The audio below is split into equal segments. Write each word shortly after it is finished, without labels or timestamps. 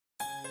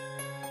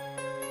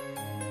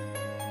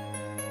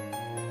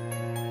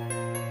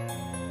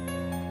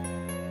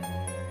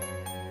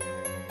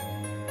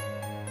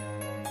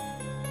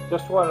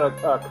Just want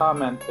to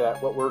comment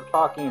that what we're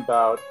talking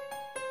about,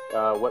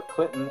 what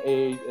Clinton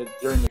aid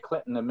during the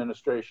Clinton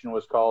administration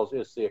was called,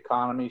 is the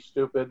economy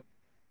stupid,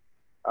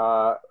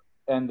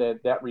 and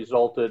that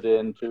resulted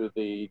into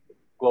the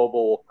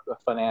global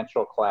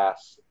financial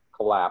class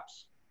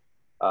collapse.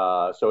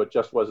 So it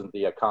just wasn't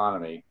the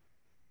economy;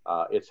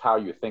 it's how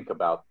you think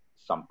about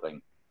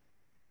something.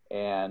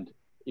 And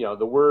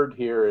the word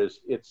here is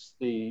it's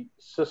the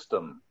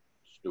system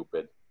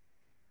stupid.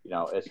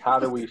 It's how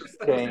do we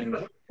change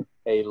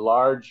a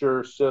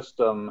larger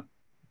system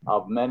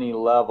of many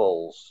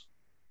levels,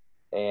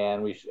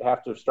 and we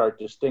have to start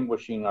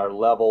distinguishing our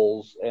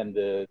levels and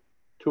the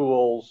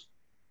tools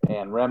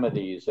and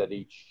remedies at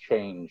each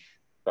change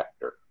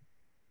vector.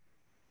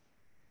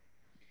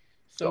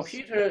 So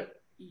Peter,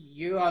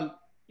 you are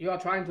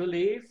trying to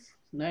leave,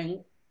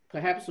 then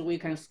perhaps we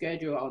can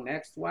schedule our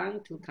next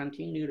one to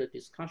continue the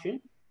discussion.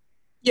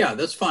 Yeah,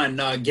 that's fine.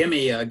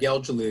 Gimme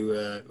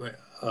Geljalu,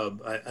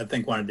 I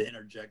think, wanted to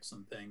interject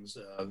some things.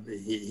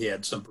 He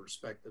had some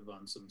perspective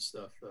on some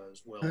stuff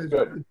as well.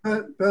 Good.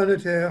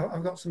 Bernard here.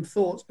 I've got some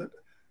thoughts, but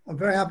I'm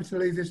very happy to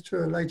leave this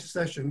to a later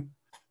session.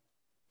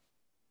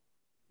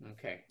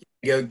 Okay.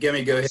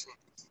 Gimme, go ahead.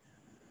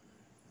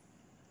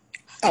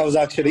 I was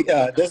actually,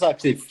 this is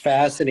actually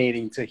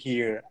fascinating to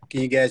hear.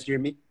 Can you guys hear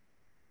me?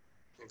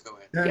 Go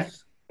ahead.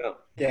 Yes.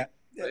 Yeah.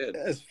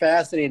 It's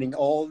fascinating.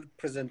 All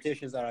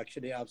presentations are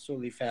actually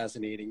absolutely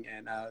fascinating,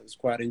 and I was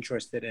quite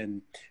interested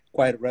and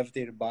quite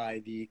riveted by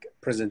the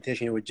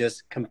presentation we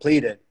just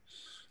completed.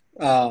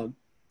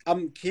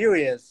 I'm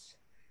curious,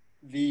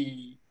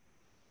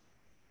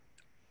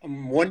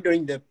 I'm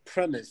wondering the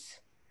premise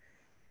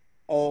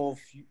of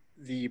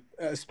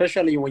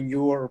especially when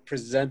you were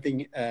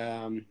presenting,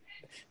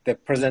 the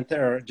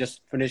presenter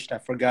just finished, I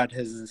forgot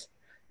his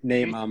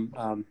name,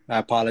 I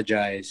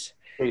apologize.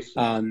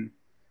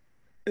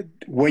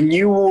 When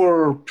you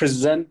were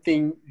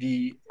presenting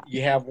you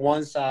have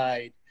one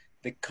side,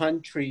 the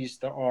countries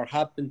that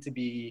happen to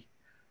be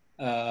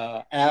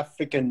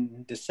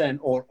African descent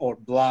or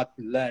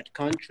Black-led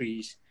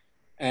countries,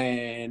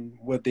 and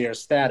what their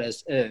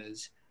status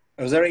is.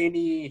 Was there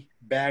any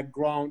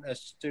background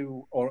as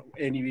to, or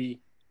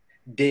any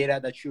data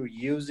that you're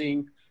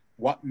using,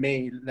 what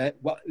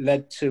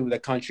led to the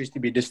countries to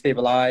be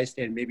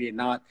destabilized and maybe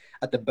not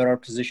at the better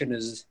position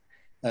as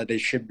they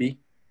should be?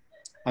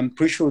 I'm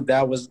pretty sure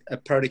that was a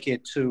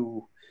predicate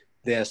to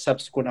the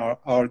subsequent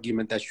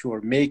argument that you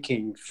were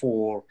making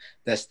for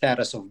the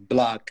status of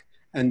Black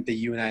in the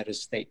United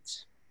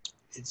States.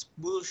 It's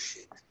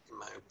bullshit, in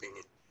my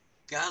opinion.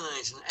 Ghana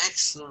is an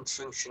excellent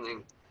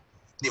functioning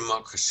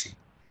democracy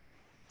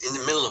in the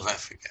middle of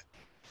Africa.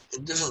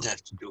 It doesn't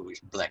have to do with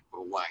black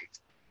or white,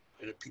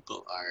 but the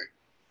people are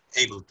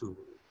able to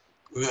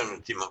run a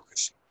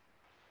democracy.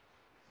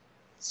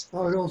 I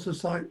would also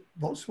cite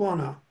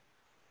Botswana,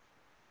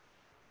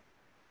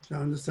 which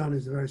I understand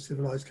is a very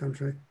civilized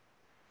country.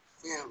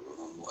 Yeah,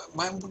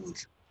 why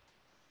wouldn't?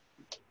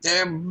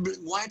 There are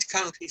white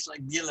countries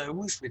like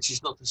Belarus, which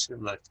is not a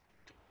civilized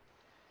country.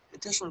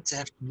 It doesn't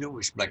have to do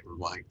with black and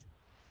white.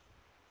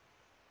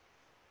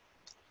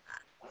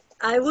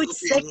 I would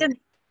second,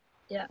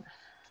 yeah.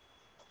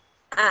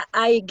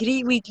 I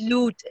agree with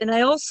Lute, and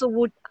I also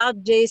would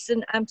add,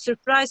 Jason, I'm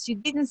surprised you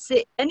didn't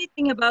say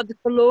anything about the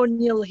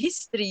colonial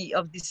history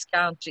of these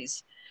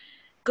countries,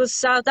 because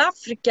South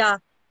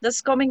Africa, that's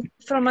coming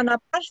from an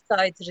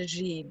apartheid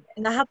regime,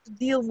 and I had to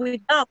deal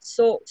with that.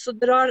 So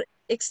there are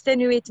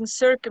extenuating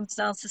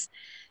circumstances.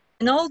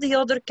 In all the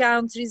other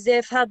countries,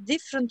 they've had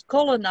different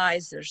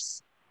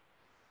colonizers,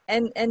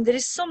 and there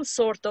is some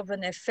sort of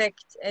an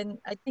effect, and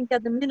I think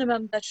at the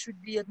minimum that should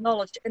be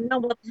acknowledged. And now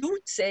what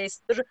Lute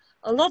says, there are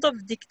a lot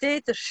of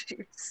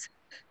dictatorships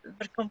that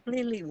are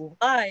completely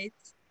white,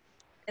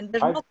 and they're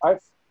not.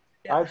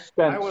 I've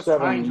spent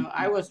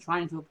I was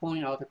trying to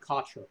point out the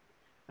culture.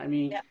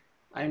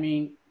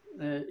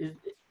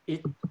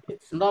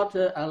 It's not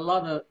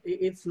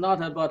it's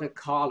not about the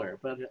color,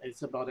 but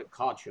it's about the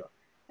culture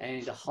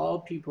and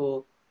how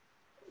people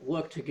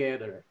work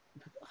together,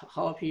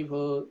 how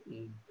people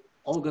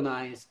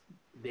organize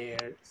their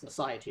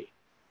society.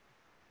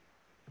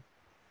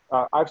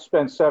 I've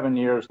spent 7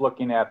 years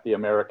looking at the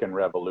American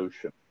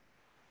Revolution,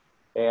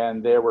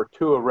 and there were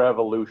two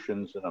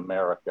revolutions in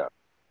America.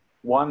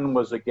 One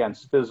was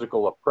against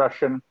physical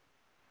oppression.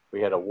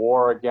 We had a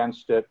war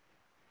against it.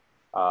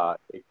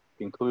 It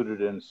concluded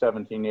in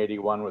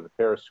 1781 with the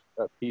Paris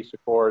Peace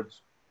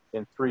Accords.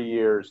 In 3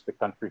 years, the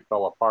country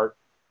fell apart.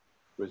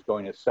 It was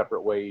going a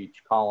separate way,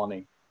 each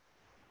colony.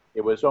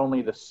 It was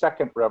only the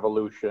second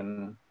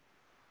revolution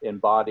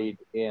embodied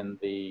in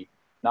the,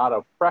 not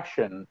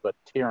oppression, but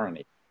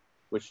tyranny,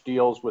 which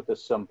deals with the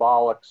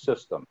symbolic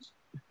systems.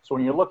 So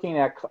when you're looking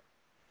at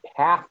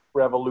half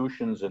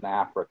revolutions in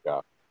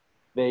Africa,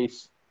 they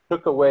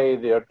took away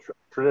their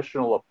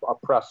traditional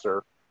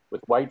oppressor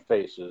with white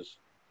faces,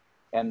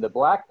 and the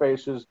black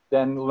faces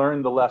then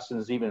learned the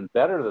lessons even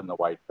better than the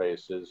white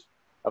faces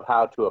of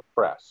how to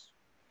oppress.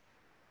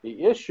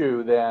 The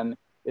issue then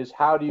is,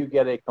 how do you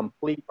get a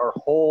complete or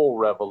whole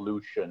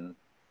revolution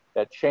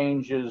that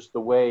changes the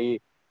way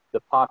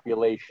the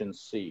population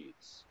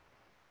sees.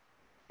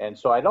 And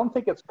so I don't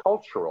think it's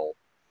cultural.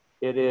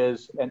 It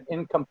is an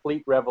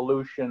incomplete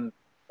revolution,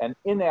 an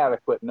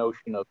inadequate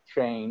notion of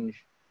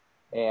change,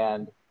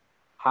 and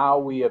how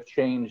we have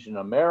changed in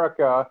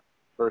America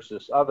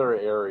versus other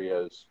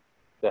areas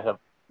that have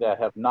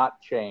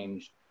not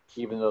changed,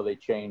 even though they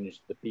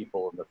changed the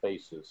people and the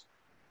faces.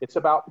 It's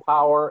about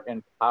power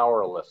and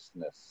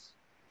powerlessness.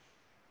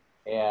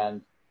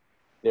 And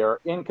there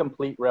are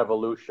incomplete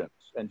revolutions.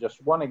 And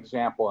just one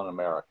example in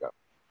America.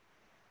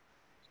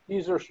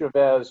 Cesar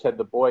Chavez had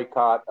the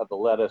boycott of the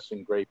lettuce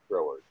and grape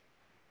growers.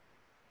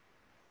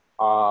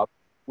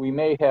 We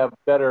may have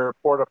better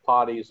porta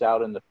potties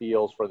out in the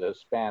fields for the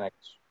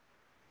Hispanics,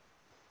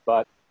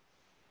 but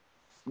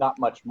not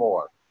much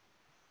more.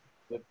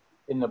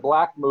 In the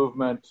Black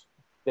movement,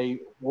 they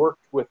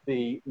worked with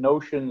the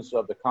notions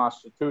of the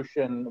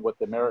Constitution, with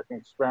the American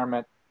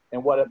experiment,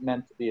 and what it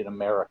meant to be an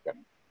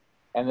American.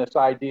 And this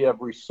idea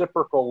of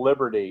reciprocal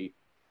liberty,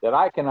 that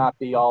I cannot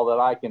be all that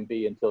I can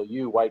be until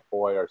you, white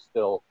boy, are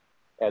still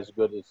as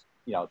good as,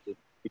 you know,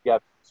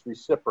 together. It's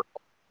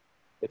reciprocal.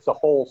 It's a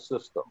whole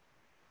system.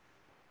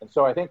 And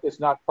so I think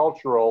it's not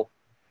cultural,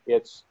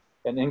 it's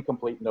an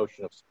incomplete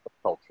notion of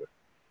culture.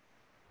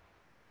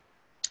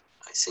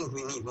 I think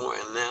we need more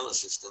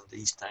analysis than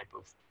these type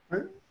of.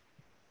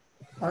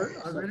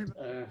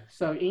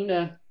 So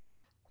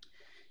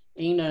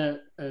in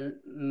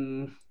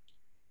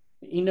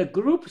a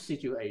group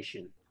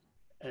situation,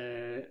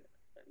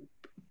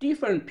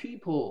 different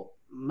people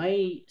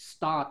may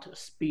start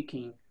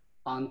speaking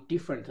on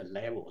different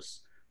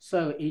levels.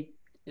 So it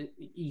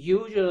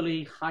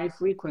usually high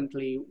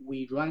frequently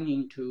we run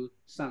into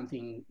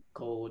something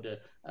called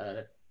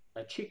a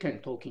chicken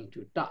talking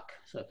to duck.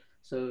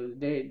 So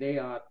they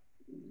are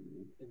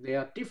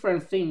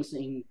different things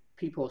in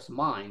people's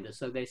mind,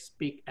 so they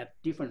speak at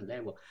different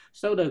level.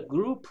 So the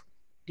group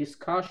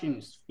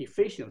discussions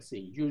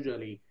efficiency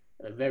usually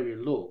very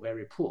low,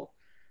 very poor.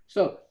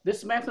 So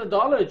this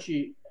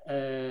methodology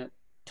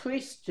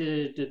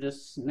twisted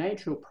this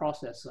natural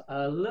process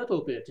a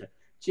little bit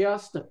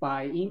just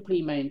by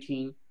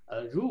implementing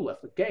a rule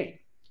of the game.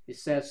 It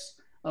says,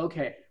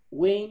 okay,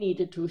 we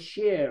need to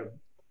share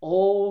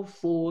all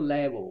 4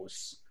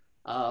 levels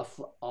of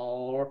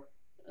our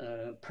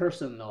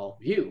personal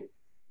view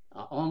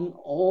on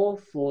all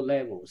 4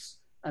 levels,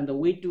 and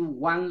we do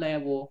 1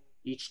 level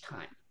each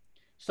time.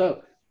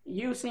 So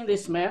using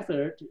this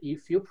method,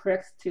 if you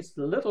practice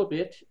a little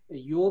bit,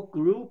 your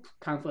group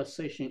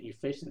conversation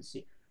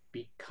efficiency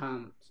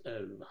becomes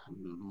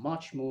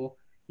much more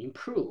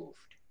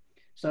improved.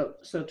 So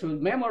to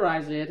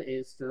memorize it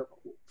is the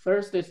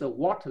first is the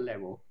what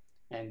level,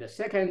 and the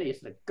second is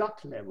the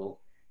gut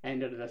level,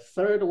 and the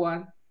third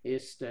one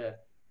is the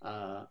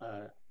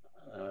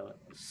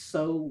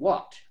so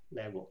what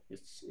level.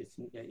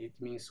 It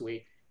means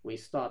we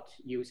start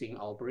using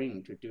our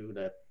brain to do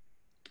the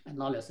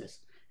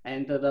analysis.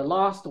 And the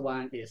last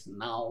one is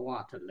now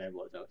what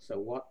level. So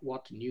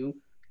what new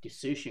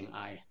decision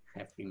I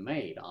have been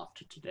made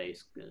after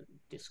today's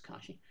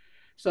discussion.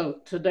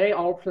 So today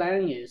our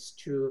plan is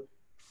to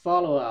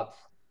follow up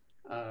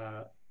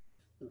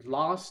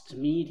last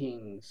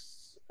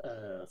meeting's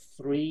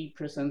 3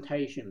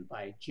 presentations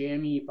by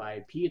Jamie,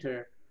 by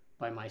Peter,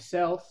 by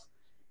myself,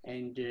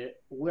 and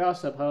we are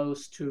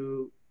supposed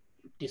to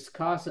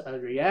discuss a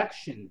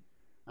reaction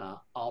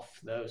of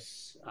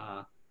those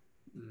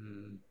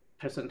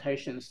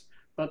presentations.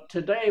 But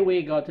today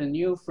we got a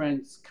new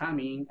friends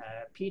coming,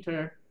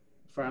 Peter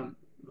from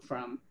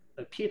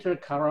Peter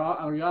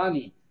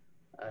Karayani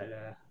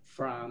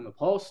from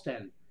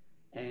Boston,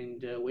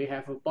 and we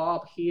have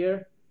Bob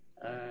here,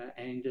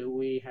 and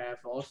we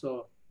have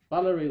also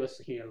Valerie was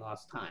here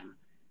last time,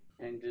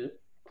 and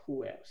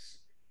who else?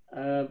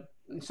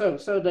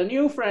 So the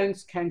new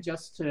friends can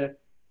just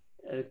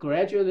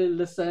gradually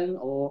listen,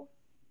 or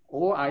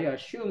I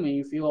assume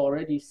if you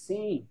already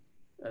seen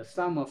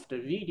some of the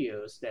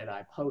videos that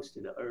I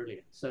posted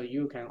earlier, so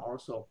you can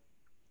also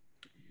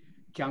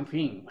jump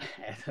in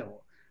at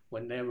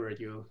whenever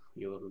you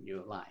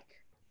like.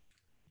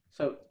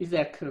 So is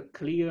that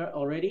clear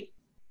already?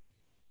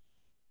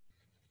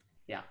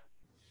 Yeah.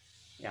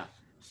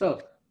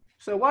 So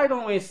why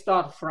don't we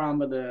start from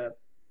the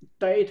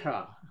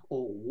data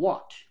or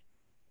what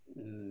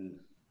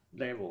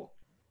level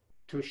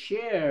to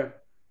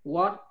share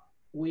what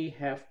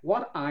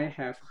I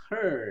have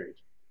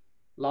heard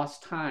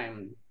last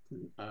time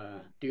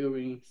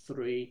during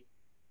 3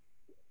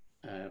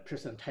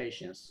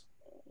 presentations.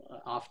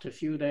 After a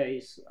few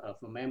days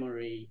of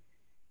memory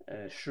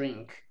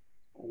shrink,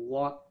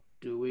 what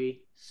do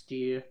we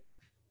still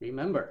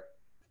remember?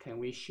 Can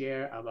we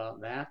share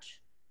about that?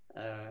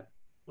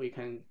 We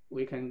can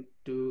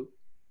do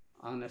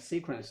on a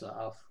sequence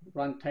of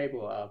run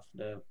table of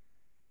the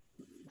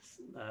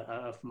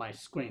of my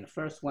screen. The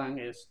first one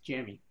is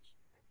Jamie.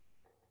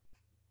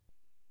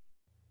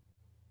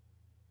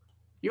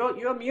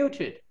 You're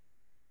muted.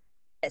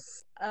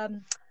 Yes.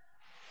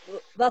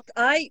 What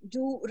I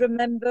do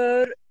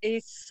remember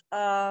is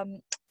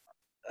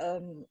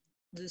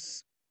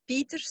dus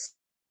Peter's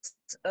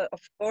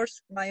of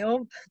course, my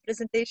own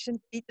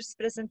presentation, Peter's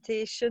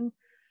presentation,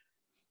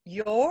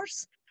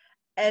 yours,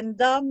 and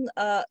then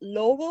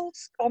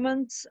Lowell's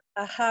comments,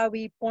 how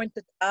he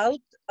pointed out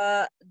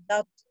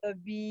that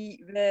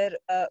we were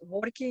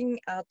working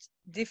at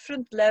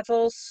different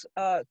levels,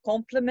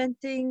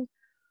 complementing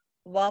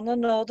one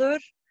another.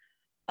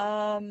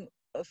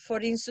 For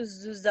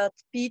instance, dus that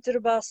Peter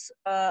was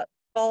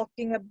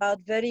talking about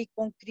very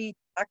concrete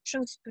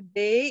actions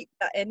today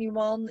that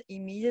anyone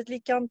immediately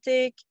can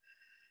take,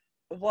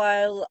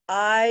 while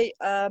I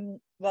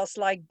was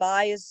like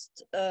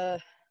biased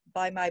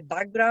by my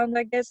background,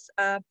 I guess.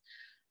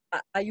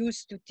 I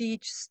used to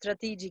teach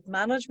strategic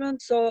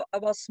management, so I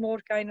was more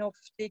kind of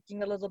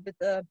taking a little bit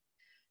a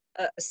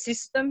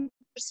system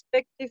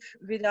perspective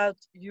without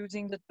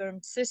using the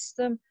term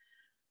system,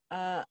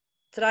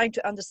 trying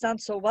to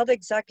understand, so what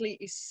exactly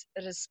is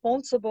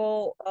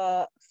responsible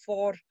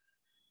for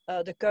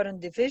the current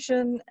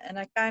division, and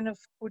I kind of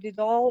put it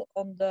all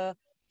on the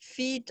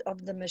feet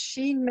of the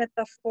machine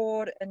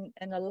metaphor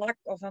and a lack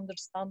of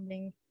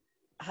understanding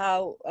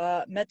how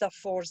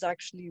metaphors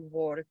actually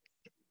work.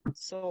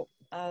 So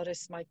I'll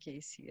rest my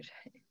case here.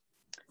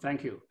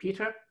 Thank you.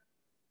 Peter?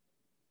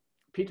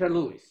 Peter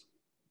Lewis.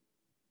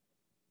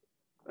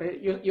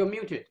 You're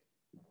muted.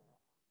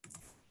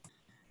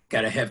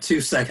 Got to have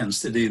 2 seconds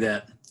to do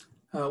that.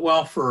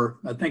 Well,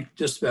 I think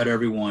just about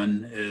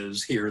everyone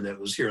is here that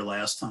was here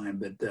last time,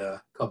 but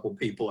a couple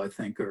people I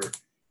think are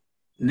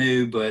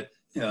new, but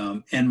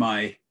in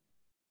my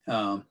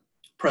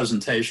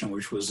presentation,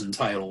 which was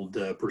entitled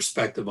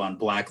Perspective on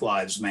Black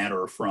Lives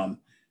Matter from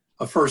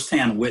a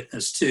Firsthand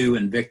Witness to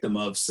and Victim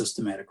of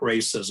Systematic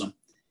Racism.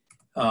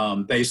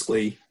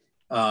 Basically,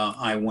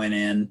 I went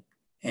in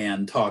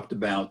and talked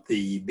about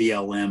the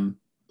BLM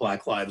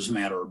Black Lives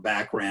Matter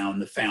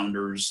background, the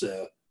founders,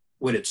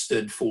 what it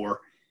stood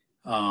for,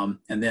 and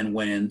then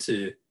went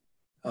into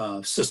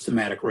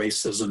systematic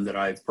racism that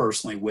I've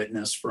personally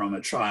witnessed from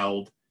a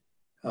child,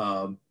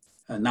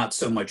 not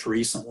so much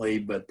recently,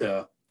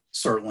 but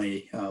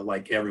certainly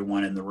like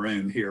everyone in the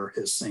room here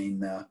has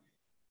seen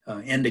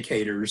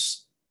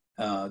indicators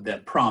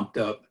that prompt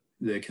up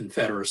the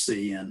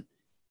Confederacy and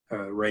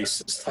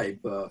racist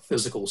type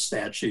physical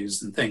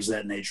statues and things of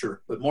that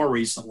nature. But more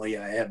recently,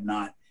 I have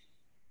not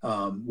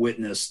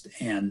witnessed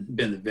and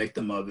been the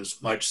victim of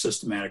as much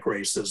systematic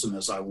racism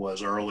as I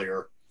was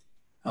earlier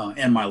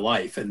in my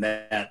life. And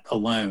that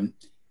alone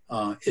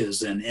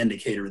is an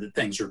indicator that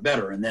things are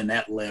better. And then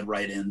that led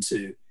right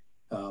into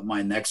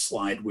my next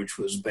slide, which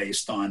was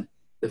based on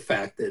the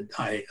fact that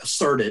I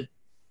asserted,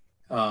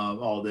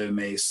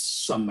 although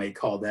some may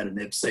call that an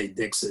ipse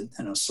dixit,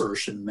 an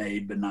assertion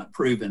made but not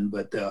proven,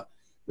 but at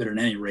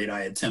any rate,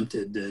 I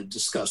attempted to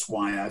discuss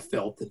why I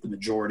felt that the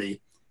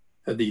majority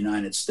of the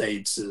United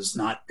States is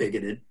not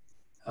bigoted,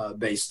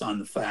 based on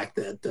the fact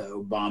that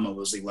Obama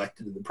was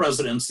elected to the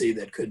presidency.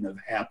 That couldn't have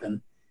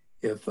happened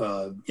if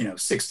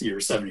 60 or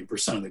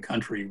 70% of the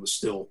country was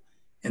still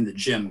in the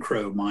Jim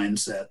Crow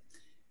mindset.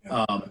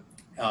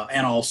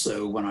 And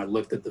also when I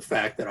looked at the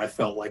fact that I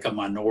felt like a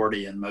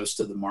minority in most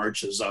of the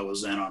marches I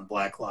was in on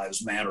Black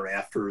Lives Matter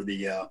after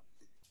the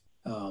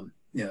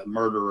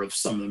murder of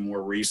some of the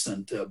more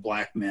recent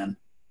Black men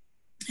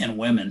and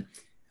women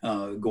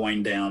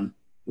going down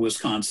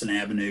Wisconsin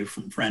Avenue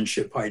from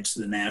Friendship Heights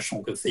to the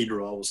National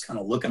Cathedral. I was kind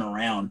of looking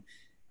around,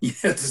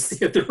 to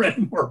see if there were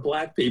any more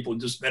Black people.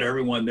 Just about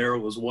everyone there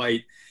was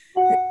white.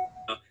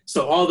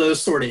 So all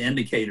those sort of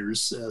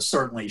indicators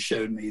certainly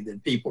showed me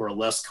that people are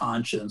less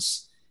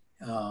conscious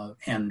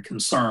and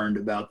concerned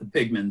about the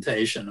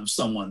pigmentation of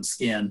someone's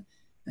skin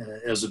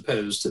as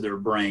opposed to their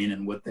brain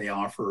and what they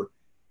offer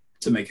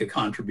to make a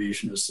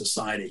contribution to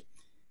society.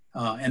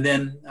 And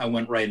then I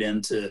went right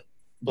into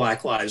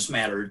Black Lives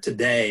Matter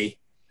today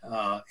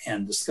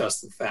and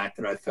discussed the fact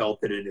that I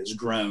felt that it has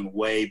grown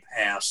way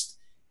past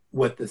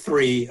what the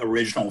 3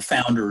 original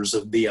founders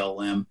of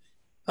BLM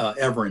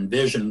ever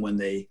envisioned when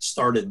they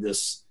started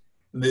this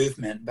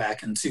movement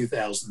back in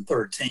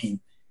 2013.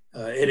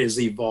 It has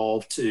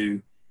evolved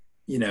to,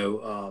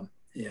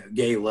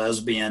 gay,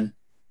 lesbian,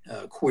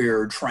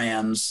 queer,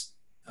 trans,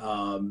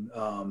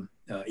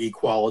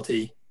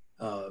 equality,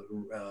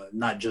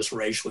 not just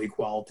racial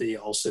equality,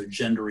 also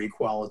gender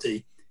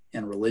equality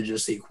and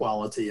religious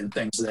equality and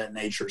things of that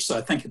nature. So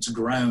I think it's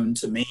grown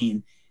to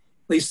mean,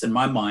 at least in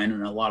my mind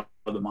and a lot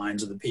of the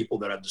minds of the people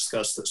that I've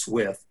discussed this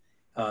with,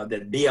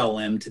 that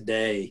BLM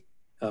today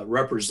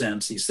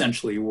represents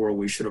essentially where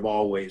we should have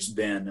always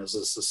been as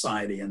a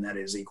society, and that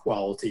is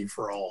equality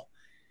for all.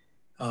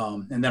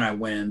 And then I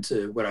went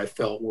into what I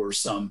felt were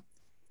some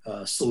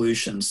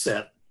solution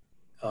set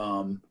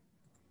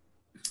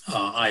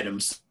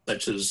items,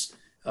 such as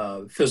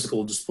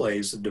physical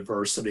displays of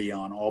diversity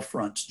on all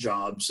fronts,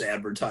 jobs,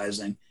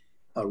 advertising,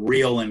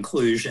 real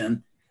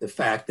inclusion, the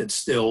fact that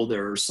still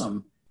there are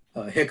some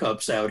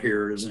hiccups out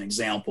here. As an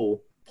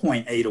example,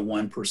 0.8 to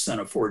 1%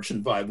 of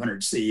Fortune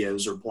 500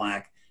 CEOs are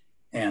Black.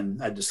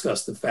 And I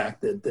discussed the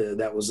fact that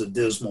that was a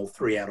dismal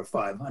 3 out of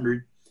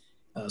 500.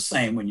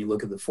 Same when you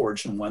look at the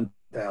Fortune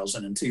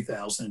 1000 and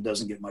 2000, it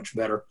doesn't get much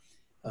better.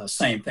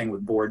 Same thing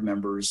with board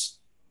members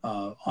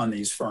on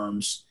these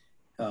firms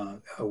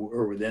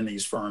or within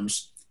these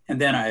firms. And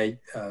then I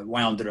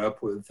wound it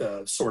up with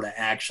sort of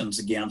actions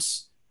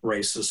against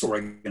racist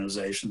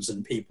organizations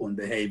and people and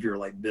behavior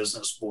like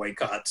business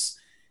boycotts,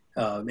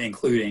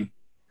 including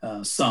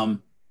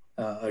some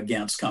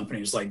against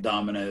companies like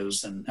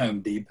Domino's and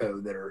Home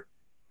Depot that are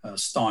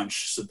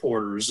staunch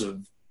supporters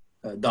of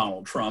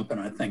Donald Trump. And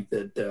I think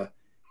that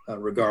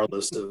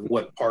regardless of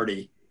what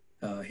party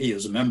he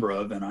is a member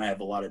of, and I have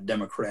a lot of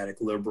Democratic,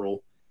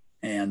 liberal,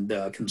 and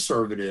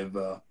conservative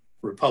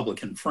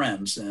Republican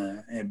friends,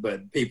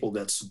 but people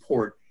that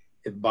support,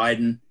 if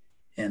Biden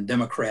and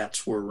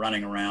Democrats were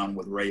running around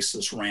with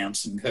racist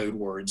rants and code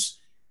words,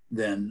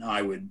 then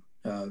I would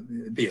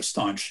be a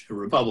staunch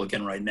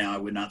Republican right now. I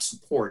would not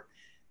support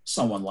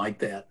someone like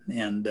that.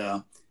 And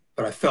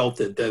but I felt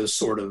that those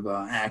sort of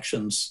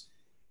actions,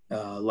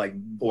 like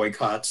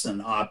boycotts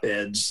and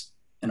op-eds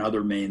and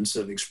other means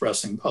of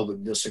expressing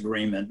public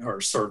disagreement, are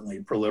certainly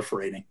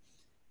proliferating.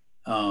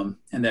 And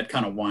that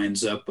kind of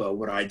winds up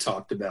what I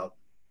talked about.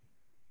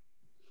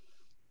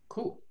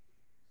 Cool.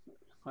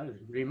 I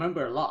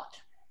remember a lot.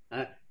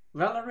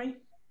 Valerie,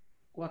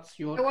 what's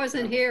your? I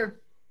wasn't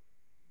here.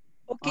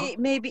 Okay,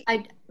 maybe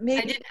I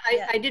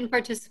yeah. didn't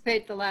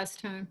participate the last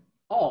time.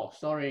 Oh,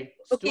 sorry,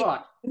 Okay,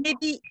 Stuart.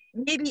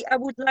 maybe I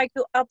would like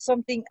to add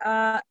something.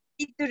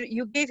 Peter,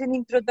 you gave an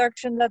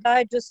introduction that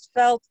I just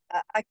felt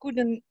I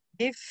couldn't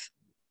give,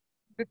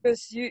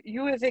 because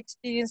you have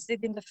experienced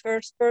it in the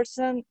first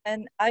person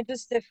and I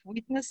just have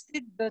witnessed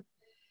it, but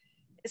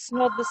it's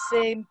not the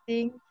same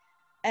thing.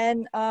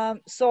 And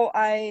so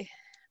I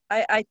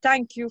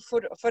thank you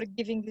for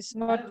giving this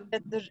much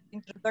better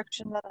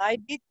introduction than I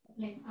did.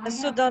 And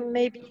so then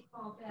maybe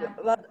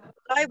what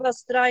I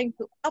was trying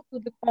to add to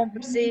the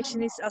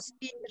conversation is, as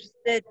Peter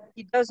said,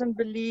 he doesn't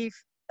believe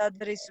that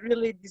there is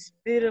really this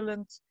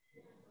virulent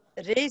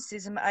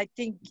racism. I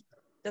think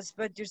that's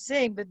what you're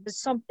saying, but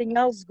there's something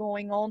else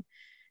going on,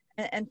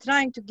 and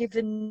trying to give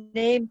a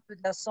name to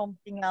that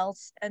something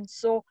else. And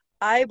so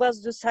I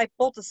was just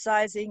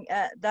hypothesizing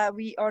that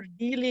we are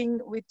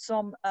dealing with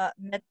some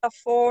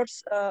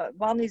metaphors.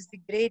 One is the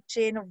great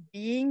chain of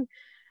being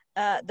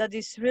that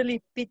is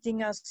really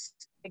pitting us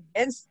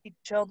against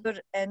each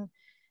other, and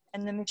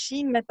the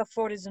machine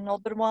metaphor is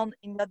another one,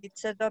 in that it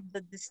set up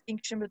the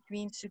distinction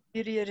between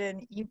superior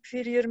and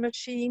inferior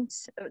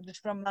machines,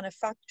 just from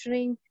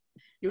manufacturing.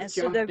 And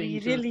so that we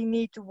really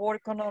need to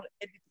work on our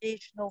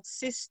educational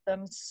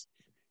systems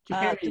to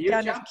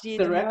kind of create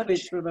directly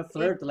to the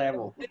third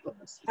level.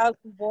 How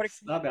to work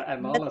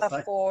with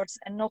metaphors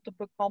and not to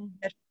become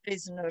their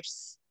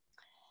prisoners.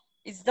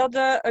 Is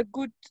that a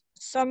good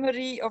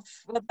summary of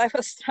what I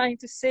was trying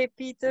to say,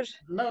 Peter?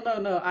 No.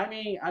 I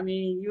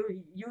mean,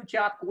 you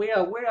jump. We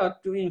are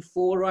doing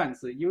 4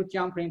 runs. You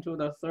jump into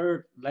the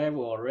third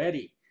level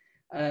already.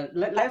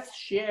 Let's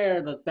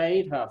share the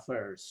data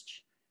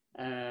first.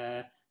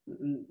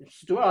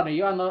 Stuart,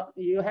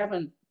 you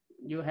haven't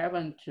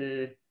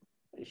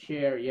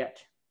shared yet.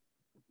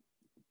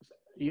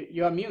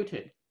 You are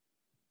muted.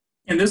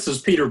 And this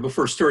is Peter.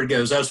 Before Stuart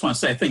goes, I just want to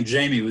say I think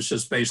Jamie was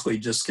just basically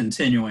just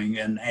continuing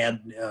and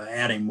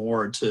adding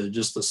more to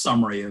just the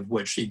summary of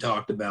what she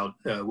talked about.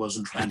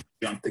 Wasn't trying to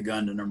jump the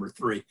gun to number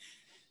 3.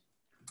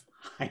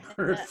 I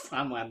heard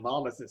some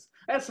analysis.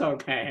 That's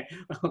okay.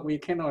 We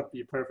cannot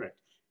be perfect.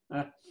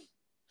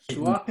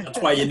 That's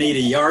why you need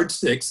a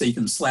yardstick, so you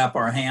can slap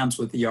our hands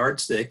with the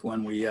yardstick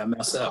when we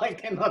mess up. I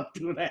cannot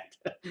do that.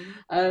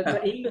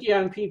 The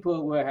Indian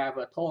people will have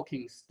a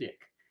talking stick.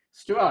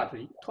 Stuart,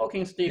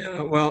 talking stick.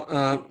 Yeah, well,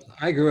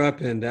 I grew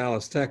up in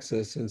Dallas,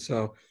 Texas, and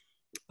so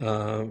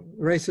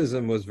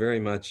racism was very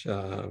much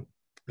an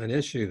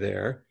issue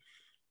there.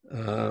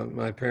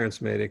 My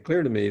parents made it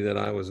clear to me that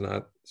I was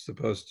not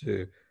supposed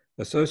to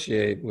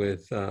associate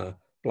with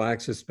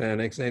Blacks,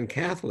 Hispanics, and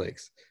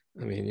Catholics.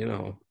 I mean, you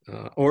know,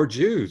 or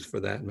Jews for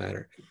that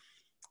matter.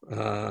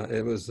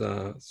 It was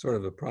sort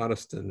of a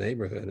Protestant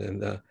neighborhood,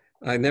 and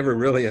I never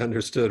really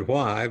understood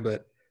why,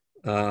 but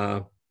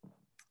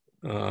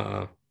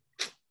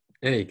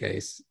any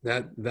case,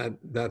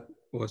 that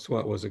was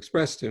what was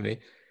expressed to me.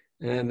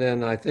 And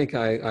then I think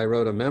I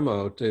wrote a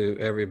memo to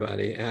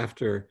everybody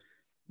after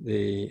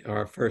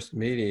our first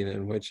meeting,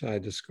 in which I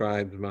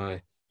described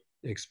my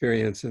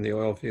experience in the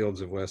oil fields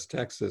of West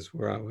Texas,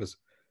 where I was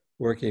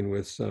working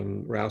with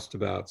some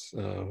roustabouts,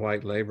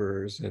 white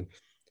laborers, and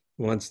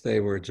once they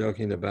were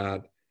joking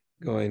about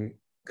going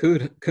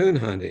coon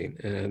hunting,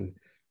 and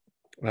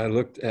I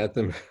looked at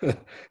them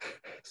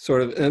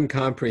sort of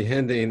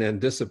uncomprehending and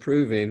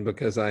disapproving,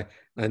 because I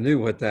knew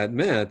what that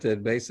meant.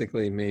 It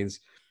basically means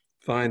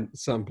find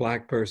some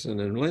Black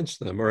person and lynch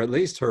them, or at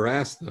least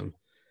harass them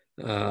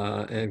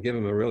and give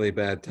them a really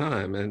bad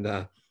time.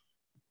 And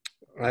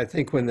I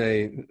think when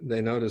they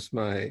noticed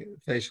my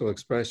facial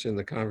expression,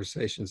 the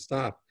conversation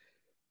stopped.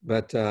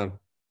 But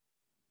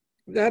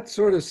that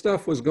sort of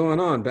stuff was going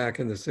on back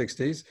in the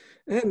 60s.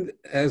 And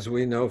as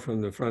we know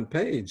from the front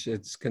page,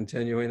 it's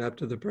continuing up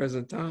to the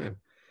present time.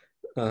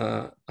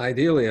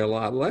 Ideally a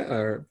lot less,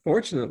 or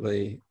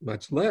fortunately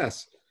much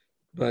less,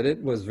 but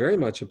it was very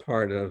much a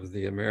part of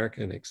the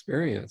American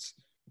experience,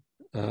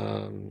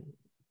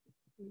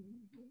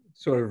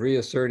 sort of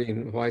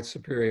reasserting white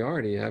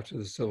superiority after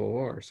the Civil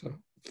War. So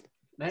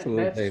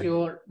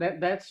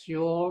that's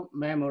your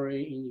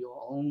memory in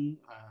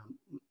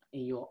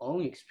your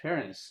own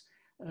experience.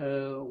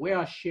 We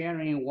are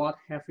sharing what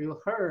have you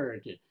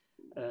heard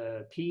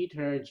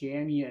Peter,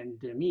 Jamie,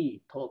 and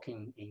me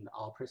talking in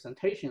our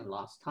presentation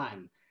last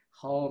time.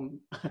 How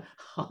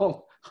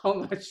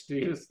much do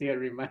you still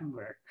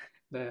remember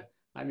the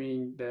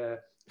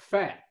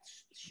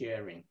facts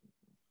sharing,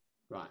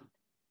 Ron?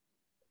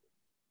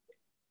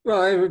 Well,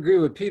 I agree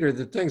with Peter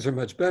that things are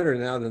much better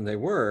now than they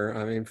were.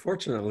 I mean,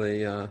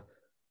 fortunately,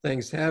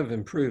 things have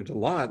improved a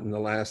lot in the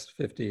last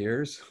 50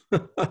 years.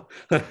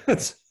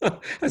 It's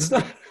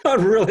not a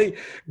really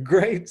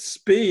great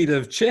speed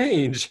of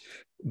change,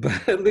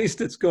 but at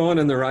least it's going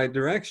in the right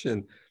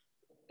direction.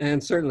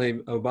 And certainly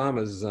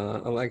Obama's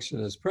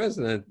election as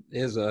president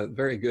is a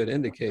very good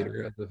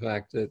indicator of the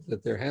fact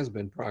that there has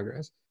been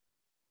progress.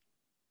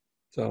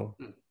 So.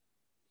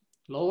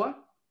 Lower?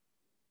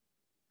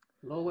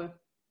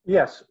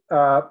 Yes,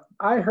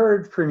 I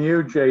heard from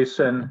you,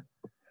 Jason,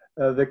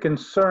 the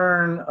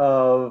concern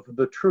of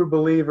the true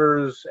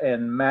believers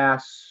and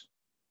mass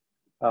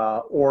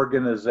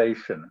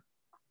organization,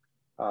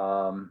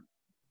 and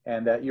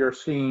that you're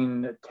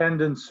seeing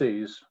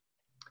tendencies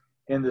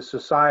in the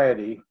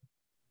society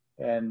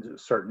and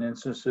certain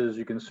instances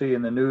you can see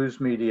in the news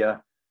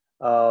media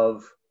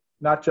of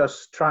not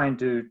just trying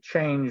to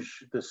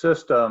change the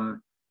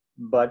system,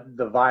 but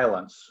the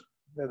violence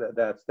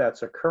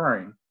that's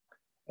occurring.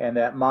 And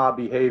that mob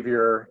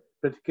behavior,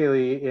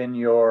 particularly in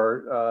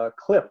your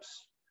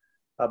clips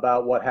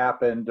about what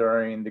happened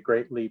during the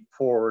Great Leap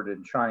Forward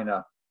in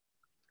China.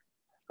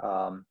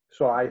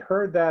 So I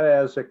heard that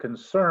as a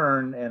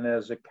concern and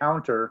as a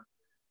counter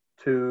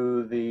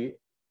to the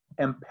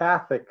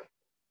empathic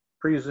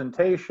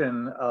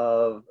presentation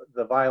of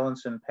the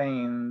violence and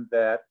pain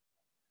that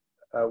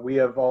we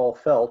have all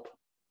felt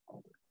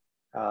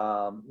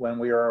when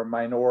we are a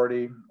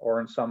minority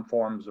or in some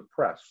forms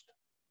oppressed.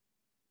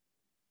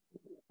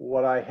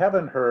 What I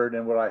haven't heard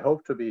and what I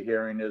hope to be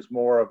hearing is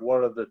more of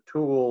what are the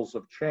tools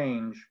of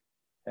change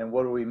and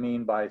what do we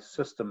mean by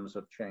systems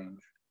of change.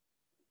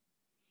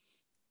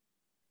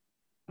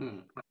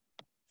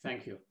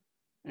 Thank you.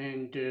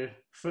 And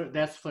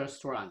that's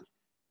first round.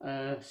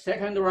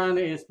 Second round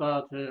is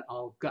about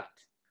our gut.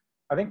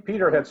 I think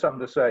Peter had something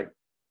to say.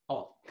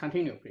 Oh,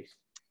 continue, please.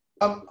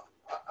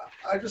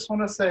 I just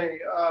want to say,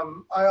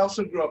 I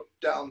also grew up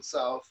down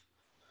south.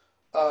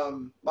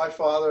 My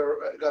father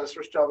got his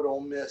first job at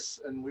Ole Miss,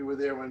 and we were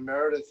there when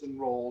Meredith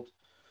enrolled,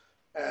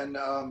 and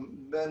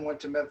then went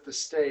to Memphis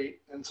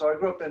State. And so I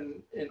grew up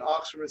in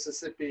Oxford,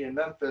 Mississippi, and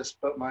Memphis,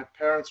 but my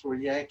parents were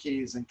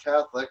Yankees and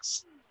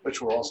Catholics, which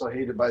were also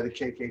hated by the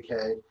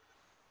KKK.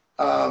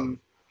 I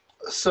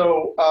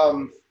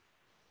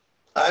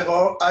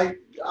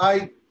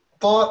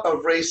thought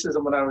of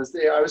racism when I was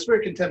there. I was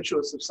very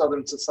contemptuous of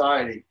Southern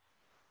society,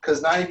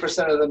 because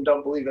 90% of them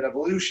don't believe in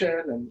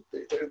evolution, and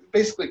they're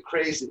basically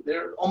crazy.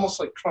 They're almost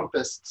like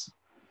Trumpists,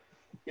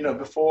 you know,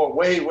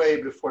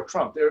 way before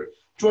Trump.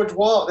 George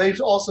Wallace, they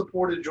all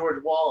supported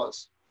George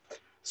Wallace.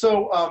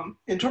 So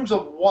in terms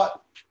of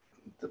what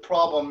the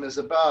problem is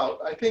about,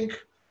 I think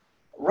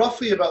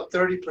roughly about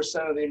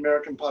 30% of the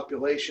American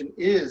population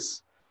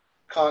is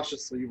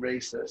consciously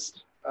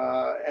racist.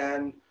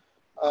 And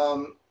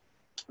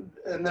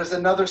there's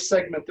another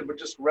segment that would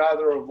just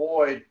rather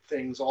avoid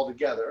things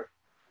altogether.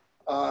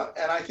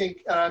 And I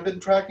think, and I've been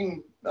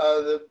tracking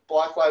the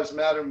Black Lives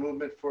Matter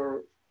movement for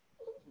a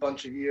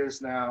bunch of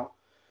years now.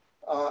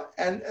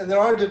 And there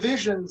are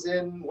divisions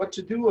in what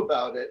to do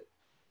about it.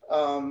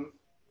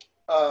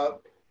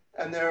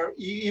 And there,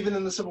 even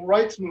in the civil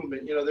rights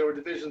movement, you know, there were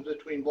divisions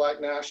between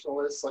Black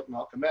nationalists like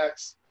Malcolm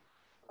X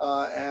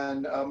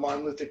and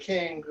Martin Luther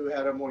King, who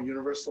had a more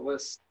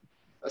universalist,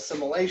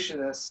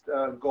 assimilationist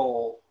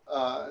goal.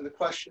 And the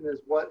question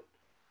is, what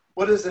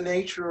is the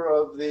nature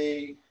of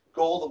the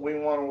goal that we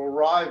want to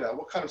arrive at?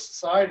 What kind of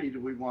society do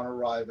we want to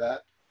arrive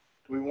at?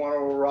 Do we want to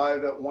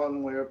arrive at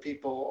one where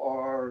people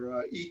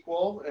are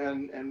equal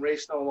and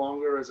race no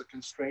longer as a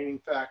constraining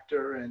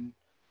factor in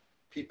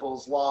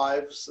people's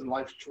lives and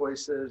life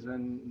choices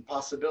and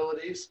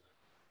possibilities?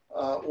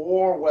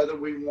 Or whether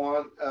we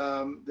want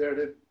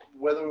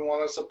whether we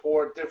want to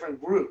support different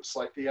groups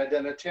like the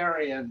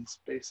identitarians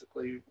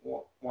basically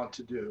want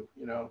to do,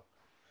 you know?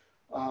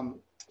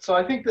 So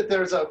I think that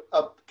there's a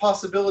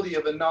possibility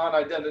of a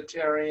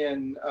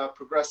non-identitarian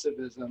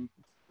progressivism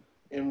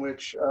in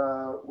which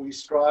we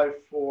strive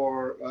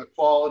for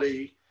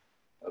equality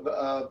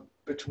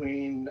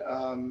between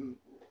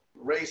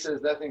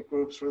races, ethnic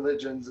groups,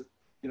 religions,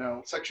 you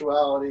know,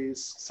 sexualities,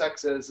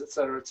 sexes, et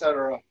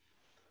cetera,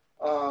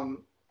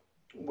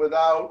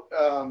 without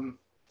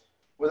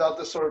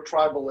the sort of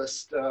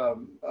tribalist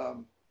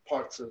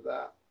parts of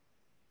that.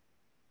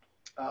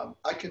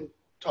 I can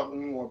talk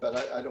more, but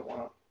I don't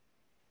want to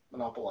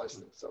monopolize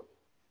things. So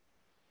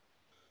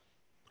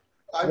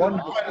I've been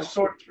trying to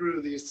sort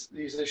through these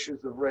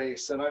issues of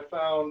race, and I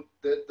found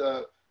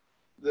that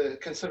the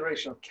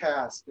consideration of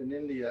caste in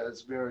India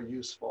is very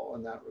useful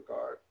in that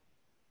regard.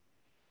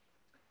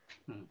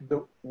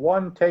 The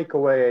one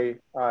takeaway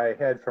I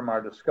had from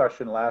our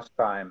discussion last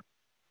time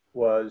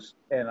was,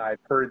 and I've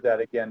heard that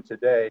again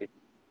today,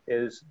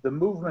 is the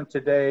movement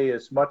today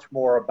is much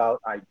more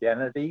about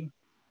identity.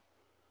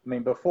 I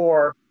mean,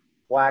 before,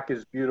 Black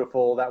is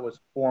beautiful, that was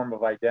a form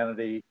of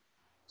identity,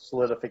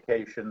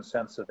 solidification,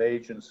 sense of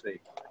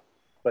agency.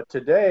 But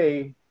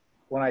today,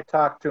 when I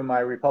talk to my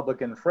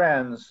Republican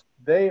friends,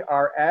 they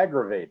are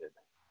aggravated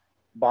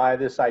by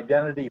this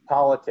identity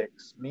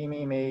politics.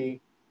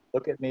 Me,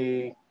 look at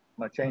me, I'm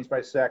gonna change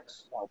my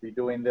sex, I'll be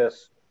doing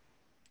this.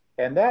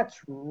 And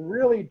that's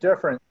really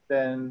different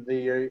than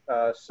the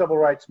civil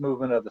rights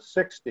movement of the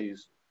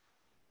 60s.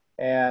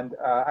 And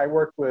I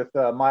worked with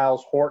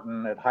Miles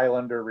Horton at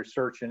Highlander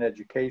Research and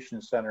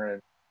Education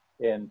Center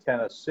in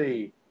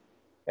Tennessee.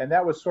 And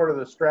that was sort of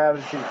the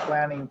strategy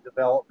planning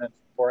development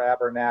for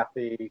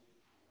Abernathy,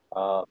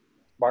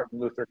 Martin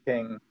Luther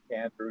King,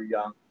 Andrew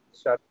Young,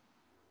 etc.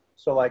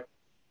 So like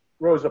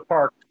Rosa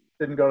Parks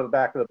didn't go to the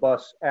back of the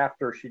bus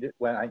after she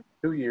went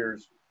 2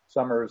 years,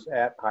 summers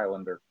at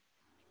Highlander.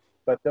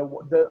 But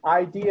the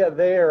idea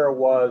there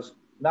was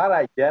not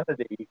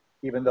identity,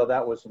 even though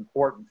that was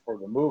important for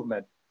the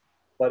movement,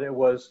 but it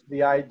was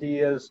the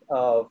ideas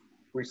of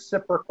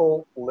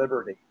reciprocal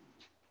liberty.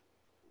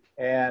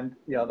 And,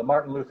 you know, the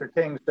Martin Luther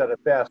King said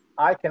it best,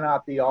 I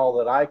cannot be all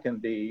that I can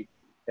be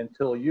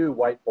until you,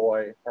 white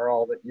boy, are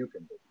all that you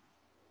can be.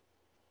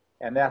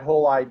 And that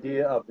whole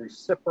idea of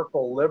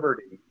reciprocal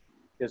liberty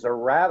is a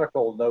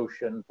radical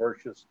notion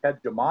versus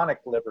hegemonic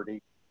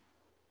liberty,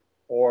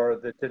 or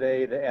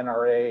today the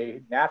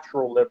NRA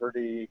natural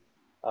liberty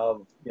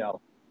of, you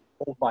know,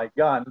 hold my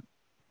gun,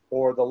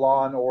 or the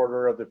law and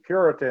order of the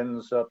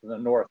Puritans up in the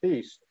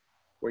Northeast,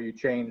 where you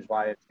change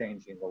via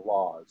changing the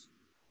laws.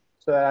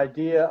 So that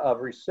idea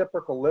of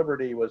reciprocal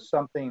liberty was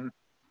something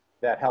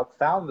that helped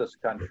found this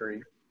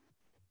country,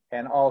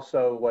 and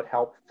also what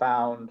helped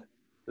found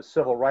the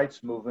civil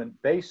rights movement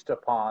based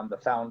upon the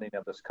founding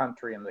of this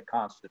country and the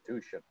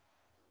Constitution.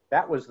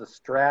 That was the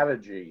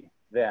strategy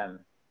then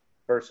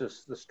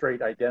versus the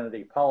straight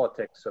identity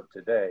politics of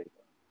today.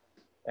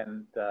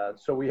 And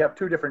so we have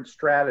two different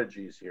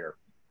strategies here.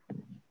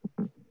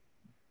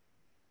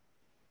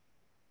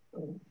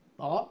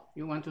 Bob,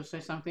 you want to say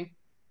something?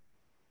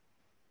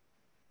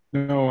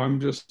 No, I'm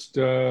just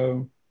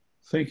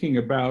thinking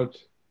about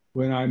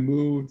when I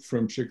moved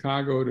from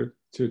Chicago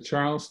to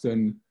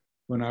Charleston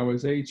when I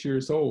was 8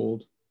 years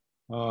old.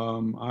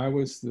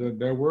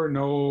 There were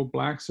no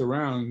Blacks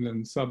around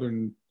in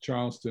Southern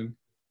Charleston.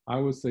 I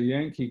was the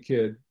Yankee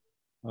kid.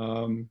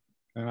 And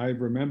I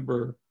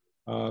remember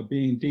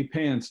being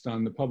de-pantsed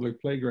on the public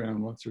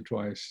playground once or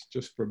twice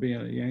just for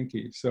being a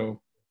Yankee.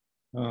 So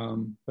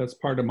that's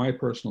part of my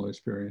personal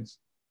experience.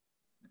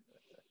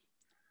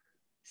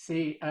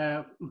 See,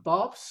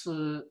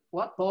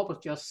 what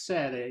Bob just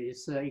said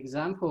is an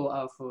example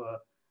of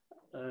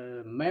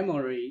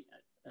memory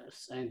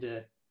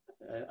and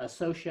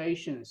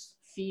associations,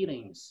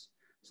 feelings.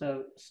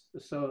 So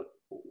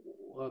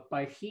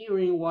by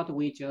hearing what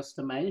we just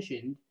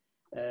mentioned,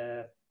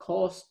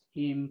 caused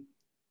him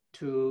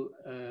to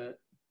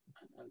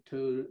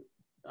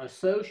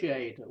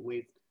associate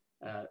with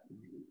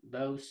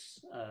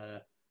those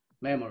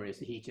memories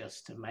he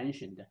just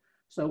mentioned.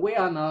 So we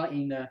are now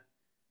in the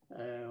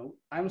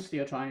I'm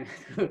still trying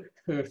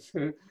to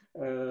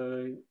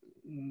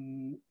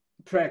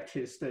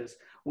practice this.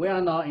 We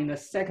are now in the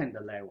second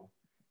level.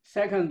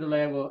 Second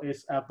level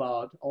is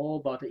all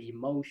about the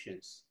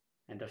emotions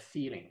and the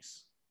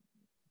feelings.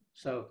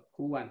 So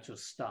who wants to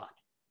start?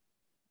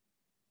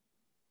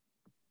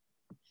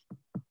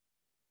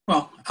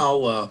 Well,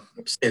 I'll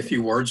say a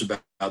few words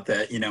about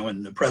that. You know,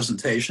 in the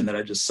presentation that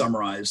I just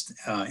summarized,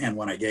 and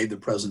when I gave the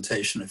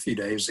presentation a few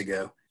days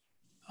ago,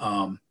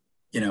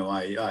 you know,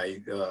 I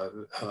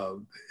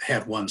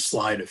had one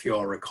slide, if you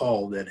all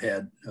recall, that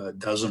had a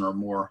dozen or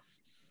more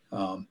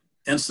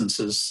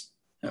instances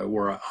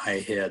where I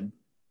had,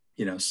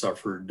 you know,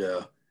 suffered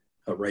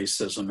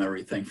racism,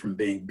 everything from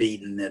being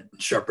beaten at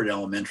Shepherd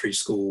Elementary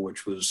School,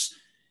 which was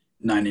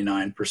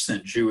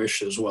 99%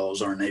 Jewish, as well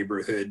as our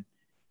neighborhood.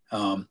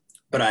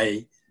 But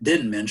I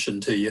didn't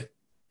mention to you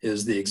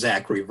is the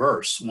exact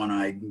reverse. When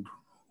I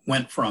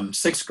went from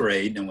 6th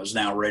grade and was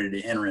now ready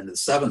to enter into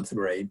 7th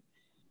grade,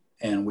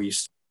 and we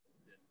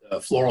started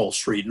at Floral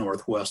Street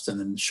Northwest and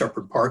in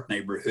Shepherd Park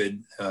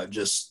neighborhood,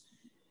 just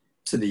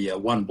to the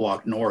 1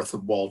 block north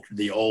of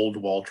the old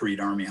Walter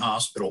Reed Army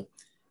Hospital.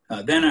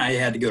 Then I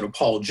had to go to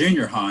Paul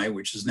Junior High,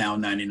 which is now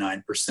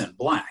 99%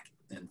 Black.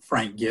 And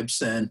Frank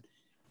Gibson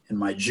and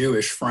my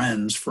Jewish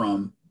friends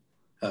from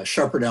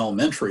Shepherd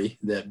Elementary,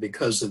 that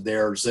because of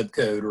their zip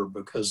code or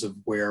because of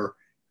where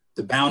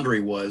the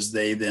boundary was,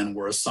 they then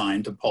were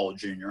assigned to Paul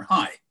Junior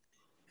High,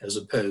 as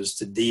opposed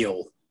to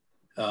Deal,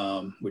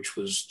 which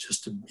was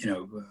just, you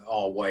know,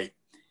 all white.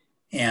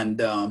 And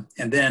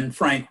then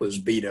Frank was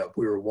beat up.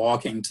 We were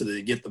walking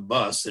to get the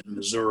bus at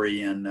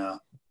Missouri and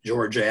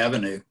George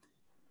Avenue,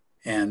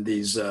 and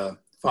these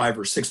 5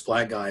 or 6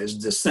 black guys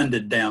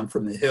descended down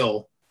from the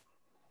hill,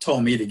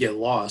 told me to get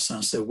lost. And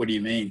I said, what do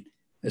you mean?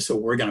 They said,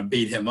 we're going to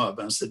beat him up.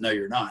 And I said, no,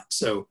 you're not.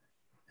 So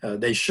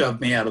they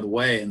shoved me out of the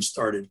way and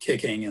started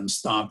kicking and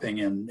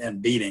stomping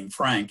and beating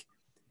Frank.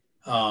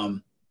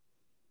 You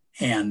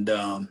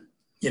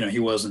know, he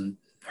wasn't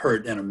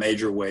hurt in a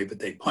major way, but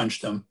they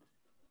punched him,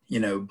 you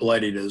know,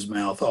 bloodied his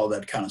mouth, all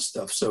that kind of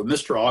stuff. So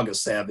Mr.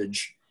 August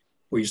Savage,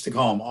 we used to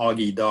call him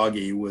Augie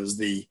Doggy, was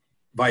the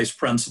vice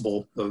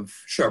principal of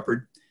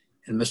Shepherd,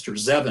 and Mr.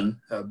 Zevin,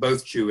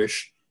 both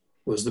Jewish,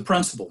 was the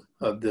principal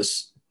of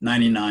this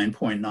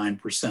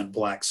 99.9%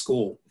 black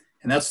school.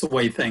 And that's the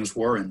way things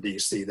were in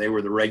DC. They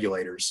were the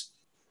regulators.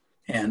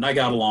 And I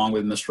got along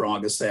with Mr.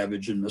 August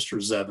Savage and Mr.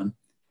 Zevin.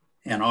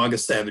 And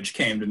August Savage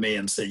came to me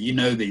and said, you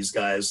know these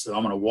guys, so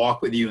I'm going to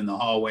walk with you in the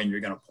hallway and you're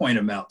going to point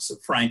them out. So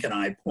Frank and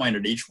I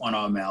pointed each one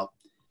of them out.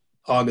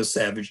 August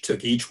Savage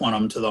took each one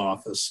of them to the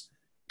office,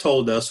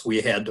 told us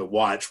we had to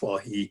watch while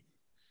he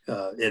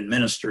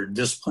administered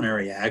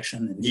disciplinary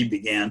action, and he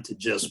began to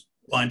just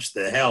punch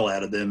the hell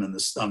out of them in the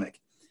stomach,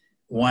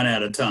 one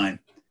at a time.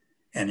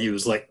 And he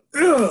was like,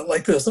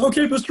 like this.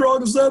 Okay, Mr.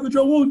 August Savage,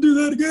 I won't do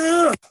that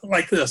again.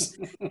 Like this.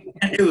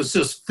 And it was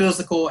just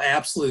physical,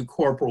 absolute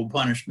corporal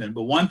punishment.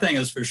 But one thing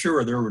is for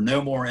sure, there were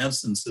no more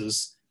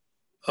instances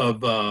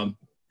of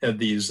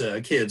these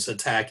kids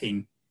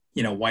attacking,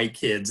 you know, white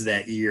kids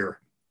that year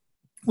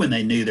when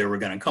they knew they were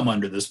going to come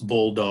under this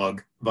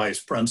bulldog vice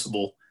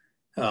principal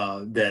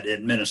that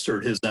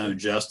administered his own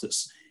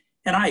justice.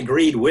 And I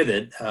agreed with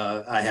it,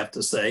 I have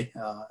to say.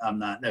 I'm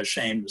not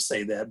ashamed to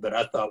say that, but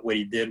I thought what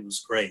he did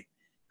was great.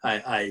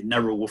 I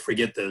never will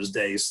forget those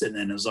days sitting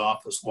in his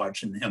office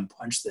watching him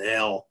punch the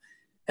hell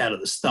out of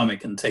the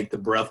stomach and take the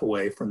breath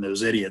away from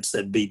those idiots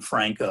that beat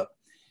Frank up.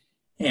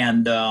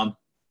 And,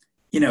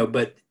 you know,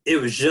 but it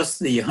was just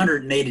the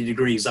 180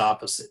 degrees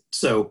opposite.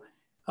 So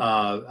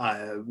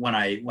when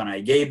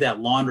I gave that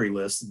laundry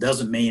list, it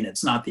doesn't mean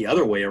it's not the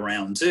other way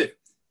around too.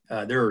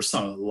 There are a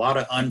lot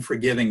of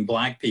unforgiving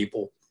black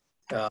people,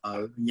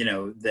 you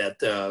know,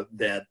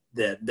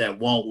 that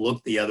won't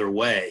look the other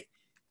way.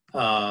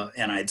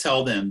 And I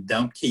tell them,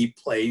 don't keep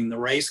playing the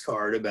race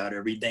card about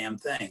every damn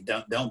thing.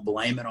 Don't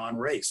blame it on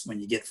race when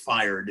you get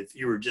fired. If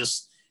you were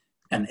just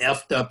an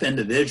effed up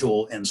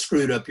individual and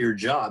screwed up your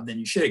job, then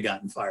you should have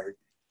gotten fired.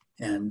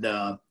 And,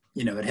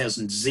 you know, it has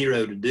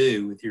zero to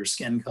do with your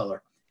skin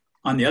color.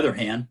 On the other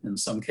hand, in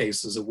some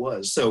cases it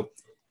was. So,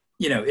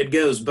 you know, it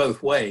goes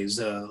both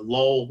ways.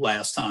 Lowell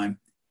last time,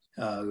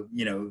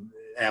 you know,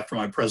 after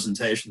my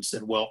presentation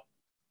said, well,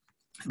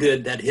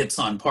 good, that hits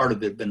on part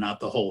of it, but not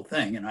the whole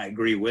thing. And I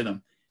agree with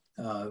him.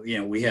 You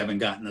know, we haven't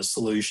gotten the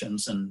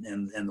solutions and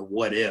the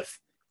what if,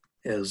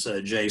 as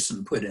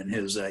Jason put in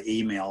his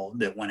email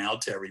that went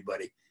out to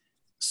everybody.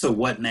 So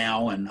what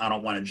now? And I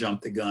don't want to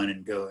jump the gun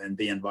and go and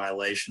be in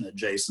violation of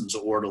Jason's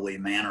orderly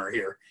manner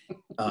here.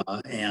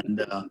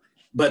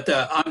 But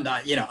I'm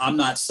not, you know, I'm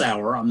not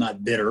sour. I'm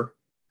not bitter.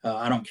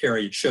 I don't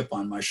carry a chip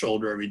on my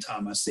shoulder every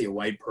time I see a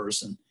white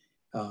person.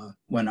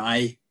 When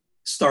I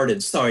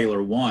started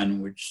Cellular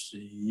One, which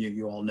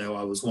you all know,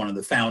 I was one of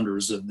the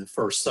founders of the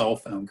first cell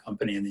phone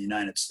company in the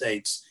United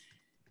States.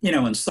 You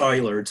know, and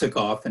cellular took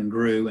off and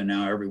grew, and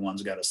now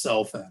everyone's got a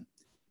cell phone.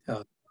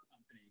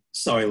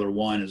 Cellular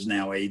One is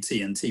now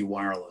AT&T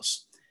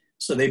Wireless.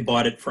 So they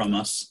bought it from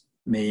us,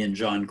 me and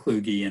John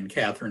Kluge and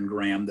Catherine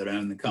Graham that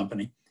owned the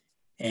company.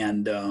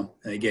 And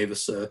they gave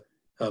us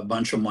a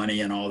bunch of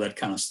money and all that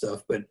kind of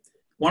stuff. But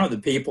one of the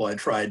people I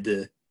tried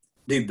to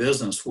do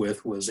business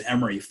with was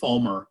Emery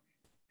Fulmer,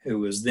 who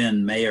was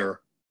then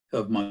mayor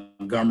of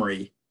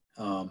Montgomery,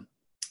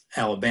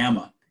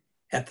 Alabama.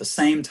 At the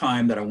same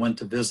time that I went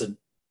to visit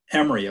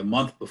Emery a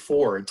month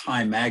before,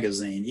 Time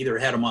magazine either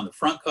had him on the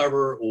front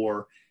cover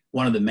or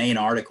one of the main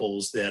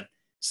articles that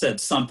said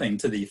something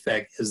to the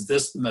effect, is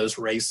this the most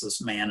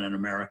racist man in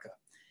America?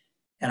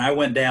 And I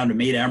went down to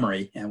meet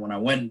Emery, and when I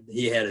went,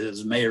 he had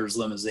his mayor's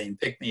limousine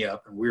pick me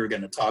up, and we were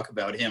going to talk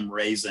about him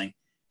raising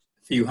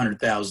a few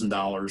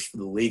 $100,000 for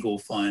the legal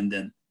fund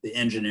and the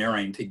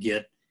engineering to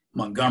get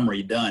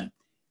Montgomery done.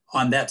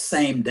 On that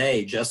same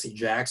day, Jesse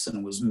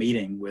Jackson was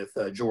meeting with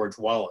George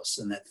Wallace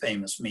in that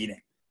famous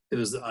meeting. It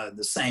was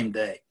the same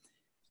day.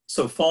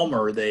 So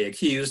Fulmer, they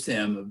accused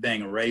him of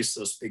being a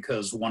racist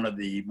because one of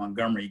the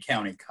Montgomery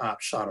County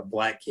cops shot a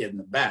black kid in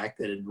the back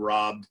that had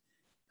robbed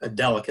a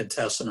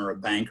delicatessen or a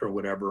bank or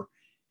whatever.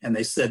 And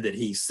they said that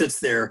he sits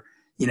there,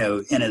 you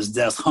know, in his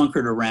desk,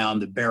 hunkered around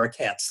the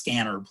Bearcat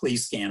scanner,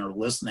 police scanner,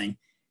 listening.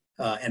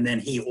 And then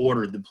he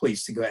ordered the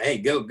police to go, hey,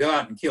 go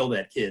out and kill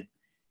that kid.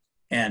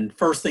 And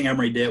first thing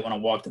Emery did when I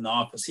walked in the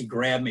office, he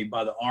grabbed me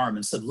by the arm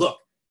and said, look,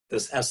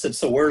 I said,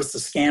 so where's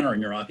the scanner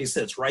in your office? He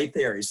said, it's right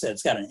there. He said,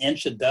 it's got an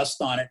inch of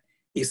dust on it.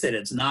 He said,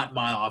 it's not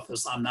my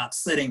office. I'm not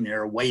sitting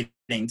there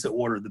waiting to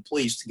order the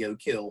police to go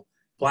kill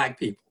black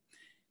people.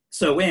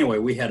 So anyway,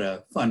 we had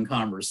a fun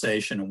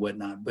conversation and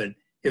whatnot, but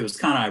it was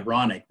kind of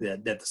ironic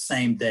that the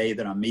same day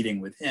that I'm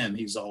meeting with him,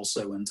 he's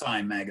also in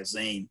Time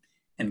magazine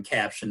and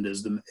captioned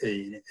as the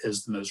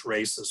most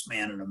racist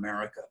man in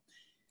America.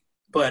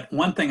 But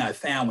one thing I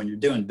found when you're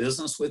doing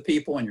business with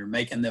people and you're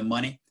making them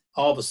money,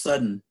 all of a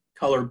sudden,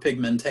 color,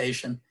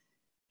 pigmentation,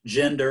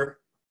 gender,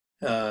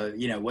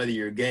 whether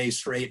you're gay,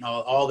 straight, and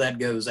all that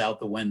goes out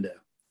the window.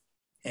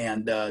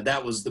 And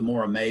that was the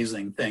more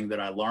amazing thing that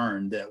I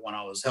learned, that when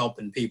I was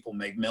helping people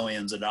make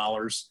millions of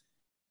dollars,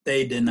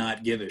 they did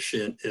not give a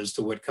shit as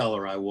to what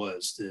color I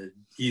was, to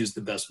use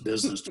the best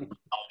business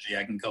terminology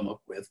I can come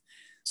up with.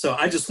 So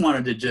I just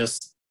wanted to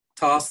just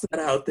toss that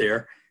out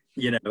there,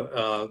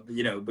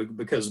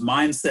 because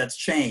mindsets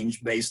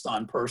change based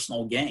on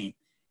personal gain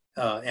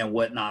and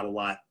whatnot a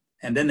lot.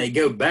 And then they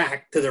go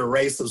back to their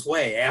racist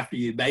way after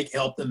you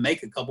help them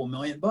make a couple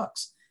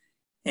 $1,000,000.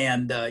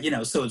 And,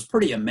 so it's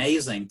pretty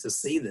amazing to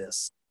see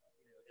this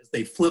as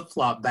they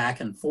flip-flop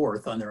back and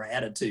forth on their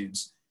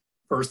attitudes.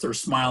 First, they're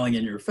smiling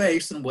in your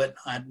face and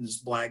whatnot.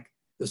 This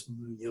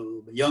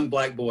young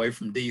black boy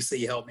from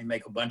DC helped me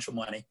make a bunch of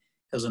money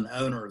as an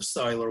owner of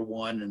Cellular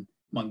One in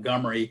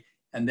Montgomery.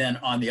 And then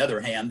on the other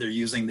hand, they're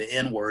using the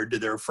N-word to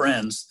their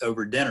friends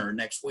over dinner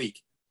next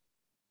week.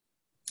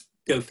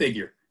 Go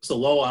figure. So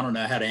Lowell, I don't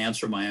know how to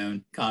answer my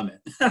own comment.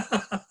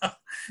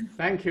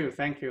 Thank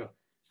you.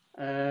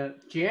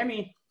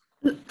 Jamie,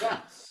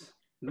 guts,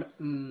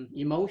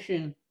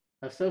 emotion,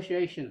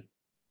 association.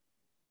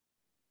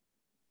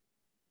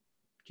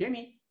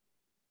 Jamie?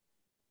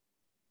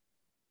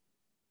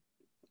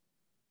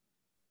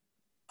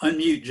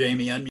 Unmute,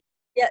 Jamie, unmute.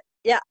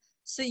 Yeah.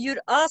 So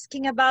you're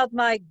asking about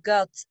my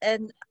guts,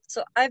 and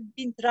so I've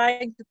been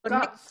trying to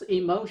connect. Guts,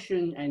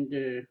 emotion,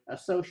 and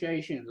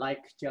association,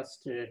 like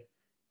just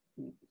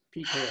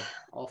people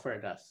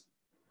offered us.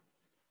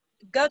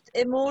 Gut,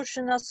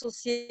 emotion,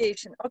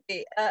 association.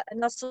 Okay,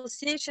 an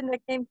association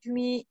that came to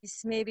me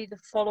is maybe the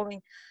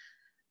following.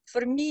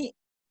 For me,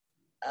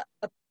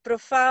 a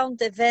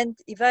profound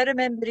event, if I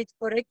remember it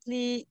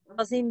correctly,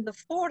 was in the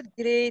 4th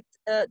grade.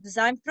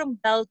 I'm from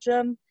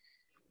Belgium.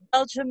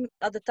 Belgium,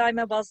 at the time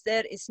I was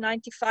there, is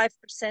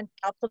 95%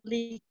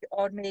 Catholic,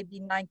 or maybe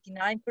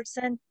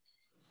 99%,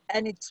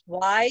 and it's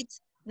white.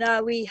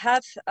 Now we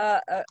have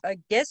a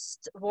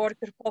guest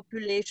worker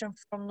population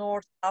from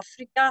North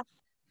Africa,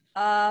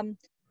 and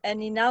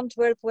in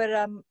Antwerp,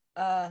 where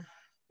I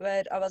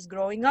was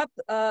growing up,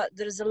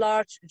 there is a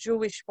large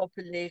Jewish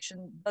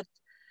population. But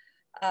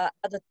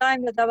at the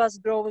time that I was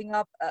growing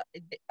up,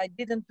 I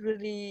didn't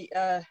really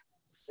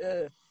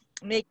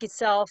make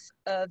itself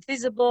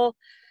visible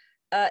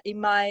in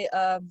my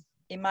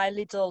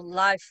little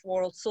life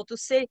world, so to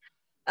say.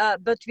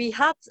 But we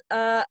had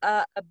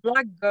a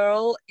black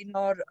girl in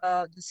our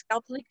this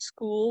Catholic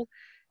school,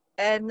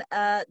 and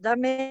that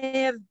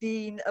may have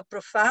been a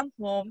profound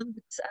moment,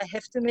 because I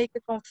have to make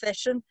a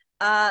confession.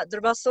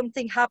 There was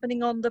something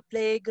happening on the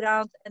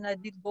playground, and I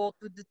did go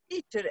to the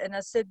teacher, and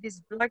I said,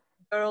 this black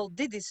girl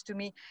did this to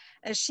me,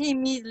 and she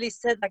immediately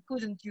said I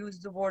couldn't use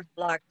the word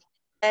black.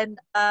 And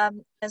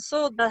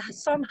so that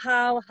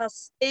somehow has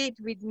stayed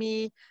with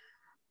me.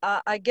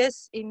 I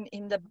guess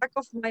in the back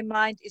of my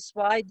mind is,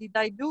 why did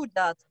I do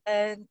that?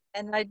 And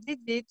I did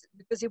it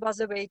because it was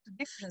a way to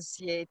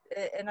differentiate.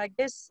 And I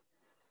guess,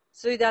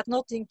 so it had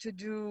nothing to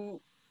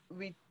do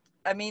with,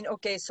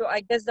 okay, so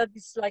I guess that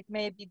is like,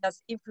 maybe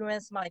that's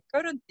influenced my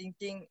current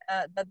thinking,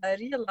 that I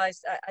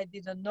realized I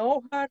didn't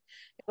know her.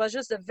 It was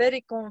just a very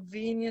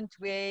convenient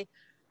way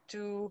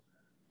to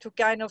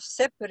kind of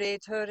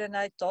separate her, and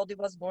I thought it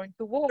was going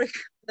to work,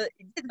 but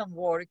it didn't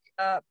work.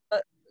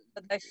 But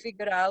I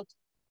figured out,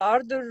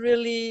 are there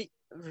really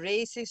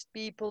racist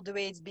people the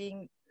way it's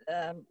being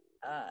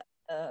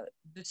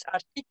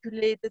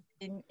articulated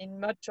in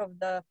much of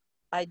the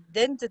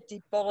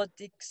identity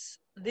politics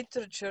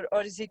literature,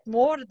 or is it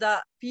more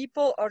that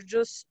people are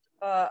just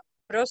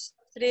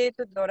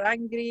frustrated or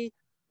angry,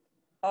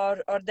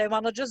 or they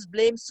want to just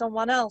blame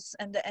someone else,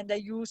 and they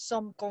use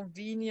some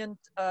convenient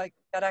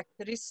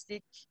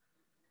characteristic,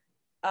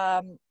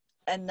 and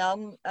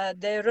then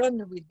they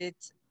run with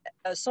it,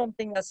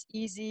 something that's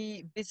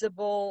easy,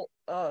 visible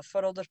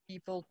for other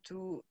people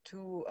to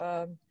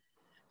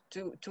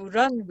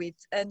run with.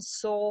 And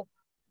so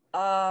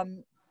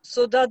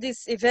so that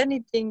is, if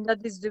anything,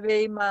 that is the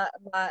way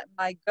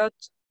my gut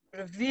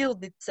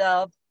revealed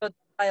itself. But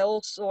I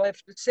also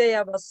have to say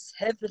I was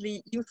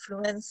heavily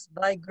influenced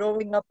by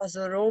growing up as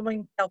a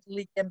Roman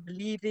Catholic and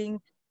believing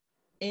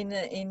in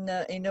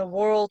a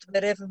world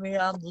where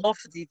everyone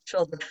loved each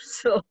other.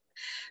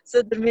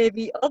 So there may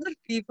be other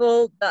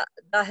people that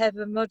have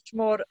a much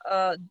more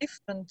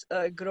different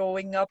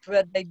growing up,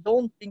 where they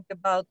don't think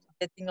about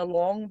getting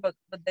along, but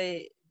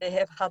they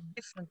have had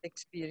different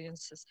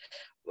experiences.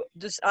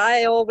 Dus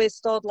I always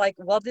thought, like,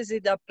 what is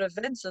it that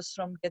prevents us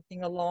from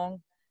getting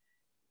along?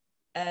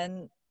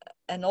 And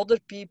other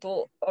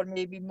people are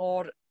maybe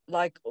more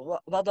like,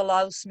 what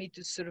allows me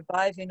to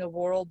survive in a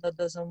world that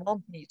doesn't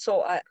want me?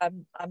 So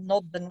I'm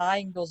not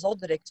denying those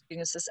other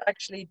experiences.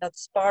 Actually,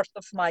 that's part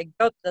of my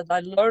gut, that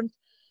I learned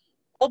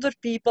other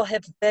people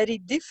have very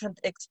different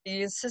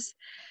experiences.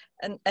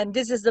 And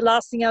this is the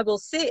last thing I will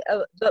say.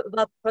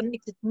 What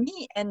connected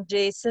me and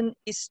Jason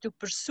is to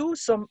pursue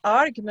some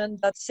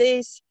argument that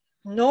says,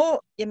 no,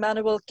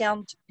 Immanuel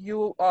Kant,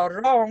 you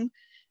are wrong.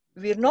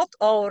 we're not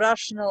all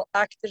rational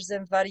actors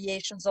and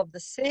variations of the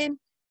same.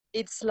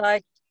 It's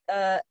like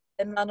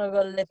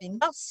Emmanuel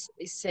Levinas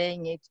is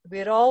saying it.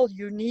 We're all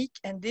unique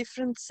and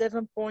different,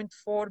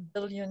 7.4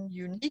 billion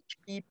unique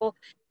people,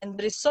 and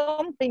there is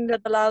something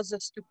that allows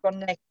us to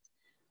connect.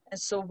 And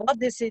so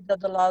what is it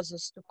that allows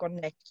us to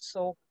connect?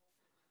 So,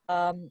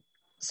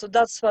 so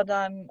that's what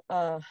I'm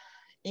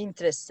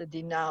interested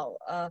in now.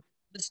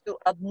 Just to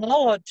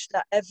acknowledge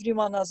that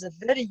everyone has a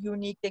very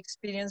unique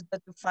experience,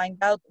 but to find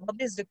out what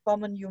is the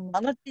common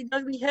humanity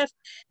that we have,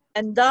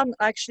 and then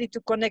actually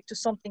to connect to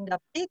something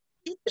that Peter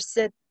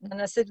said.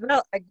 And I said,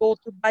 well, I go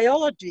to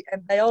biology,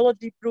 and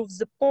biology proves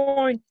the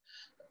point.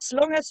 As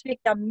long as we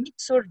can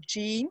mix our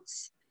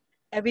genes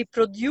and we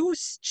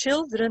produce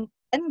children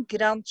and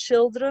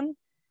grandchildren,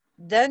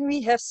 then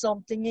we have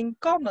something in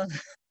common.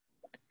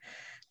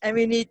 And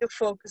we need to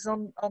focus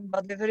on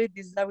whatever it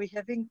is that we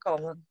have in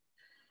common.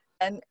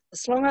 And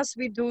as long as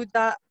we do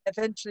that,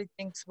 eventually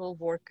things will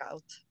work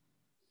out.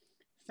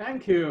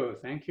 Thank you.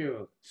 Thank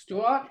you.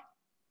 Stuart,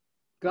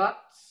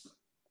 guts,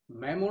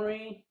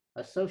 memory,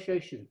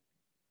 association.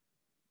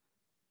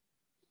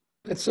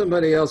 Let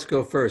somebody else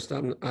go first.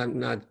 I'm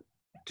not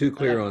too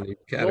clear on the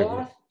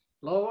category.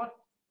 Laura,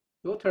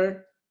 your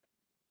turn.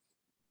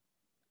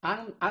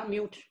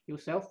 Unmute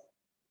yourself.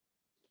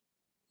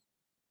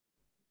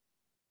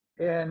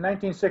 In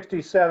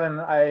 1967,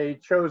 I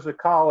chose a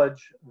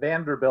college,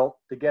 Vanderbilt,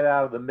 to get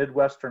out of the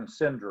Midwestern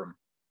syndrome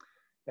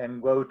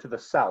and go to the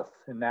South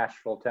in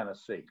Nashville,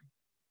 Tennessee.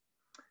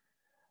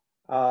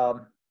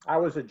 I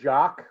was a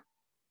jock.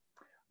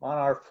 On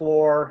our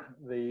floor,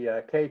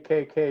 the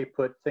KKK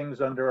put things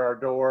under our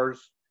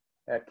doors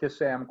at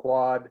Kissam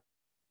Quad,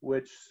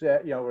 which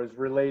was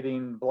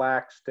relating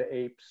blacks to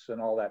apes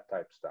and all that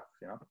type stuff.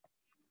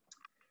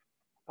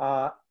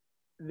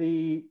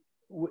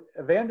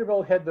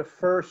 Vanderbilt had the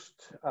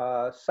first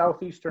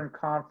Southeastern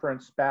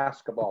Conference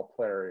basketball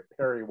player,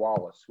 Perry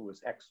Wallace, who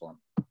was excellent.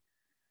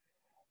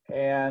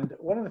 And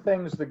one of the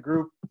things the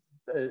group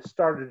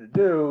started to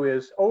do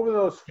is, over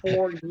those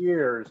 4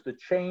 years, the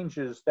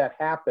changes that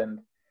happened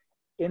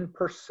in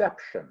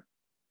perception,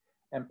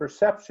 and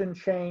perception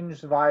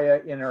changed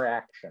via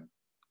interaction.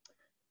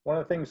 One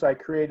of the things I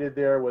created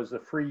there was the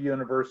Free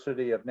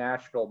University of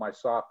Nashville my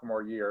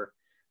sophomore year.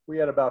 We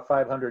had about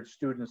 500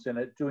 students in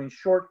it doing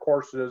short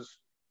courses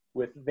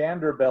with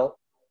Vanderbilt,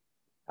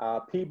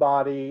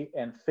 Peabody,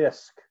 and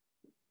Fisk,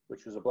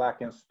 which was a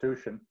black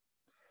institution.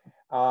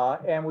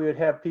 And we would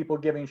have people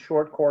giving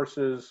short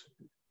courses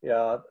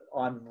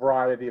on a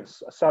variety of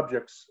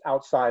subjects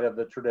outside of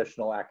the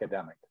traditional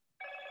academic.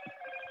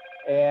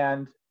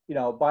 And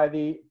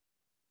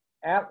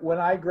when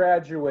I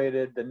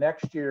graduated, the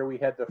next year we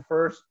had the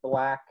first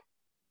black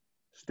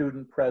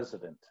student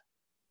president.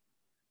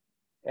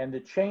 And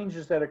the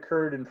changes that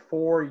occurred in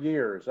 4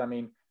 years. I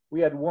mean, we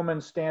had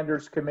Women's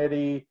Standards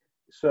Committee,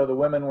 so the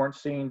women weren't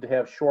seen to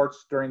have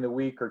shorts during the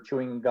week or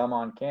chewing gum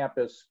on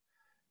campus,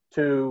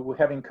 to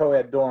having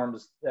co-ed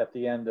dorms at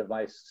the end of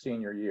my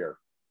senior year.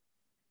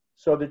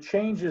 So the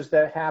changes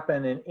that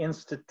happen in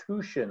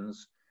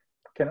institutions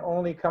can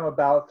only come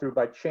about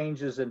by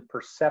changes in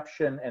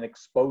perception and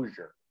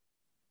exposure.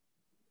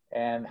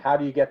 And how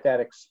do you get that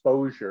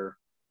exposure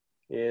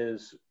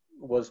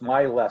was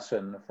my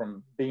lesson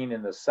from being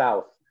in the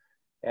South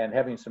and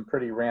having some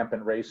pretty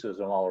rampant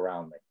racism all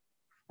around me.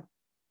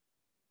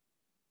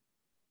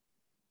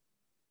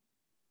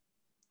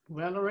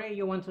 Valerie,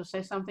 you want to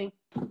say something?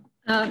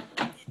 I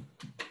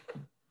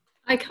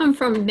come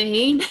from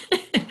Maine,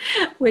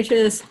 which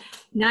is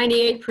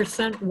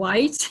 98%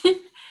 white.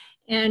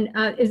 And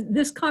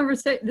this part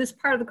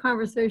of the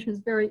conversation is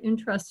very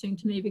interesting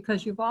to me,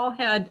 because you've all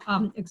had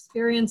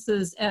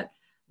experiences at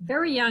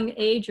very young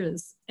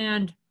ages.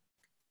 And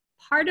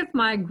part of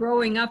my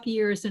growing up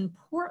years in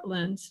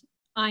Portland,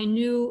 I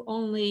knew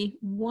only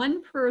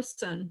one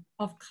person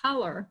of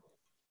color.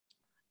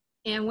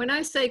 And when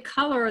I say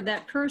color,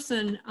 that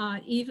person,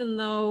 even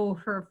though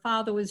her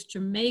father was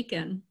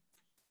Jamaican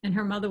and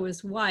her mother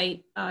was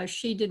white,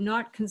 she did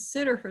not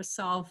consider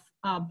herself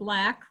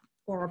black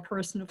or a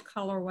person of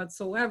color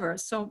whatsoever.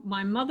 So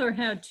my mother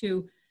had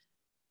to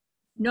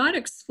not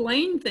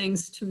explain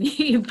things to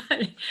me,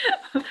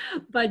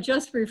 but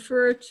just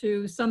refer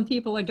to some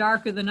people are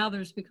darker than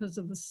others because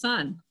of the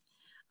sun.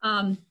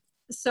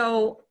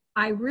 So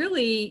I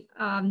really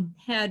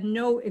had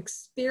no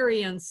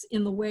experience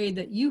in the way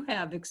that you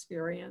have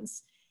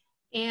experience.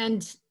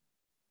 And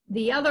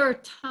the other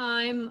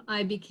time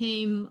I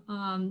became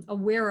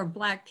aware of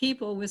Black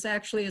people was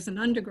actually as an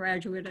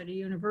undergraduate at a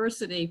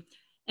university.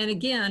 And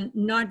again,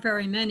 not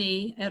very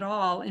many at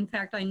all. In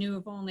fact, I knew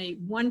of only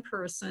one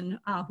person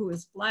who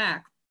was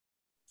Black.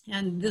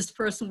 And this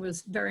person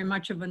was very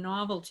much of a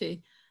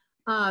novelty.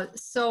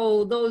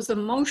 So those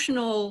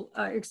emotional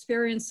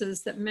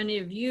experiences that many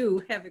of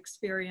you have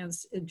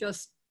experienced, it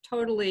just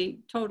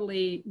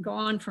totally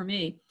gone for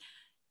me.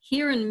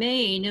 Here in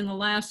Maine, in the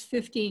last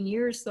 15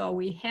 years, though,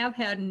 we have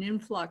had an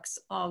influx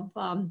of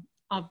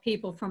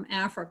people from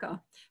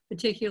Africa,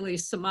 particularly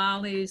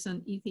Somalis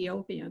and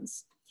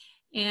Ethiopians.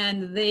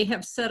 and they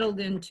have settled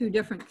in 2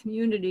 different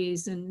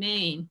communities in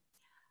Maine.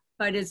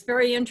 But it's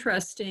very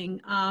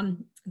interesting.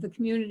 The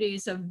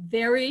communities are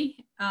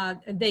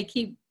they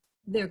keep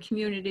their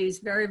communities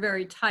very,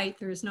 very tight.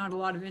 There's not a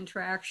lot of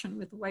interaction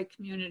with the white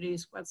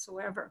communities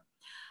whatsoever.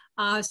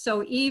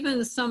 So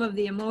even some of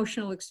the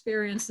emotional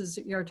experiences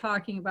that you're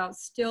talking about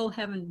still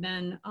haven't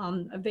been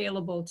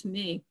available to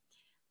me.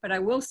 But I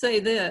will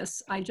say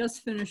this, I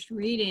just finished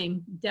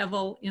reading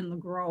Devil in the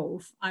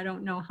Grove. I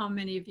don't know how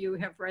many of you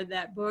have read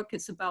that book.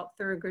 It's about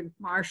Thurgood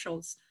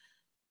Marshall's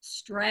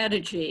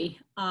strategy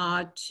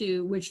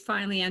which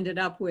finally ended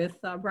up with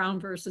Brown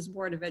versus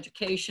Board of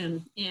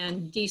Education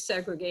and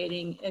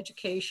desegregating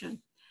education.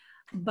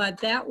 But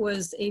that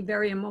was a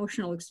very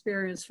emotional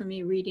experience for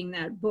me reading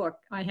that book,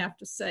 I have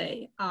to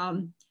say,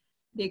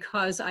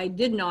 because I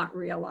did not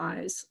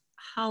realize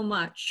how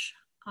much,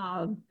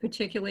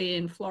 particularly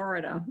in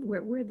Florida,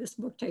 where this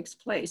book takes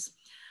place,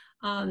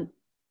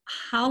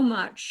 how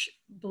much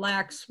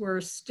Blacks were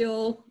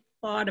still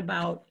thought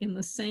about in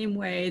the same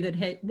way that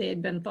they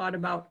had been thought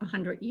about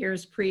 100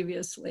 years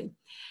previously.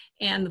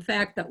 And the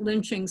fact that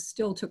lynching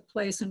still took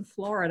place in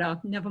Florida,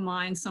 never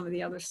mind some of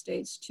the other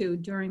states too,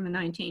 during the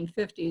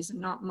 1950s, and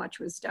not much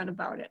was done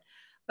about it.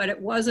 But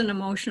it was an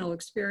emotional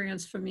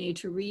experience for me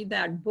to read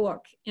that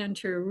book and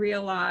to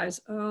realize,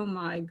 oh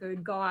my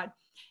good God,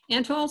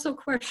 and to also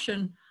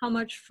question how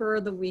much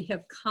further we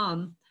have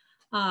come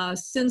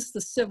since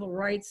the civil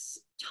rights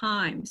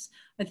times.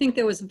 I think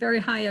there was a very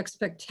high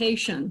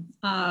expectation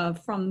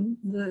from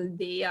the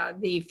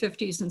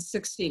 50s and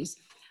 60s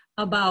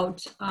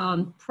about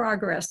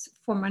progress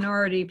for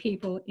minority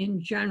people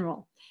in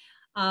general.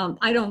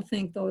 I don't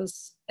think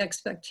those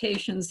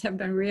expectations have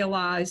been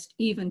realized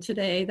even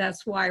today.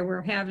 That's why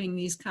we're having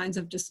these kinds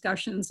of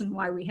discussions and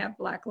why we have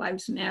Black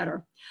Lives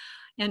Matter.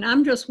 And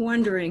I'm just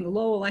wondering,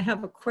 Lowell, I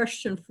have a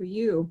question for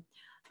you.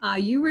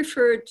 You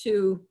referred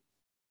to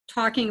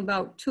talking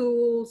about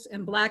tools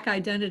and Black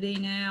identity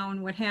now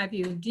and what have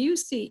you. Do you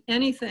see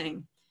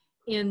anything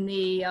in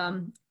the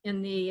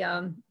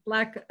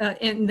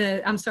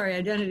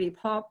identity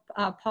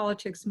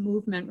politics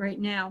movement right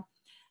now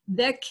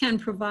that can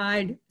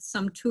provide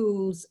some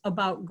tools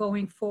about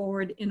going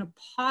forward in a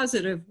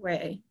positive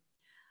way?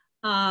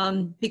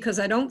 Because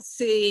I don't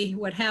see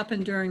what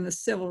happened during the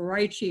civil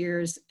rights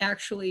years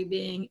actually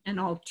being an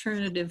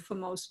alternative for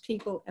most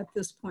people at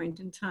this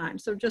point in time.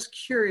 So just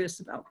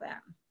curious about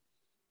that.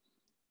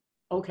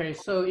 Okay,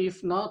 so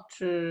if not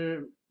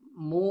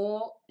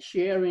more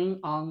sharing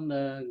on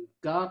the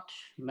gut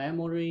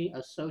memory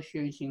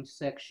association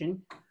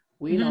section,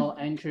 we now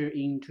enter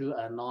into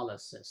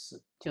analysis.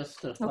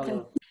 Just to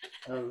follow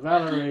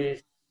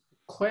Valerie's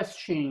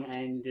question,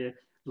 and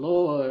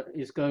Laura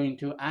is going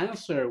to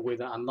answer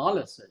with an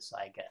analysis,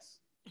 I guess.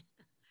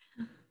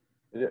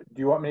 Do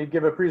you want me to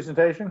give a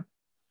presentation?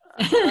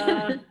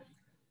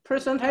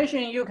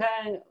 Presentation,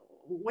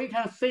 we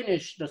can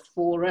finish the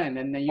full run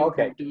and then you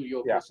can do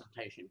your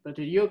presentation. But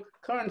you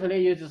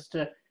just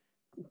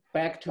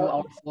back to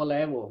our 4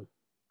 level.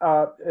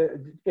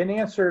 In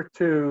answer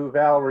to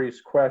Valerie's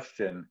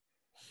question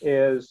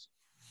is,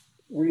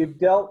 we've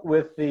dealt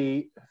with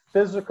the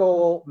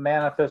physical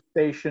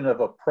manifestation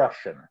of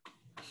oppression,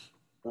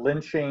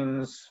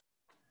 lynchings,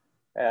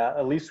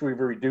 at least we've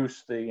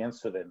reduced the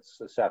incidents,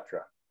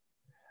 etc.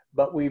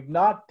 But we've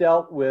not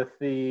dealt with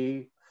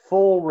the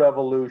full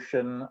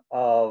revolution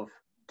of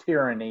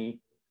tyranny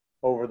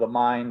over the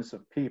minds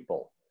of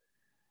people.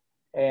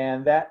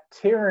 And that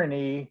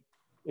tyranny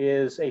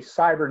is a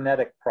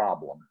cybernetic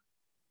problem.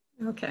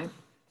 Okay.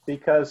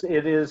 Because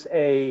it is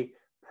a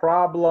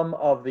problem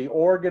of the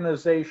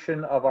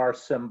organization of our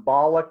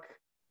symbolic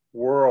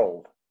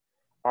world,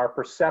 our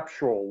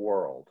perceptual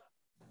world.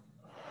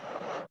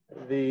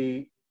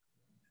 We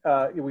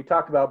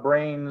talked about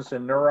brains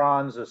and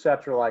neurons,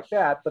 etc., like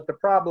that, but the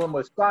problem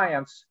with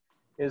science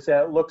is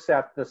that it looks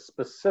at the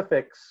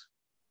specifics.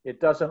 It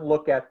doesn't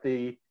look at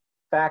the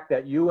fact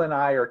that you and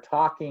I are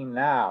talking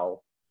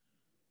now,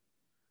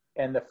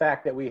 and the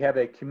fact that we have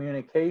a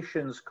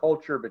communications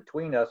culture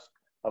between us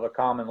of a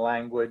common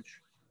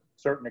language,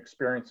 certain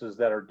experiences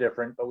that are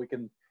different, but we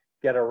can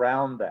get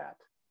around that.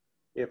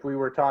 If we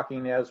were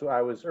talking, as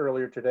I was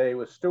earlier today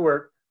with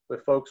Stuart,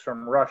 with folks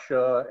from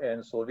Russia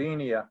and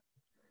Slovenia,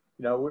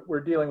 you know,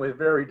 we're dealing with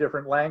very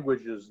different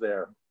languages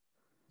there.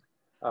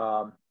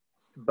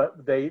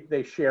 But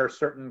they share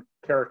certain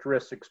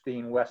characteristics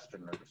being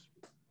Westerners.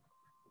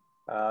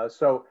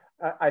 So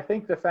I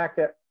think the fact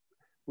that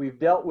we've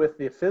dealt with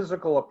the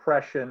physical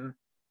oppression,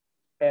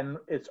 and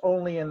it's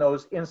only in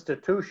those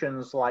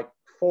institutions like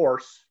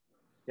force,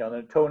 you know, the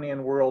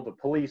Newtonian world of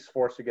police,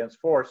 force against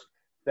force,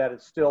 that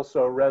it's still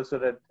so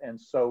resident and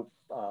so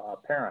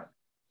apparent.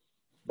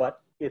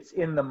 But it's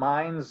in the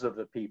minds of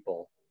the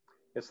people.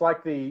 It's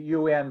like the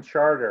UN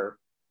Charter.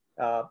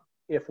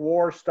 If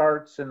war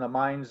starts in the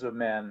minds of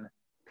men,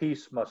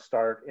 peace must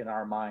start in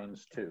our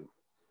minds too.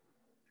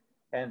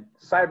 And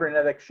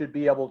cybernetics should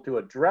be able to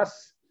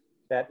address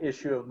that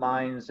issue of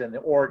minds and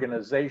the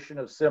organization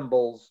of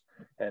symbols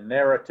and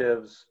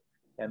narratives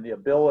and the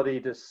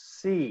ability to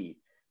see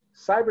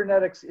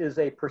Cybernetics is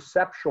a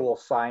perceptual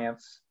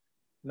science,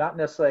 not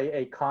necessarily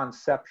a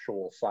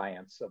conceptual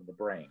science of the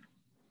brain.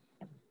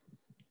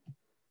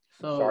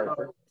 So, Sorry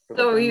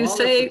So you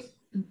say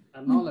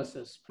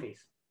analysis,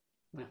 please.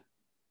 Yeah.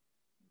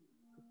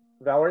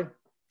 Valerie?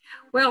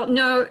 Well,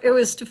 no, it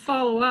was to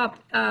follow up.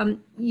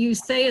 You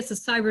say it's a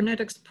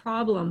cybernetics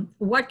problem.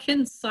 What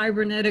can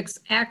cybernetics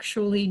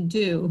actually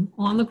do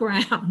on the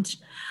ground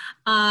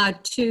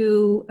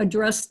to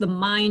address the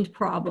mind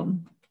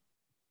problem?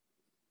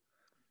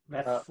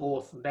 That's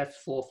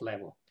fourth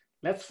level.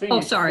 Let's finish. Oh,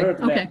 sorry. Third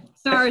Okay. level.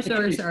 Sorry.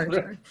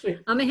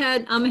 I'm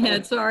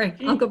ahead. Sorry.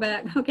 I'll go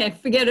back. Okay.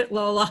 Forget it,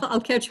 Lola. I'll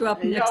catch you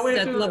up next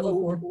at level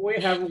 4. We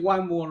have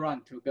one more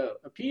run to go.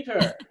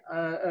 Peter,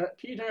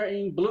 Peter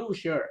in blue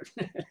shirt.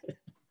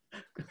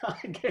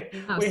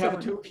 We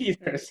have 2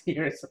 Peters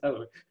here.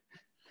 So,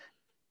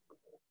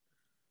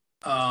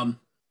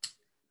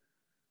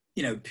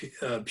 you know,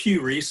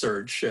 Pew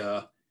Research,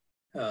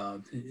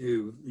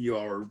 who you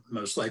all are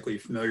most likely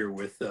familiar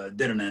with,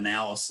 did an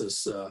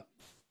analysis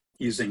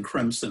using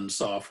Crimson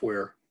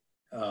software.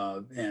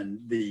 And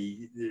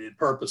the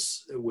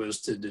purpose was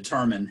to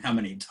determine how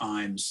many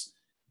times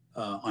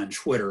on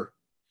Twitter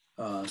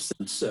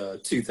since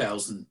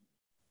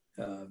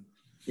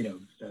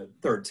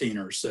 2013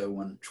 or so,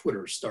 when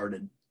Twitter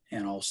started,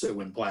 and also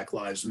when Black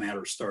Lives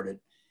Matter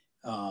started,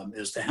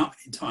 as to how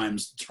many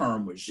times the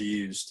term was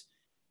used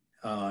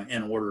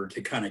in order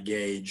to kind of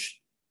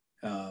gauge,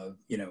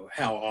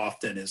 how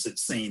often is it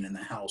seen in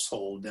the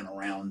household and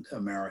around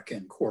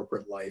American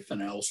corporate life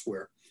and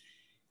elsewhere.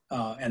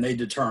 And they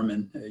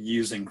determined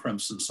using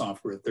Crimson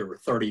software that there were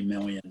 30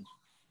 million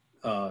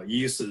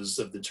uses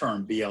of the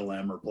term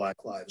BLM or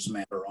Black Lives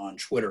Matter on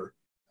Twitter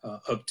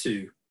up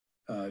to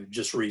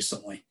just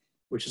recently,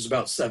 which is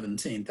about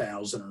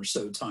 17,000 or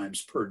so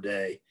times per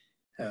day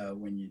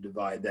when you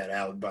divide that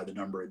out by the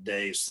number of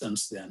days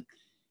since then.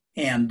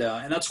 And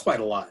that's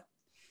quite a lot.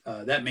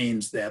 That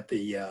means that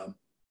the,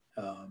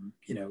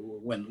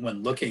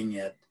 when looking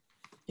at,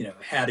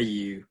 how do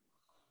you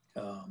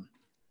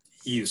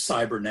use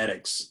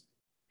cybernetics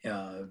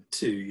to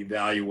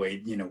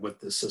evaluate, what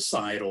the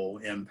societal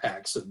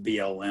impacts of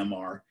BLM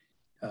are,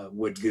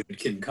 what good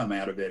can come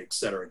out of it, et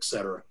cetera, et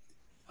cetera.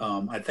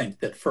 I think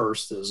that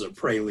first, as a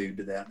prelude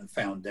to that and a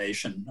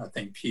foundation, I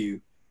think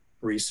Pew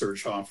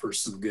Research offers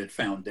some good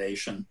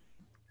foundation,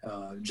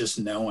 just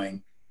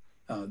knowing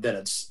that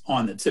it's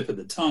on the tip of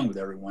the tongue with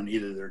everyone.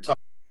 Either they're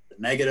talking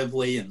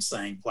negatively and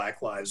saying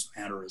Black Lives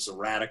Matter is a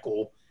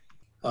radical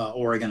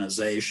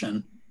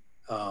organization,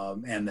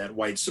 and that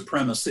white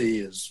supremacy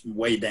is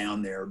way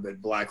down there,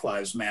 but Black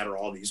Lives Matter,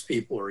 all these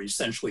people are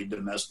essentially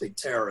domestic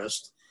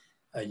terrorists.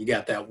 You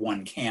got that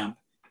one camp,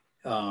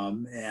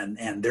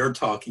 and they're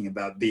talking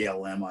about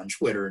BLM on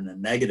Twitter in a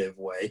negative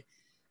way.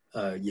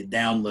 You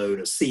download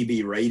a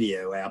CB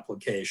radio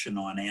application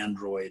on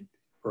Android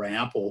or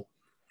Apple,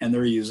 and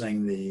they're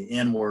using the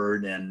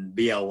N-word and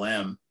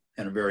BLM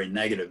in a very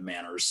negative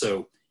manner.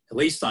 So at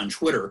least on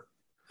Twitter,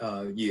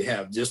 you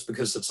have, just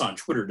because it's on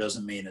Twitter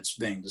doesn't mean it's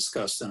being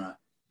discussed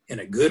in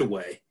a good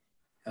way,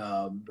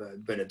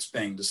 but it's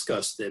being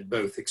discussed at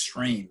both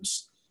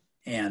extremes.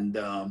 And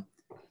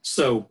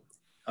so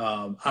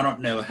I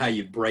don't know how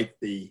you break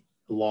the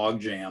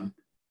logjam,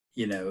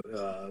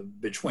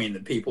 between the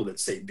people that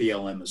say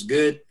BLM is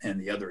good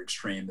and the other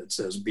extreme that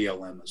says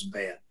BLM is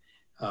bad.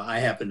 I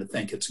happen to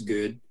think it's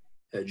good.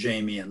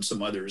 Jamie and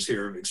some others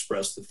here have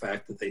expressed the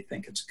fact that they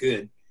think it's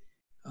good.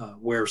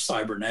 Where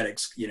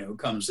cybernetics,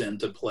 comes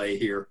into play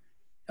here,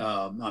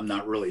 I'm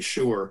not really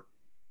sure.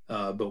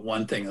 But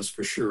one thing is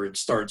for sure, it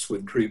starts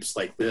with groups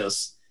like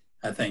this,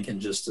 I think, in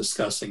just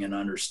discussing and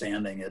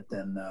understanding it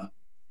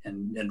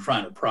and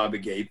trying to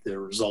propagate the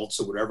results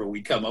of whatever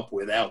we come up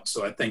with out.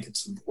 So I think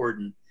it's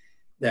important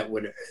that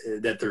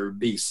there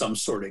be some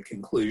sort of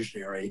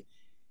conclusionary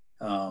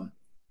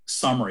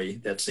summary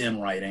that's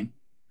in writing,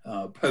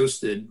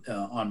 posted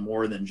on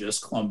more than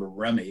just Clumber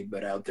Remy,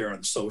 but out there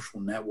on social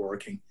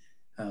networking.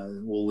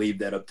 We'll leave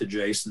that up to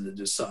Jason to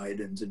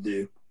decide and to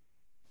do.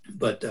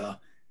 But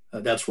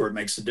that's where it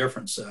makes a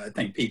difference. I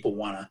think people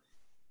want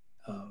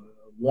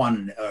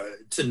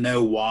to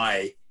know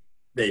why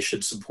they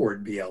should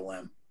support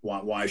BLM.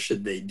 Why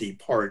should they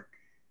depart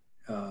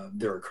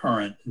their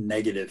current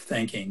negative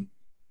thinking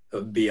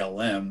of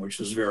BLM,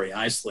 which is very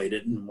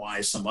isolated, and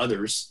why some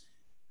others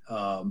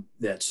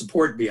that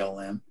support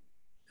BLM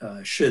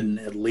shouldn't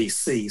at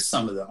least see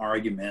some of the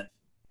argument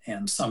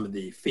and some of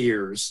the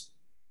fears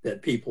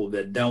that people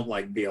that don't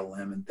like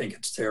BLM and think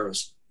it's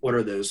terrorist, what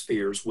are those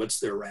fears? What's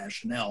their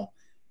rationale?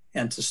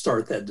 And to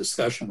start that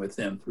discussion with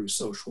them through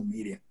social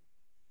media.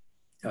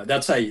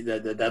 That's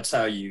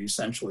how you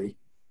essentially,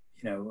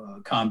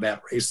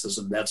 combat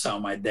racism. That's how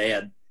my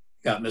dad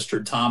got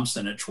Mr.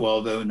 Thompson at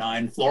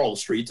 1209 Floral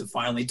Street to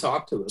finally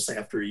talk to us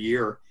after a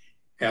year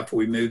after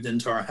we moved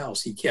into our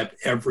house. He kept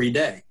every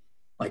day,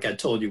 like I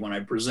told you when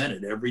I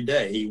presented, every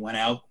day he went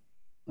out,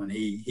 when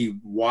he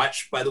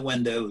watched by the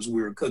window as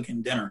we were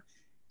cooking dinner.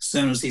 As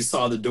soon as he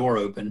saw the door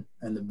open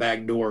and the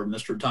back door of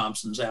Mr.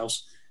 Thompson's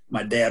house,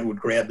 my dad would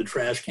grab the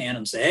trash can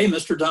and say, "Hey,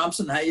 Mr.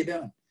 Thompson, how you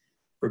doing?"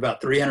 for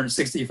about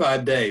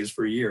 365 days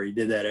for a year. He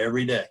did that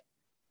every day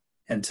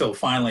until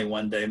finally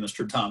one day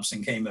Mr.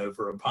 Thompson came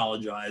over,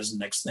 apologized, and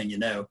next thing you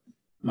know,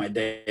 my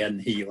dad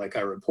and he, like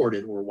I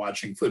reported, were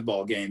watching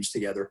football games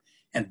together,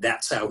 and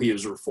that's how he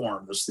was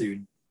reformed, was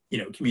through, you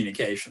know,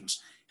 communications.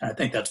 And I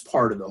think that's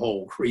part of the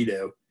whole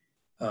credo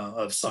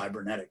of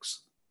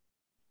cybernetics.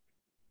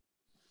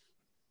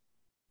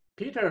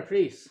 Peter,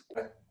 please.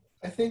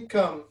 I think,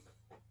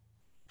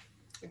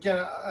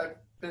 again, I've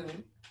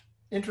been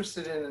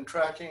interested in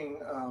tracking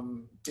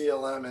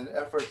BLM and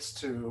efforts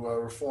to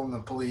reform the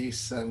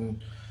police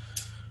and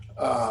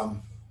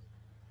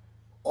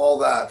all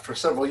that for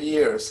several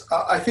years.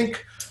 I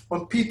think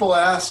when people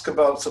ask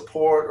about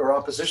support or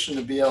opposition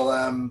to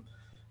BLM,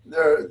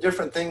 there are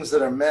different things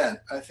that are meant.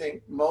 I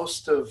think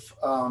most of,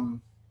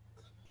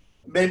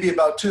 maybe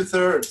about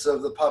 2/3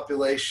 of the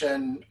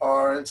population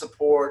are in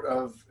support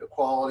of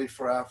equality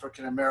for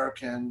African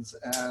Americans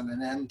and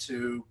an end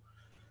to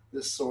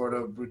this sort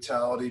of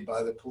brutality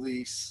by the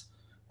police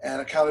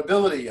and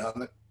accountability on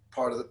the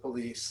part of the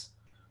police.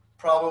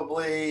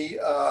 Probably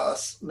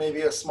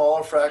maybe a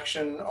smaller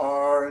fraction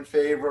are in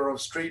favor of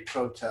street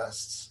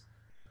protests.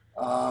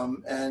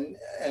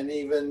 And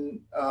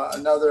even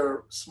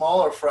another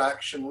smaller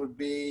fraction would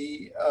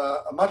be,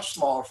 a much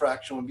smaller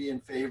fraction would be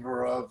in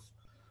favor of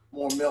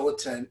more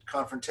militant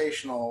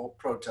confrontational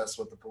protests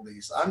with the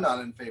police. I'm not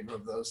in favor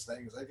of those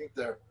things. I think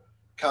they're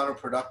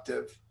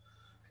counterproductive.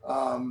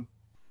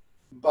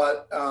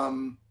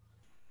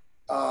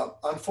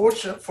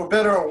 Unfortunately, for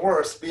better or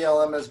worse,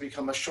 BLM has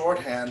become a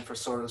shorthand for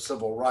sort of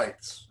civil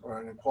rights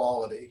or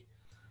inequality.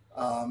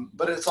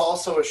 But it's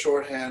also a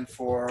shorthand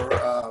for,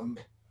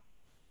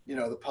 you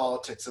know, the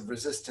politics of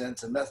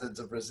resistance and methods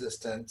of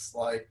resistance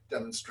like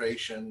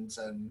demonstrations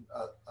and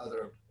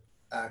other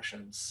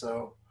actions.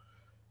 So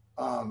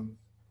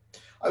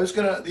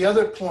the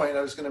other point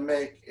I was gonna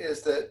make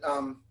is that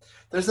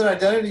there's an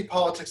identity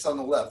politics on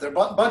the left. There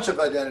are a bunch of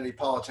identity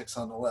politics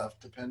on the left,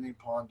 depending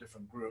upon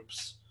different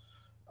groups.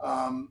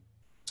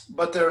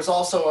 But there's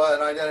also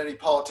an identity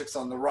politics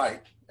on the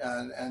right,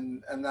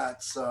 and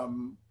that's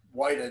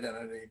white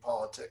identity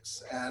politics.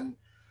 And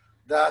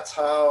that's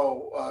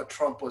how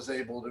Trump was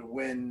able to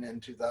win in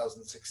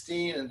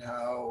 2016 and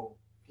how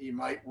he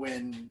might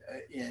win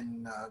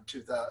in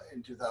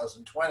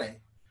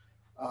 2020.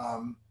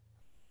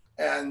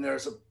 And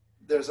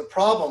there's a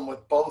problem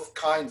with both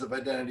kinds of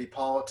identity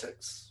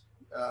politics.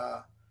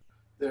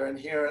 They're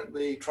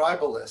inherently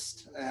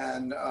tribalist,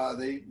 and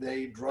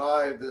they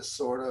drive this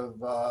sort of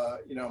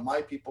you know,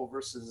 my people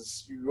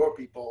versus your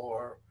people,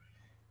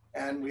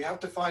 and we have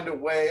to find a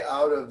way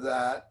out of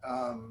that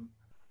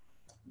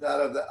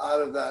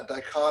out of that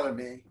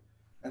dichotomy,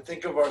 and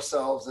think of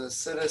ourselves as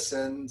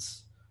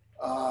citizens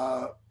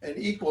and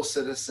equal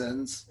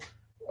citizens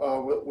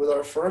with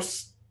our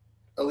first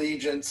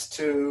allegiance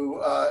to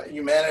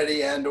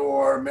humanity and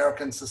or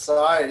American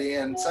society,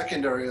 and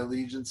secondary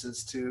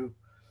allegiances to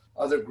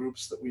other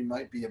groups that we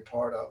might be a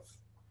part of.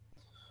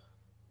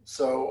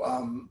 So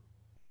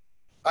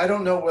I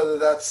don't know whether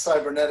that's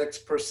cybernetics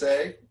per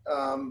se,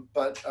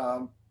 but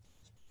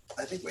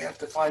I think we have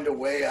to find a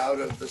way out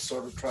of the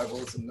sort of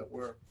tribalism that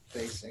we're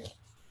facing,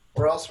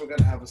 or else we're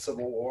going to have a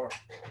civil war.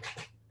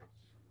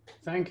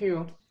 Thank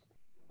you.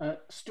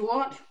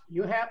 Stuart,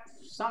 you have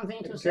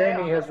something to say?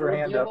 Jamie has her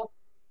hand up.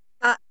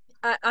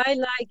 I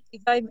like,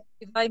 if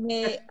I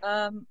may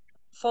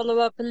follow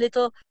up a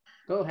little.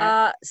 Go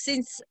ahead.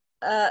 Since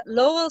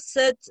Lowell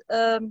said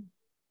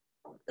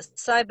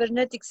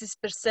cybernetics is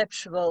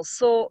perceptual,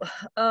 so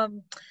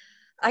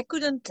I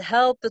couldn't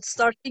help but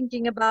start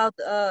thinking about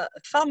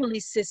family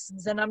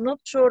systems, and I'm not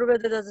sure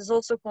whether that is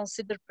also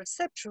considered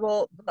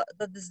perceptual, but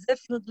that is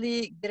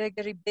definitely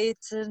Gregory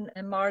Bateson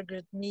and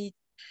Margaret Mead.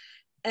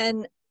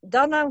 And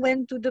then I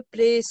went to the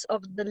place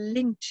of the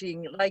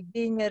lynching, like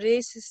being a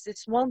racist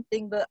is one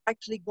thing, but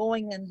actually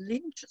going and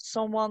lynch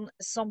someone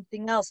is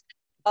something else,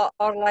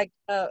 or like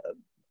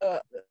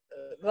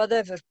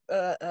whatever,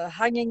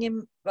 hanging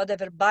him,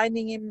 whatever,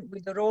 binding him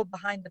with a rope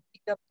behind the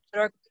pickup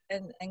truck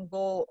and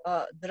go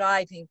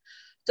driving.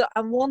 So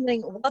I'm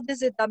wondering, what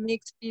is it that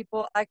makes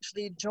people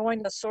actually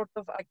join a sort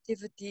of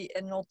activity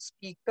and not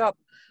speak up?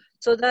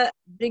 So that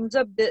brings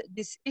up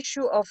this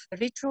issue of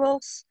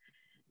rituals.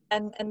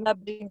 And that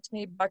brings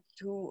me back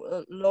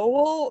to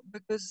Lowell,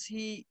 because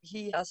he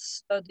has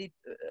studied,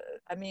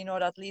 I mean,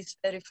 or at least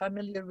very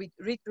familiar with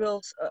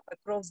rituals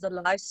across the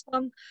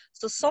lifespan.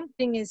 So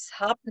something is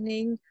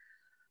happening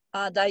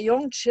that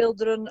young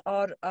children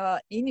are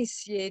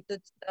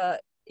initiated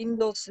in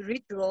those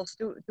rituals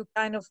to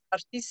kind of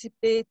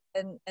participate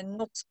and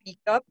not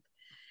speak up.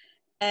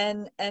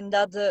 And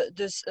that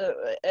there's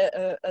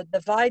a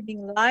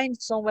dividing line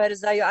somewhere is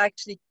that you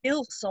actually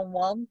kill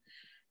someone.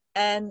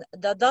 And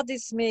that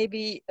is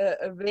maybe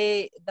a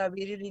way that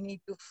we really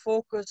need to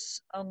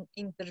focus on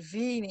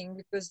intervening,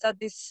 because that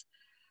is,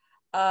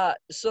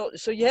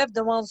 so you have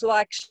the ones who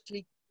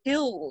actually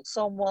kill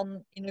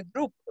someone in a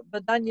group,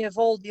 but then you have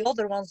all the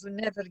other ones who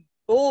never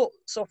go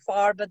so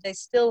far, but they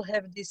still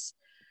have this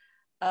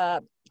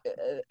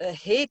a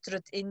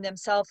hatred in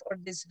themselves or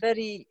this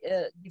very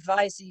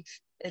divisive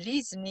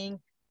reasoning.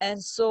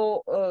 And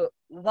so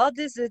what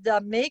is it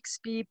that makes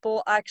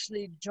people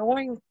actually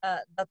join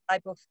that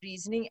type of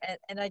reasoning?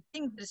 And I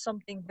think there's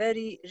something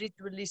very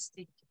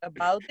ritualistic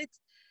about it.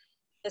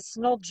 It's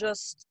not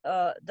just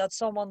that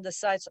someone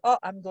decides, oh,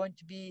 I'm going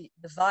to be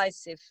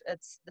divisive.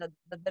 It's that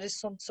there is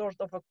some sort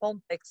of a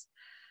context.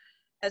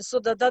 And so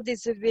that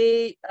is a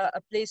way, a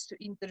place to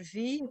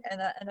intervene.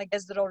 And I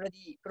guess there are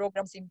already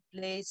programs in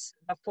place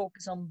that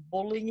focus on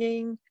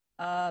bullying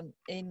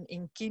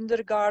in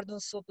kindergarten,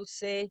 so to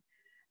say.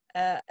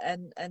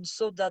 And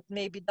so that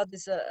maybe that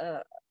is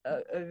a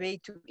way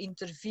to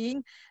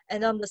intervene.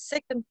 And on the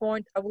second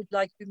point I would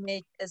like to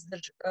make is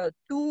there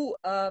two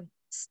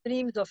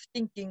streams of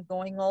thinking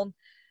going on.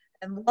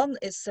 And one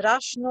is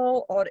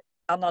rational or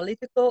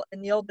analytical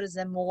and the other is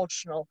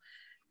emotional.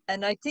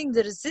 And I think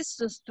the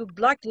resistance to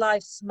Black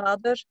Lives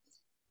Matter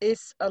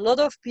is a lot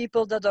of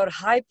people that are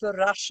hyper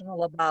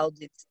rational about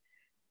it.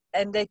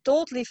 And they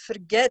totally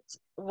forget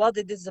what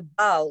it is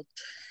about.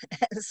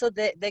 And so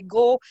they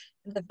go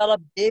and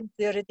develop game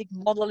theoretic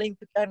modeling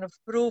to kind of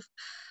prove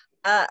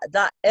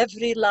that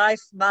every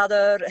life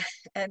matter.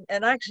 And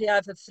actually I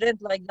have a friend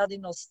like that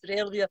in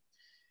Australia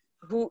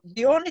who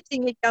the only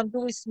thing he can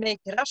do is make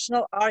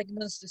rational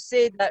arguments to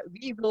say that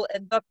we will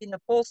end up in a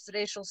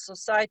post-racial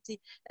society.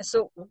 And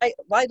so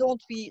why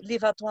don't we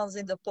live at once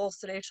in the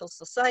post-racial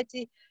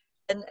society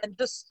and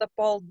just stop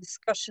all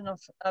discussion of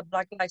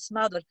Black Lives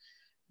Matter.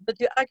 But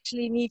you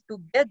actually need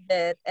to get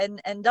there, and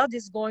that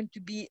is going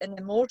to be an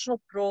emotional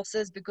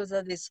process because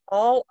that is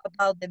all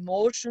about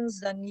emotions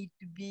that need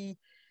to be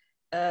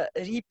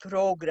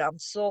reprogrammed.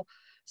 So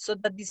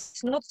that is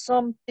not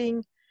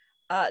something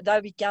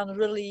that we can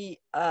really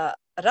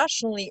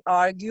rationally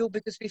argue,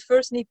 because we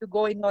first need to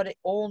go in our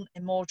own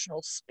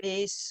emotional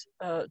space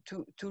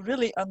to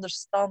really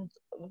understand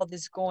what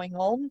is going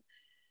on.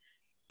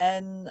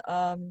 And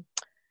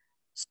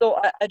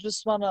so I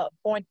just want to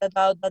point that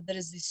out, that there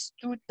is this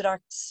two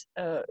tracks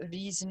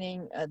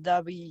reasoning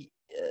that we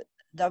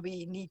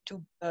need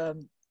to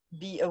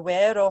be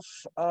aware of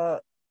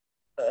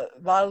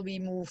while we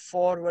move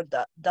forward.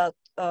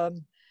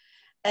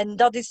 And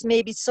that is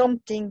maybe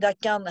something that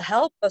can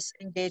help us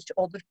engage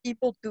other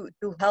people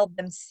to help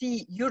them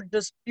see you're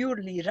just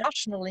purely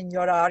rational in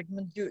your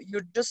argument.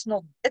 You're just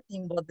not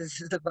getting what this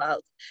is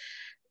about.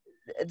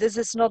 This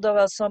is not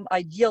about some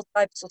ideal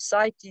type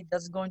society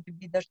that's going to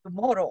be there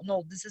tomorrow.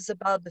 No, this is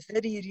about the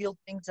very real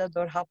things that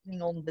are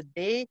happening on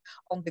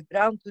the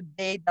ground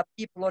today, that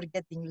people are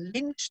getting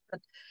lynched,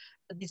 but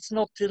it's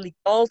not really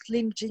called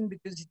lynching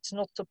because it's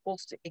not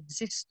supposed to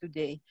exist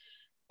today.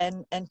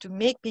 And to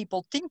make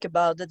people think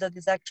about it, that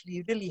is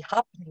actually really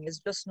happening, it's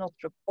just not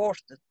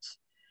reported.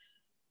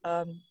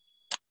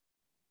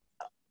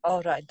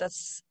 All right,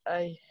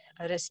 I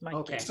rest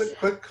my case. Just a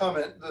quick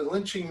comment. The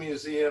Lynching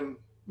Museum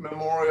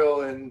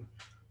Memorial in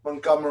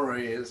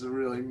Montgomery is a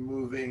really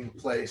moving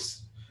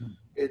place.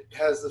 It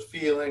has the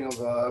feeling of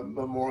a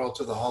memorial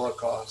to the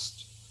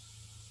Holocaust.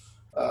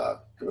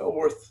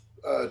 Worth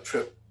a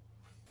trip.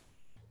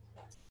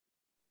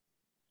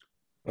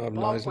 Bob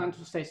wants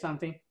to say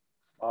something.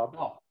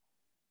 Bob.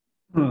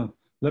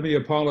 Let me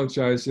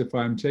apologize if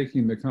I'm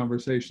taking the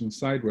conversation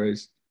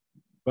sideways,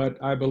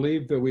 but I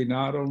believe that we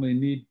not only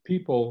need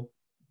people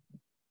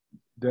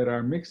that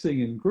are mixing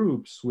in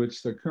groups,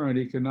 which the current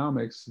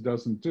economics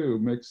doesn't do,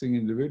 mixing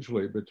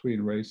individually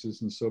between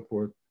races and so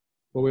forth,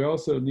 but we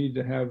also need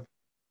to have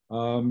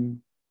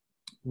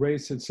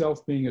race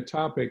itself being a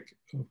topic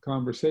of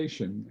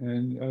conversation.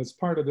 And as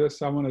part of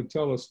this, I want to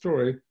tell a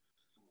story.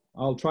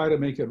 I'll try to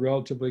make it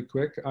relatively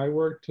quick. I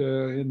worked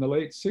in the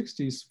late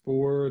 60s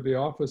for the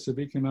Office of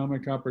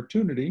Economic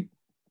Opportunity,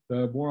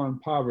 the War on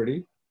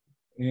Poverty,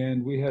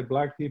 and we had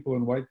Black people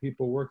and white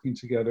people working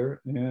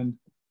together. And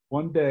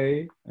one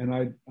day, and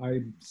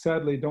I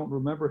sadly don't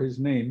remember his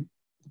name,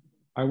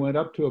 I went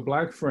up to a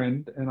Black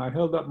friend and I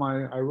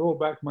rolled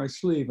back my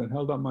sleeve and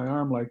held up my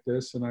arm like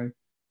this, and I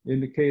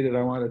indicated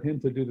I wanted him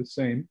to do the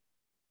same.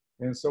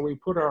 And so we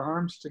put our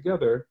arms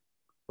together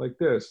like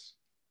this.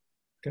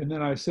 And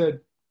then I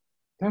said,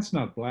 "That's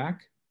not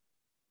black.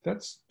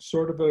 That's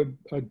sort of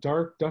a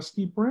dark,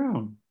 dusky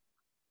brown."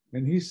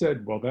 And he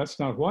said, "Well, that's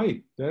not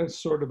white. That's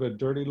sort of a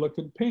dirty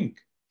looking pink,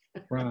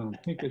 brown,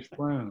 pinkish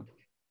brown."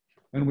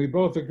 And we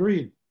both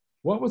agreed.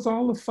 What was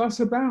all the fuss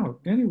about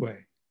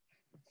anyway?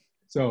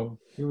 So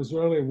it was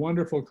really a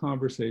wonderful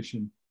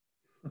conversation.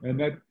 And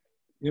that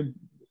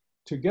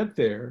to get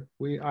there,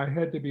 we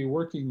had to be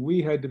working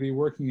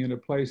in a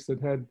place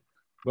that had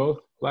both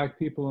Black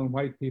people and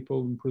white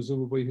people and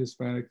presumably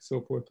Hispanic,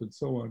 so forth and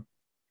so on.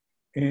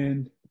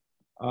 And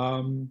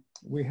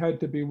we had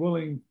to be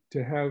willing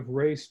to have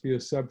race be a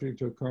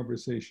subject of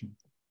conversation.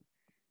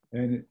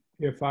 And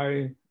if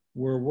I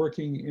were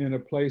working in a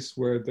place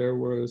where there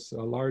was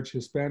a large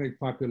Hispanic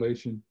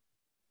population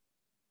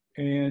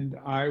and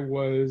I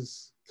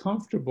was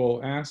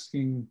comfortable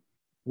asking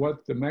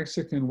what the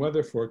Mexican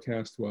weather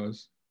forecast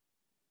was,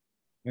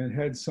 and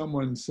had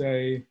someone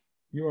say,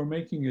 "You are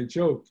making a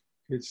joke,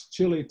 it's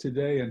chilly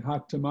today and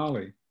hot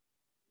tamale,"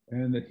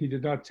 and that he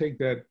did not take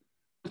that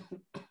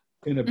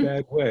in a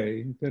bad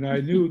way, then I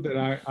knew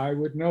that I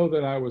would know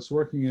that I was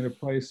working in a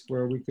place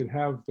where we could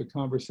have the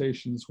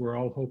conversations we're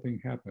all hoping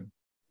happen.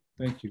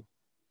 Thank you.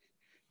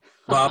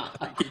 Bob,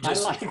 I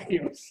like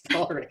your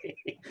story.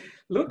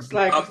 Looks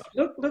like,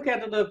 look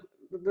at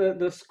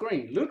the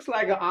screen. Looks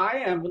like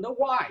I am the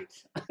white.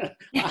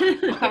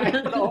 I'm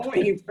the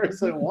only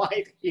person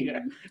white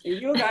here.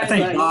 You guys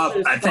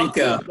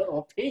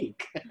are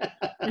pink.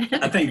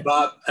 I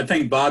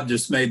think Bob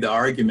just made the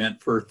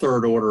argument for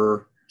third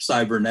order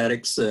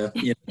cybernetics.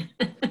 You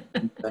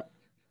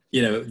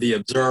know, the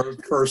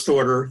observed first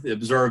order, the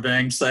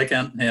observing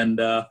second, and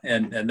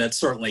that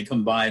certainly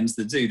combines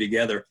the two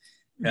together.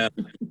 Oh,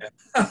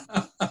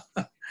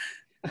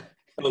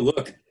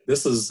 look,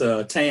 this is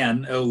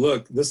tan. Oh,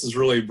 look, this is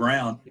really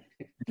brown.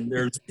 And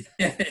there's,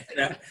 when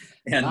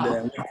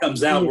it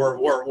comes out,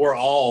 we're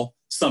all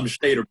some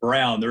shade of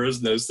brown. There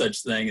is no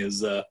such thing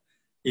as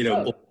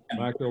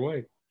black or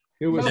white.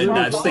 It was. And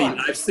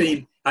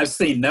I've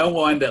seen no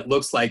one that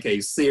looks like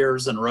a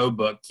Sears and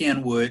Roebuck,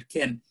 Kenwood,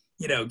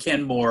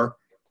 Kenmore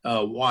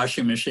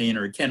washing machine,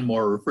 or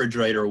Kenmore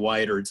refrigerator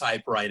white, or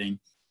typewriting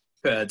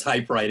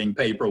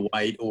paper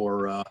white,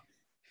 or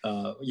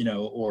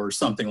or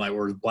something like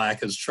where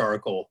black as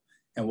charcoal.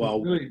 And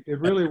while it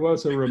really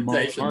was a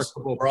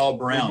remarkable, we're all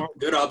brown.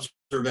 Good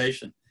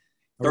observation.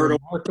 A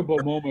remarkable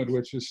moment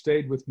which has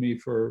stayed with me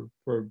for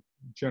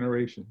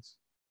generations.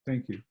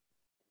 Thank you.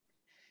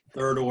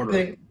 Third order.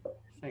 I think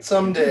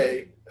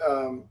someday,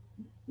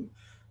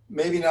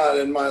 maybe not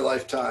in my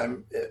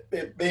lifetime,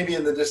 maybe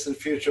in the distant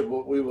future,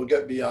 we will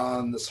get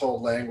beyond this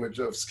whole language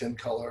of skin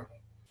color.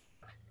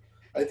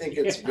 I think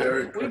it's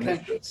very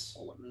pernicious.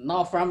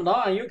 Now from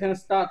now on, you can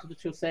start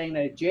to saying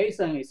that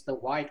Jason is the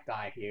white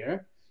guy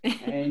here,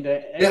 and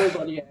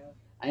everybody else,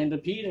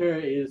 and Peter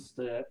is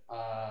the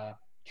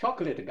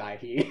chocolate guy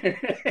here.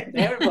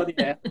 Everybody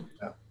else,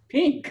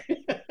 pink.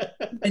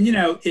 And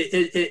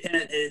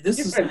this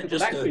is not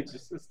just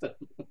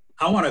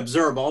I want to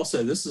observe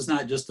also, this is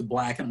not just a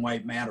black and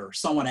white matter.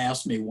 Someone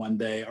asked me one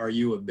day, "Are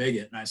you a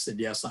bigot?" And I said,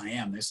 "Yes, I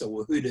am." They said,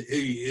 "Well, who do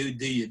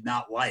you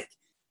not like?"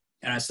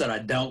 And I said, "I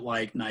don't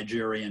like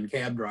Nigerian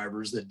cab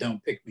drivers that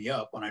don't pick me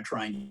up when I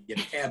try and get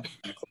a cab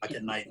at 10 o'clock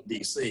at night in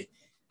DC.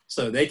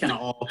 So they can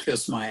all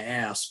kiss my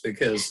ass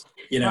because,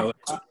 as a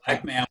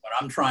black man, when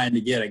I'm trying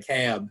to get a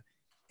cab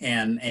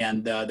and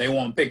they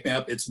won't pick me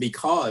up, it's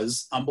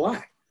because I'm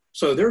black.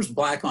 So there's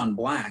black on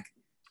black,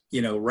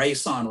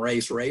 race on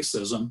race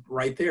racism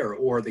right there.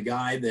 Or the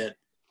guy that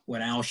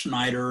when Al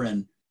Schneider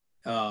and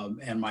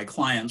my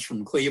clients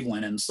from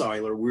Cleveland and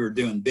Cellular, we were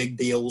doing big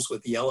deals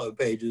with the Yellow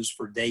Pages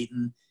for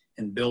Dayton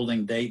and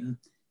building Dayton.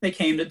 They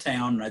came to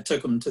town and I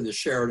took them to the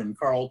Sheraton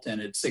Carlton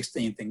at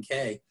 16th and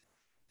K.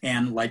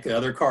 And like the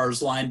other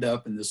cars lined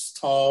up, and this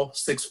tall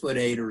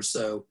 6'8" or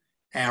so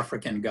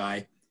African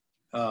guy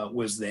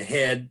was the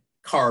head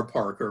car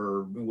parker,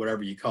 or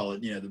whatever you call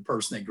it, the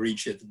person that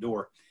greets you at the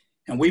door.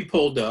 And we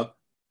pulled up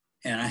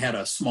and I had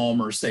a small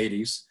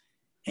Mercedes.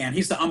 And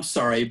he said, "I'm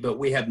sorry, but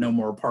we have no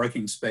more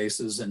parking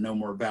spaces and no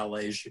more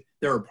valets.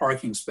 There are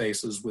parking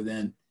spaces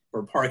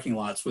parking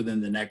lots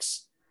within the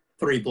next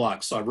 3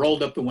 blocks." So I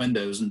rolled up the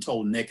windows and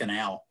told Nick and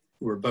Al,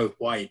 who were both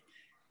white,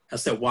 I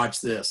said, "Watch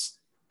this."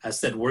 I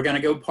said, "We're going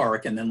to go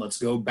park, and then let's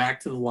go back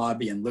to the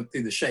lobby and look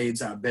through the shades.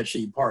 And I bet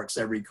you he parks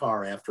every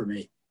car after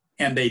me."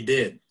 And they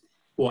did.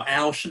 Well,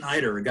 Al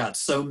Schneider got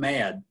so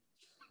mad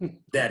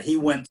that he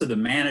went to the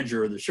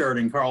manager of the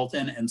Sheraton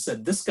Carlton and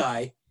said, "This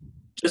guy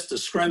just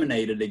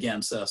discriminated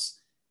against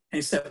us." And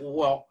he said,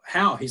 "Well,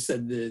 how?" He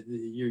said,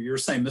 "You're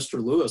saying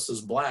Mr. Lewis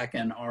is black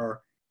and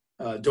our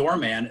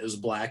doorman is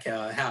black.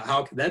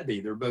 How could that be?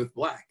 They're both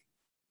black."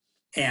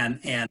 And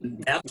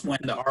that's when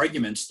the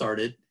argument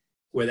started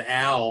with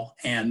Al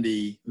and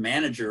the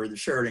manager of the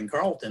Sheraton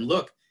Carlton.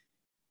 Look,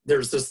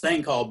 there's this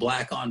thing called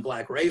black on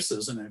black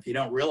racism, and if you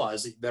don't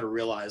realize it, you better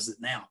realize it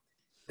now.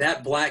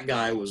 That black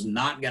guy was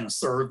not going to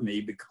serve me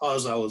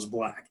because I was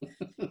black,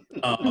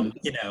 and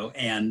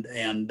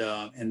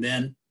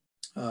then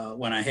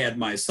when I had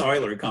my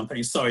cellular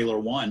company, Cellular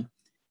One,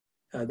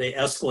 they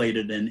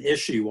escalated an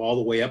issue all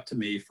the way up to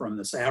me from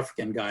this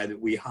African guy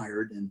that we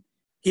hired, and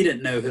he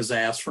didn't know his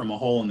ass from a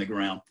hole in the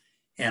ground.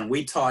 And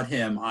we taught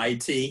him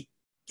IT,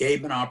 gave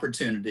him an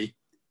opportunity,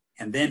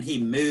 and then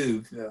he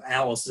moved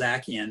Alice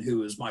Zakian, who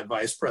was my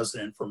vice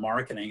president for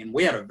marketing, and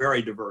we had a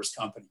very diverse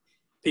company.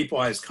 People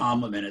always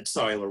complimented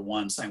Cellular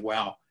One, saying,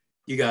 "Wow,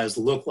 you guys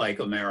look like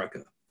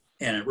America."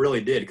 And it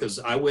really did, because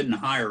I wouldn't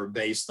hire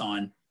based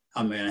on,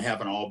 I'm going to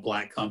have an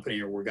all-black company,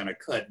 or we're going to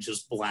cut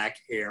just black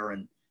hair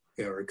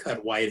or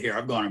cut white hair.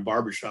 I've gone in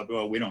barbershop,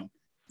 "Well, we don't,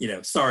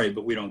 sorry,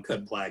 but we don't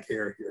cut black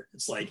hair here."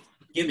 It's like,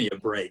 give me a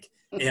break.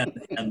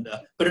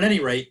 But at any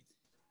rate,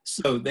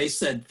 so they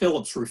said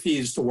Phillips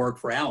refused to work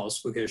for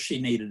Alice because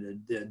she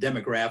needed a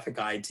demographic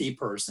IT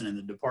person in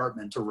the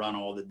department to run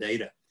all the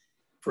data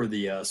for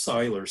the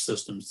cellular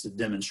systems to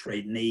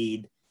demonstrate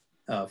need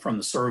from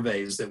the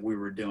surveys that we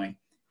were doing.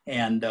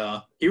 And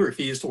he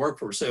refused to work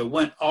for her. So it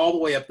went all the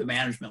way up the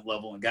management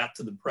level and got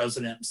to the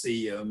president and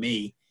CEO,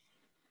 me.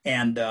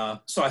 And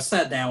so I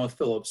sat down with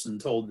Phillips and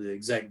told the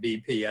exec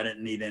VP I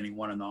didn't need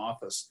anyone in the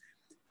office.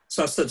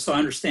 So I said, so I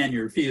understand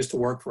you refuse to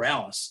work for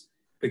Alice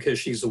because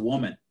she's a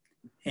woman.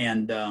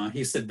 And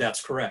he said,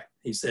 that's correct.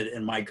 He said,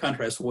 in my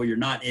country. I said, well, you're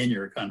not in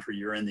your country.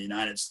 You're in the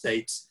United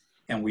States.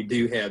 And we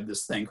do have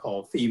this thing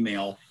called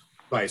female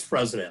vice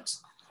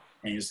presidents.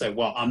 And you say,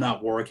 well, I'm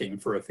not working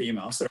for a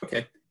female. I said,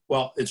 okay,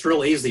 well, it's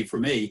real easy for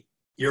me.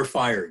 You're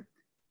fired.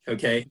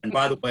 Okay. And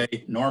by the way,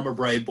 Norma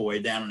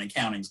Braveboy down in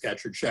accounting's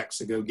got your check,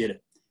 so go get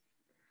it.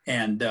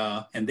 And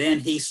then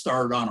he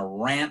started on a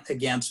rant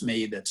against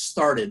me that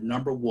started,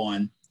 number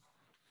one,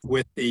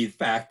 with the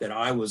fact that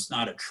I was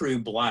not a true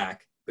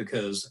black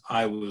because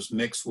I was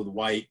mixed with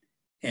white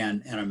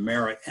and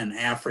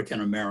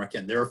African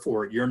American.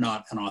 Therefore, you're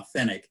not an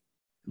authentic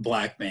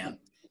black man.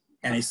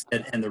 And he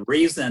said, and the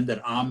reason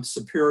that I'm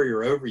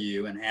superior over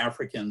you and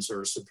Africans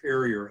are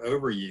superior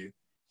over you,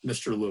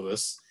 Mr.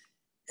 Lewis,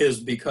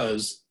 is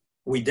because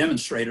we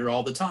demonstrate it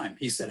all the time.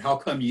 He said, how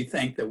come you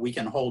think that we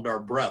can hold our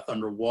breath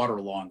underwater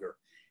longer?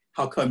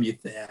 How come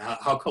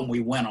how come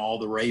we win all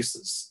the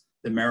races,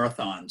 the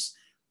marathons?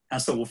 I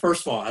said, well,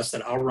 first of all, I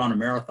said, I'll run a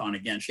marathon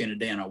against you in a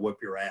day and I'll whip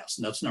your ass.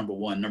 And that's number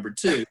one. Number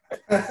two,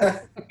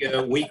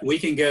 we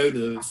can go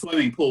to the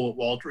swimming pool at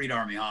Walter Reed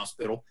Army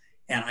Hospital,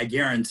 and I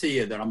guarantee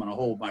you that I'm going to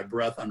hold my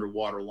breath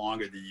underwater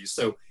longer than you.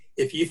 So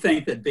if you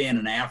think that being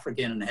an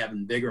African and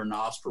having bigger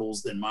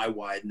nostrils than my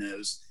wide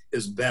nose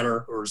is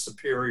better or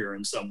superior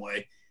in some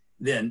way,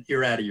 then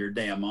you're out of your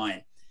damn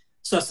mind.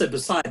 So I said,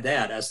 beside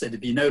that, I said,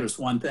 if you notice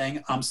one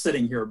thing, I'm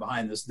sitting here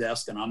behind this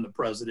desk and I'm the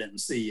president and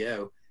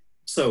CEO.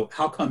 So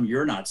how come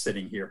you're not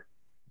sitting here?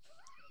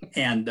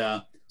 And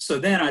so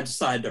then I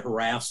decided to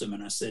harass him.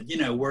 And I said, you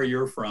know, where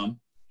you're from,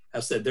 I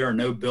said, there are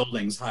no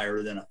buildings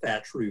higher than a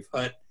thatch roof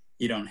hut.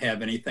 You don't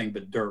have anything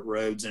but dirt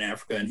roads in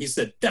Africa. And he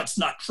said, that's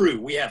not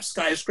true. We have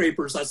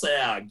skyscrapers. I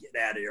said,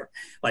 get out of here,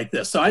 like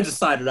this. So I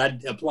decided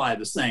I'd apply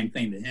the same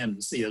thing to him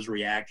to see his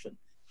reaction.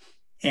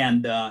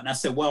 And I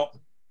said,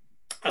 well,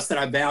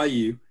 I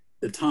value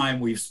the time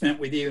we've spent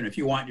with you. And if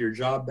you want your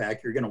job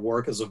back, you're going to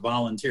work as a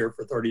volunteer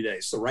for 30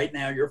 days. So right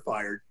now you're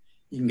fired.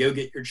 You can go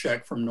get your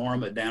check from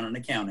Norma down in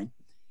accounting.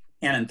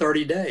 And in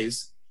 30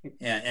 days,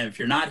 and if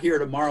you're not here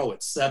tomorrow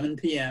at 7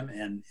 p.m.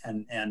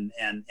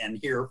 and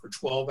here for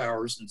 12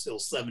 hours until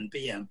 7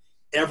 p.m.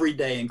 every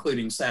day,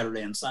 including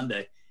Saturday and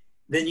Sunday,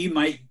 then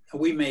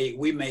we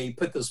may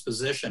put this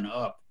position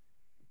up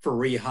for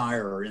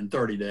rehire in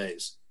 30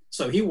 days.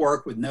 So he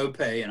worked with no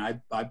pay,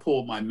 and I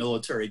pulled my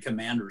military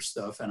commander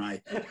stuff, and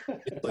I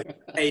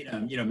paid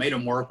him, made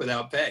him work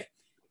without pay.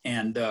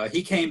 And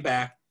he came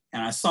back,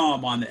 and I saw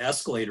him on the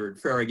escalator at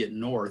Farragut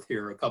North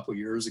here a couple of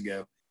years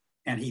ago,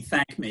 and he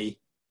thanked me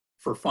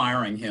for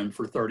firing him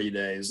for 30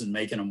 days and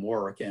making him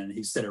work. And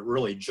he said it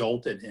really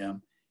jolted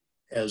him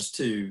as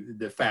to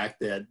the fact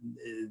that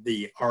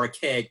the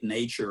archaic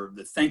nature of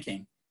the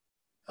thinking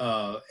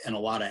in a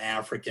lot of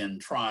African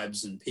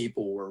tribes and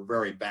people were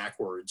very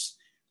backwards.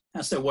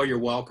 I said, well, you're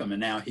welcome.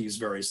 And now he's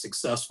very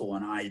successful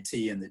in IT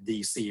in the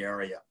DC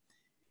area.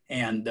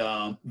 And,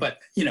 but,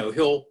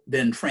 he'll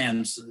then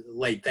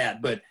translate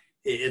that. But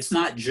it's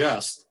not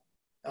just,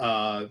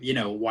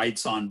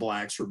 whites on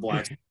blacks or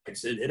blacks on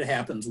whites. It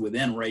happens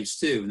within race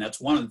too. And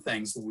that's one of the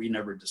things that we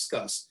never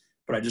discuss.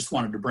 But I just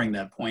wanted to bring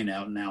that point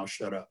out, and now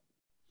shut up.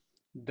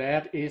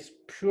 That is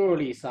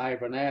purely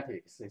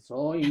cybernetics. It's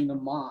all in the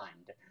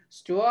mind.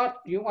 Stuart,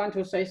 you want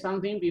to say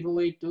something before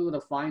we do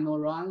the final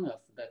round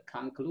of the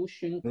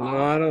conclusion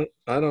part? No,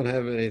 I don't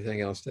have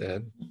anything else to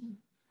add.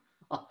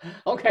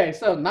 Okay,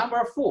 so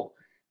number 4.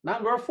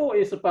 Number 4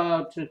 is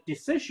about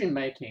decision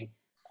making.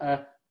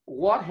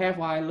 What have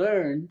I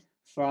learned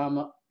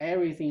from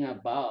everything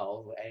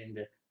above, and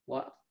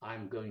what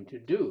I'm going to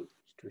do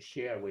to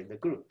share with the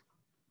group?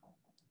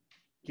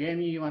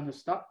 Jamie, you want to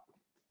start?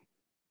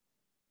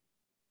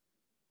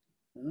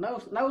 No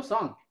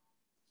song.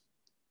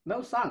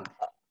 No song.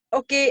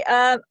 Okay,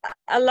 I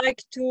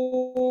like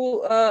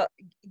to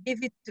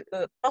give it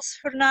a pass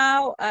for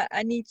now.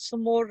 I need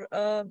some more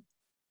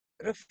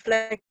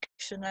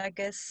reflection, I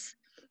guess.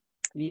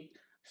 Need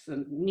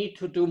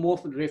to do more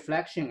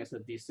reflection as a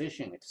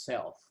decision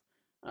itself.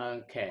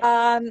 Okay.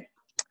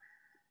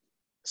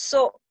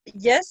 So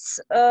yes,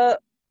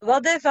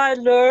 what have I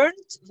learned?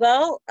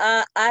 Well,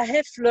 I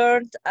have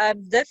learned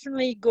I'm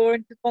definitely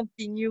going to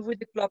continue with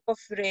the Club of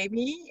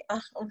Remy.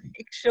 I'll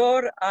make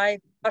sure I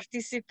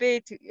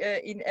participate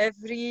in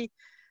every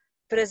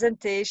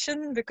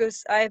presentation,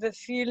 because I have a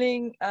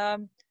feeling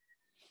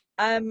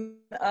I'm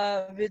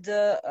with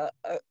a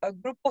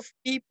group of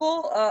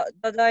people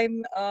that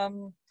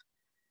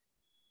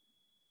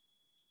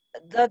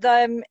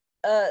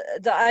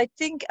I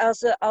think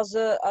as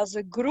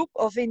a group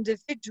of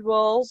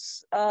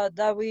individuals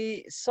that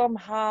we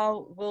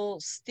somehow will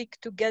stick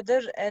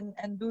together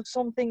and do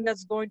something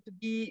that's going to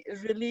be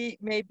really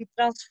maybe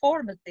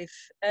transformative.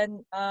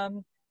 And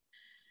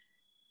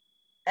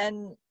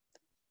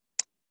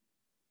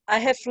I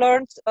have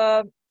learned,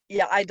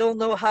 I don't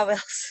know how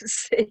else to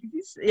say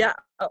this. Yeah.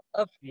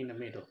 In the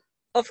middle.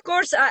 Of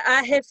course,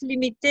 I have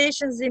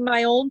limitations in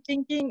my own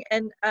thinking,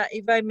 and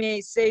if I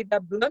may say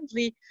that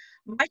bluntly,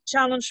 my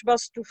challenge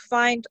was to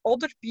find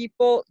other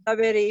people that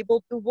were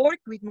able to work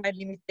with my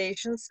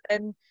limitations,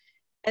 and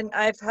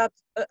I've had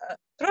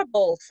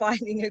trouble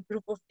finding a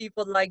group of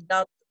people like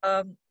that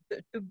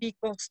to be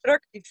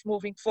constructive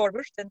moving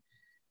forward, and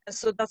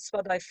so that's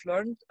what I've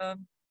learned.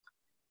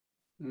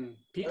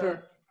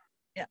 Peter.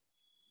 Yeah.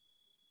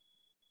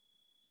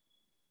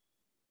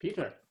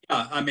 Peter.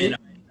 I mean,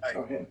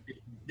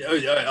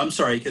 I'm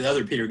sorry, the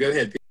other Peter, go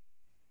ahead. Peter.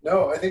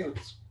 No, I think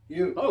it's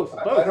you. Both.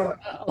 I don't know.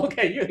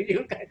 Okay,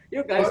 you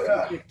guys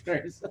can take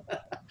turns.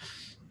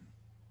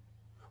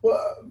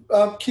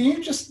 Well, can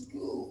you just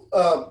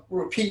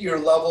repeat your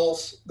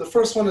levels? The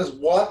first one is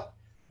what?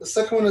 The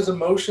second one is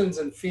emotions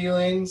and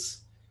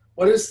feelings.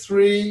 What is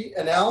 3?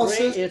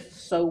 Analysis? 3 is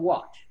so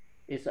what?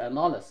 It's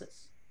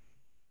analysis.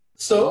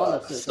 So,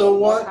 analysis so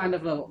of what? Kind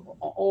of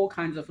all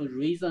kinds of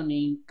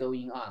reasoning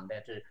going on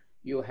that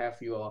you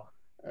have your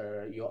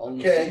own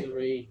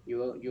theory,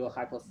 your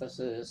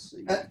hypothesis,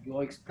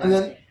 your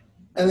explanation.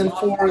 And then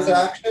 4 is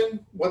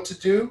action. What to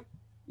do?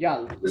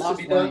 Yeah,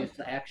 last one is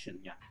action.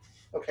 Yeah.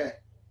 Okay.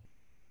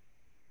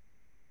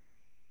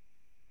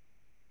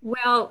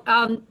 Well,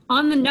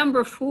 on the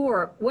number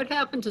 4, what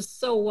happened to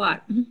so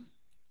what?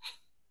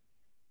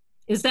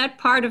 Is that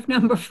part of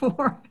number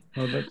 4?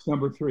 Oh, that's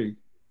number 3.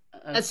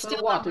 That's So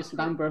still what is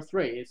number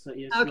 3? It's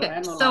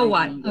okay. So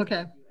what?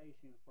 Okay.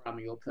 From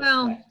your perspective.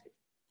 Well,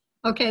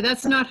 okay,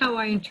 that's not how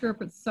I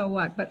interpret so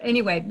what. But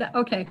anyway,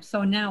 okay.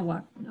 So now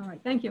what? All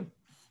right. Thank you.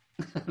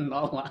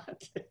 Now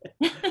what?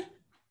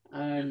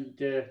 And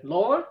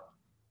Laura?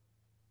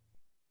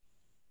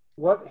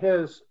 What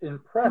has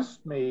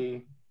impressed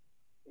me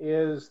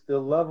is the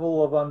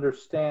level of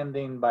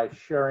understanding by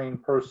sharing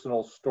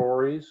personal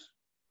stories.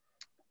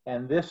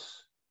 And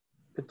this,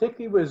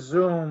 particularly with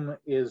Zoom,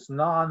 is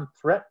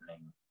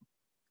non-threatening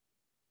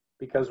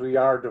because we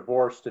are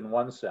divorced in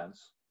one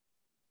sense.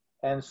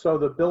 And so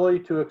the ability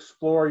to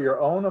explore your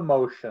own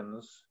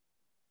emotions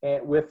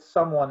with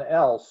someone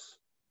else,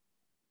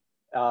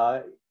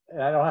 and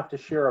I don't have to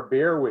share a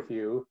beer with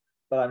you,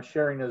 but I'm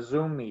sharing a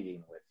Zoom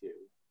meeting with you.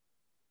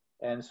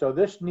 And so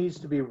this needs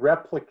to be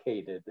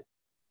replicated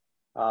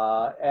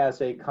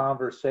as a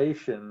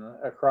conversation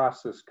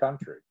across this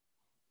country.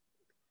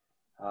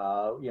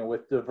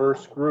 With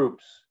diverse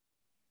groups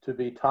to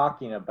be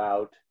talking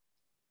about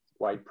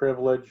white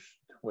privilege,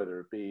 whether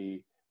it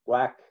be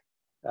Black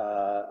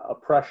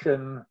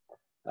oppression,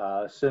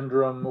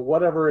 syndrome,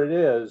 whatever it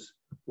is,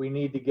 we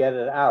need to get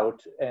it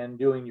out, and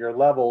doing your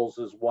levels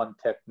is one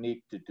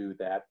technique to do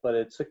that. But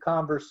it's a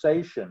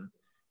conversation.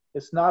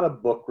 It's not a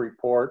book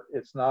report.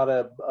 It's not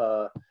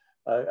a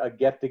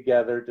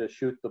get-together to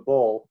shoot the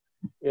bull.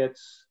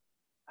 It's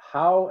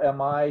how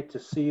am I to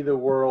see the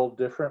world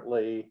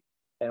differently,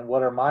 and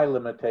what are my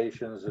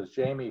limitations, as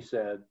Jamie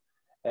said,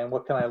 and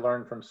what can I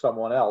learn from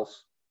someone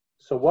else?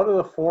 So what are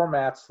the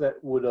formats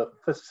that would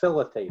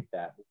facilitate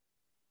that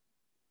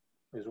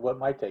is what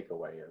my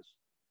takeaway is.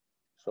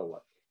 So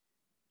what?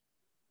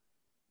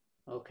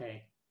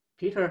 Okay.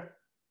 Peter.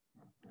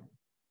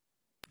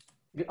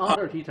 The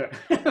other Peter.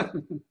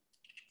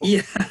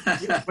 Yeah.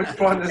 Which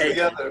one is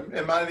the other?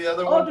 Am I the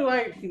other one?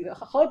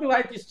 How do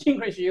I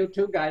distinguish you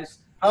two guys?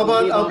 How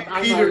about I'll be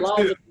Peter allowed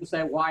too? to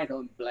say white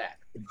or black.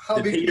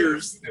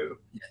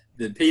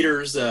 The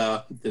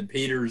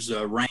Peters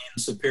reign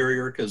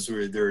superior because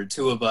there are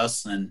 2 of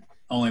us and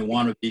only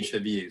 1 of each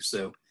of you.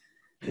 So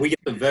we get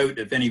to vote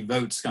if any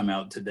votes come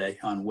out today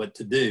on what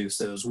to do.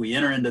 So as we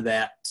enter into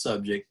that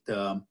subject,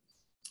 my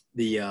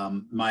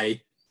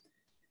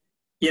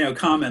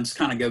comments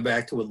kind of go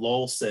back to what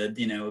Lowell said,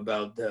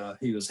 about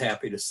he was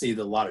happy to see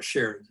that a lot of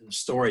shared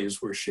stories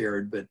were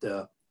shared, but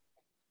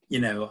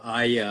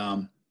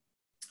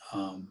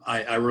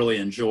I really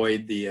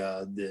enjoyed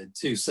the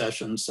 2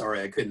 sessions.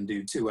 Sorry, I couldn't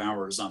do 2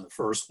 hours on the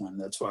first one.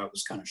 That's why it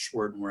was kind of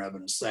short, and we're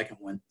having a second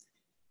one.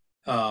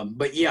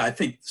 But yeah, I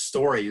think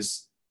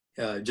stories,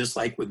 just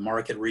like with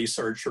market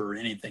research or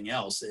anything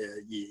else,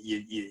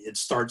 it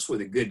starts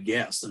with a good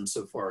guess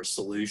insofar as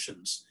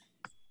solutions.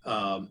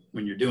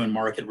 When you're doing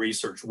market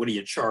research, what do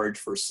you charge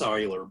for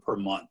cellular per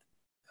month?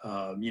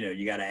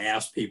 You got to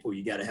ask people,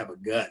 you got to have a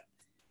gut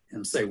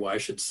and say, well, I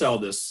should sell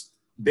this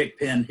big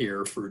pen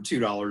here for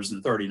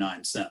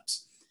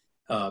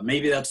 $2.39.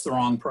 Maybe that's the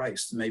wrong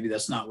price. Maybe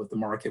that's not what the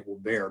market will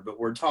bear, but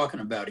we're talking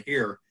about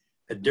here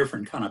a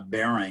different kind of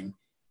bearing,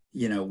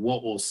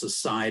 what will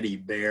society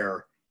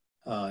bear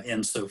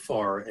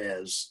insofar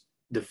as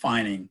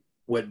defining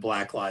what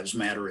Black Lives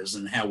Matter is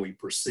and how we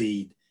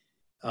proceed.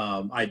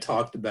 I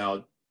talked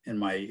about in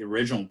my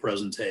original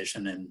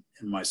presentation and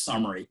in my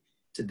summary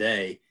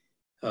today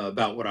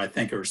about what I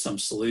think are some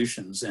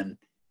solutions. And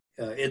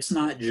it's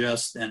not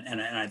just,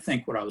 and I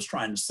think what I was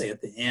trying to say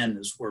at the end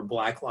is where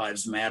Black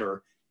Lives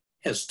Matter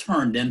has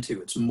turned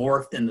into, it's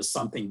morphed into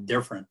something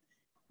different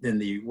than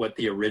what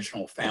the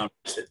original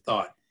founders had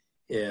thought.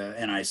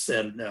 And I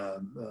said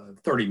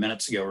 30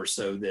 minutes ago or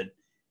so that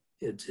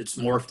it's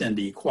morphed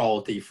into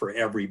equality for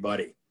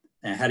everybody.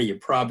 And how do you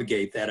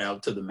propagate that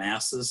out to the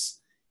masses?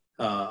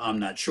 I'm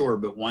not sure,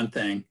 but one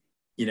thing,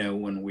 you know,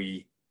 when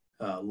we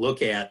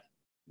look at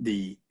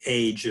the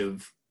age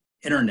of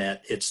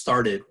internet, it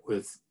started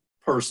with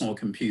personal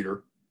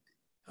computer,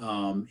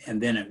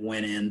 and then it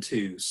went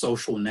into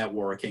social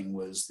networking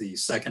was the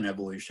second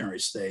evolutionary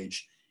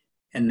stage.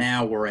 And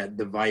now we're at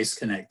device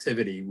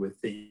connectivity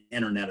with the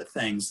Internet of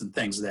Things and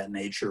things of that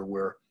nature,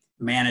 where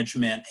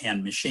management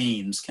and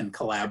machines can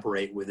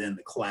collaborate within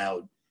the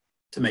cloud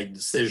to make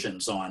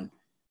decisions on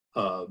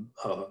a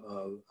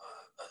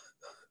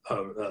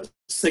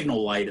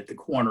signal light at the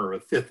corner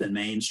of 5th and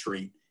Main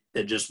Street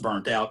that just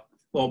burnt out.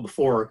 Well,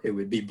 before it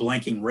would be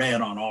blinking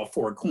red on all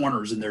 4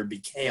 corners and there'd be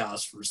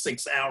chaos for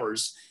 6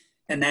 hours.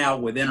 And now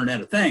with Internet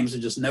of Things,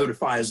 it just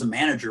notifies the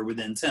manager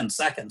within 10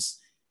 seconds.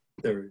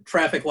 The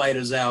traffic light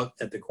is out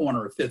at the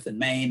corner of 5th and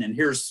Main, and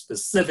here's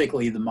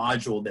specifically the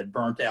module that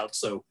burnt out.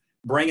 So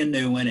bring a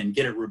new one and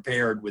get it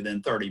repaired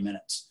within 30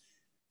 minutes.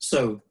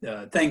 So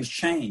things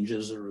change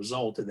as a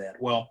result of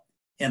that. Well,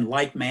 in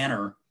like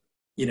manner,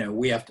 you know,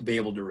 we have to be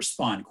able to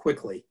respond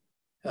quickly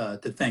to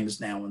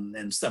things now and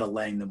instead of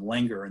letting them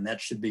linger. And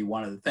that should be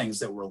one of the things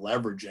that we're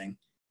leveraging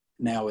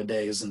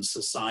nowadays in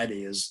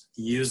society, is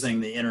using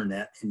the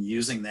internet and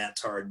using that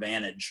to our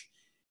advantage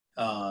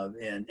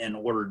in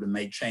order to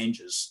make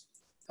changes,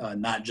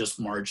 not just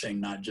marching,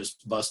 not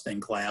just busting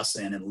class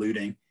in and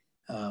looting,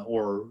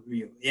 or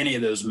any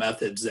of those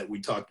methods that we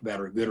talked about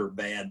are good or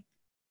bad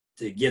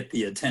to get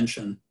the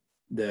attention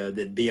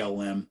that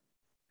BLM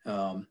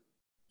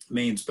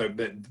means.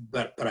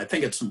 But I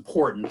think it's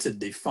important to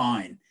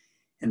define,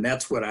 and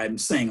that's what I'm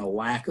seeing a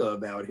lack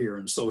of out here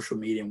in social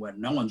media, and what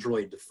no one's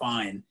really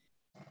defined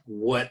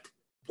what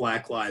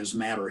Black Lives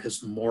Matter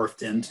has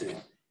morphed into.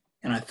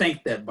 And I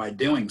think that by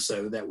doing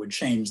so, that would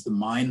change the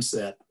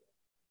mindset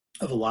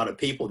of a lot of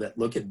people that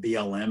look at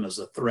BLM as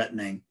a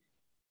threatening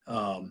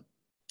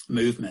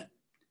movement.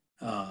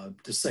 To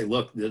say,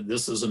 look,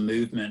 this is a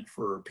movement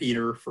for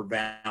Peter, for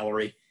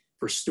Valerie,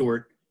 for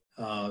Stuart,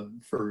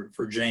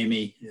 for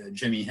Jamie,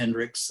 Jimi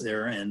Hendrix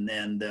there, and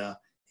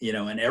you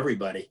know, and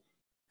everybody.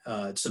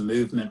 It's a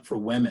movement for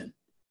women.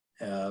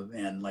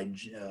 And like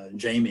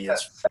Jamie,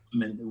 it's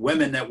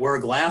women that wear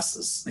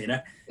glasses, you know,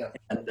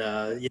 and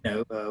you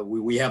know,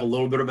 we have a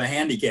little bit of a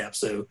handicap,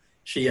 so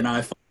she and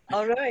I,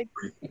 all right,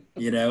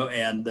 you know,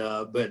 and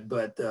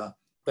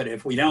but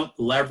if we don't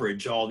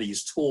leverage all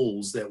these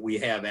tools that we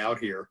have out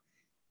here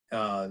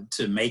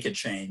to make a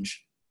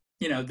change,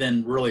 you know,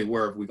 then really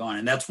where have we gone?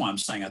 And that's why I'm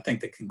saying I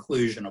think the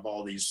conclusion of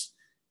all these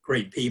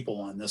great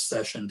people on this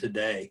session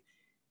today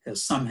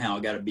has somehow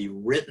got to be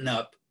written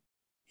up,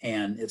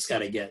 and it's got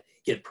to get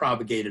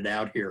propagated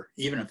out here,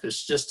 even if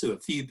it's just to a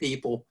few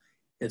people.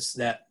 It's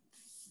that,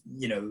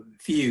 you know,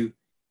 few,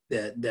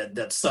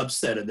 that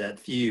subset of that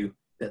few,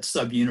 that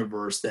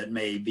sub-universe that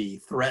may be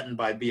threatened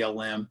by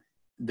BLM.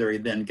 They're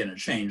then going to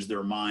change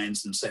their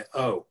minds and say,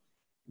 oh,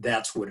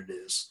 that's what it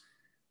is.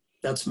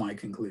 That's my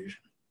conclusion.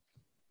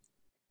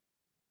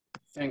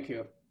 Thank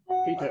you.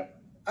 Peter.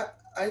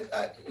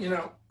 I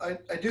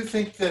do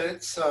think that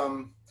it's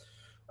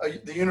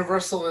the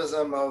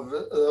universalism of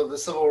the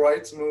civil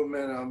rights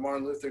movement of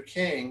Martin Luther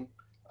King.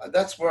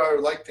 That's where I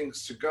would like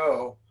things to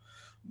go.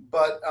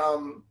 But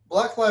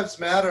Black Lives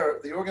Matter,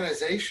 the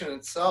organization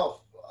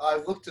itself,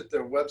 I've looked at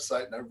their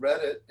website and I've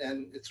read it,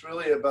 and it's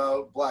really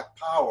about Black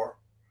power.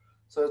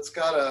 So it's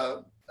got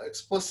a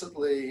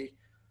explicitly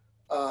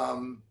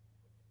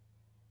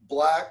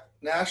Black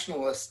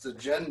nationalist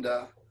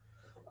agenda.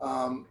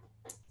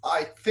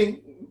 I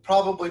think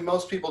probably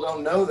most people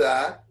don't know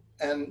that,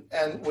 and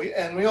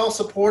we all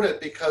support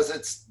it because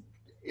it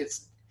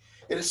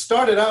has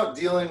started out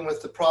dealing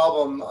with the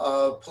problem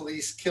of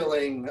police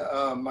killing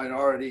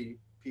minority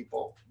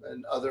people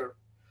and other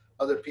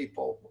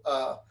people,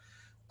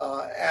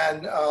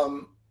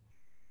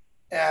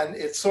 and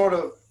it's sort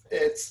of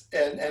it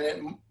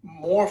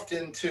morphed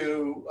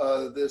into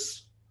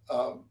this.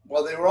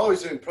 Well, they were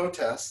always doing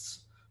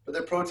protests, but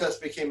their protests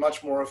became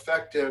much more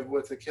effective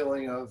with the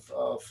killing of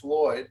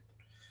Floyd,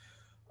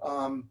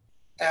 and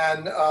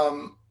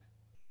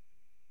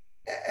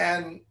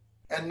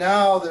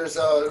now there's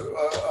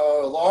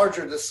a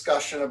larger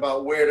discussion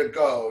about where to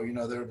go. You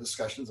know, there are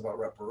discussions about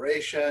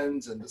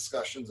reparations and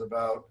discussions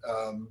about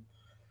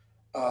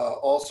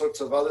all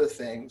sorts of other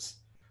things.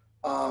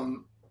 But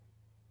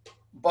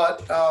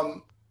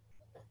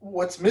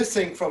what's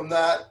missing from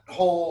that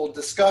whole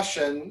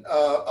discussion,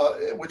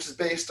 which is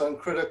based on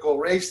critical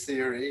race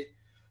theory,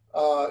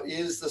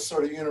 is the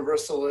sort of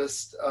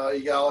universalist,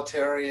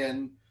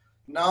 egalitarian,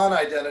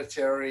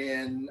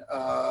 non-identitarian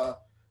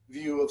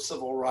view of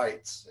civil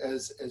rights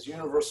as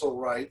universal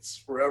rights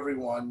for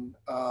everyone.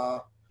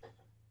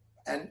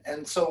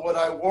 And so what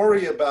I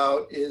worry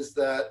about is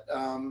that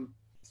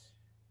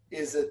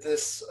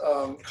this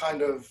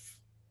kind of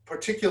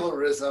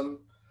particularism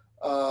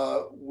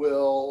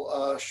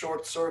will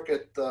short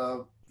circuit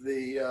the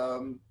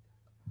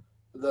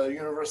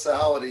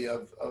universality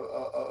of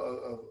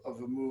a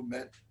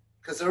movement,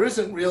 because there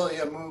isn't really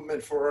a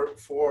movement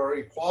for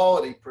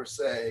equality per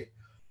se,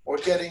 or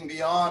getting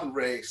beyond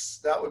race.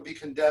 That would be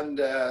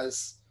condemned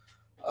as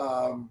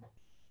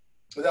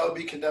that would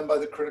be condemned by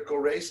the critical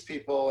race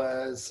people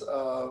as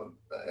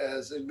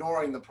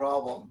ignoring the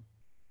problem.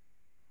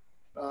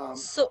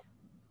 So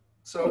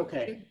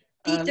Okay.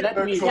 Peter,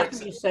 Let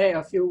me say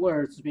a few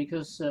words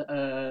because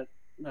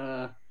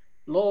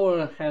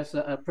Laura has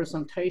a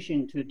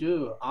presentation to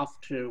do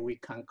after we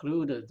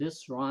conclude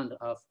this round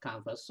of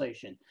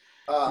conversation.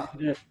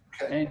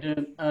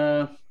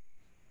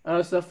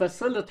 As a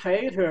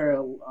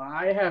facilitator,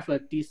 I have a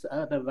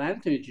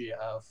disadvantage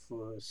of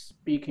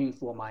speaking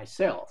for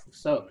myself.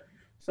 So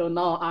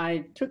now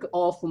I took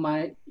off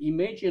my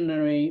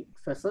imaginary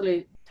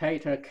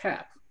facilitator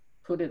cap,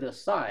 put it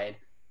aside,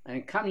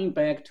 and coming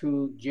back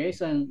to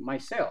Jason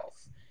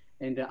myself.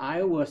 And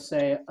I will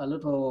say a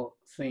little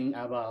thing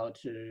about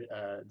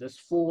this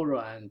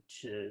forum and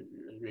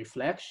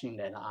reflection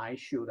that I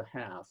should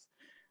have.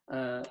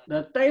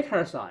 The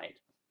data side,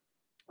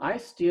 I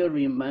still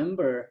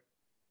remember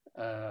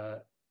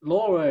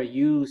Laura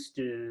used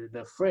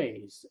the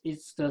phrase,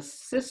 "It's the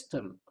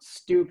system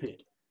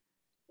stupid,"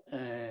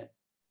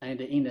 and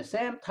in the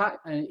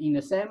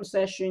same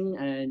session,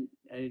 and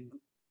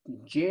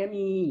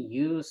Jamie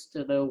used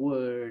the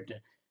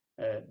word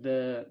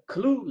the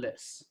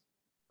clueless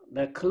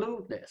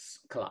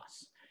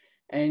class,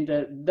 and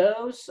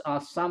those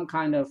are some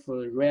kind of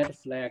red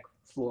flag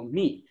for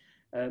me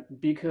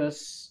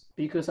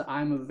because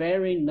I'm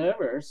very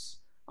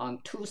nervous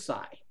on two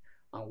sides.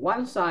 On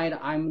one side,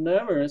 I'm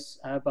nervous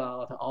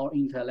about our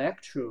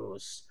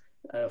intellectuals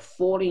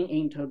falling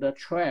into the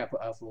trap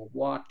of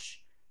what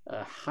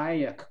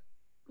Hayek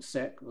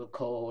said,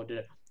 called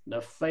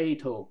the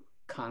fatal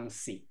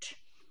conceit,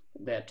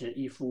 that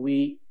if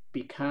we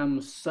become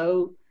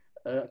so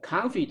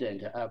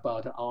confident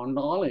about our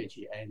knowledge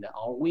and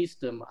our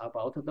wisdom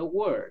about the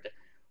world,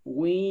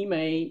 we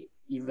may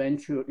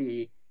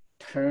eventually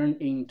turn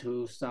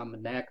into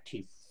some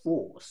negative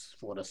force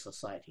for the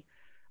society.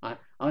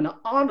 On the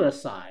other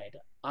side,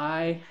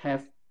 I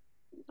have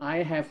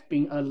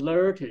been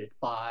alerted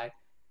by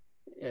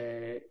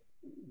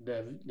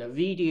the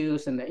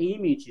videos and the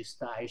images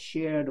that I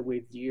shared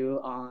with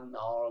you on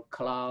our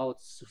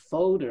clouds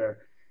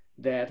folder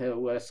that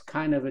was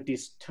kind of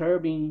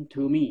disturbing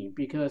to me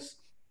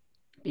because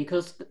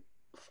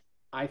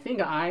I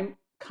think I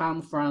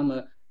come from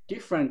a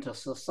different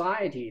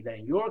society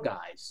than your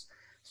guys.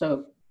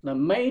 So the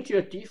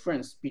major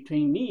difference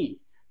between me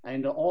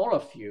and all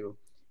of you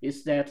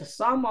is that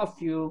some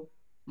of you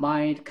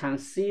might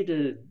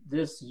consider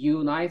this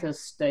United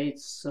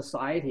States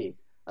society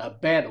a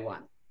bad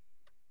one,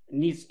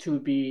 needs to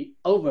be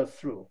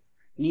overthrown,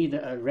 need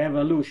a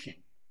revolution.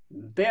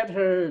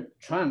 Better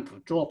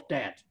Trump drop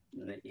that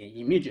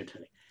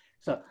immediately.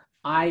 So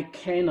I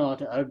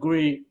cannot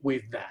agree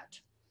with that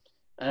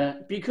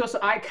because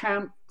I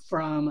come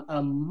from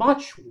a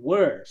much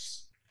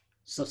worse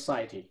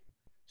society.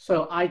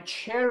 So I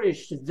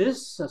cherish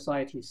this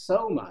society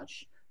so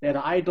much that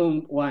I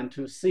don't want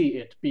to see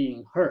it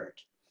being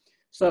hurt.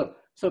 So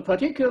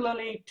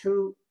particularly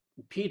to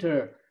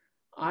Peter,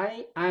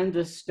 I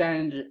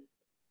understand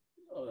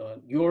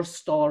your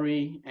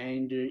story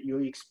and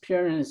your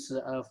experience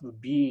of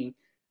being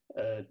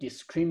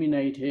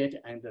discriminated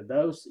and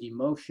those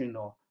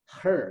emotional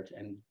hurt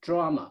and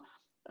drama,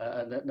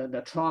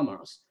 the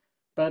traumas.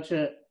 But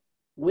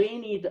we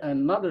need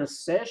another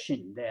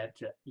session that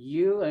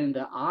you and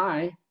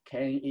I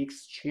can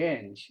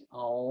exchange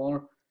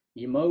our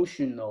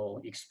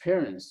emotional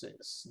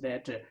experiences,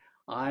 that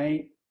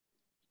I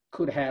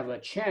could have a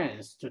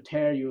chance to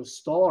tell you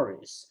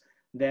stories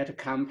that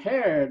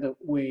compared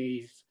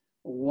with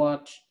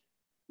what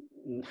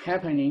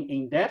happening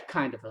in that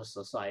kind of a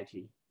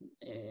society,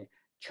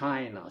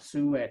 China,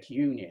 Soviet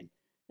Union,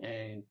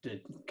 and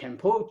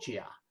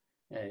Cambodia,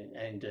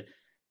 and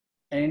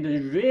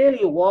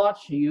really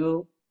what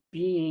you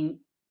being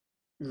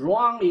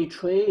wrongly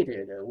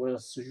treated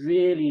was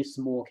really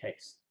small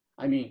case.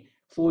 I mean,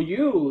 for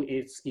you,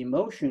 it's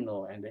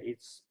emotional and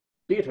it's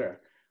bitter,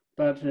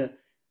 but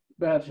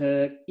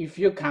if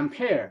you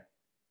compare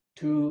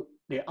to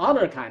the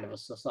other kind of a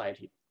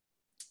society,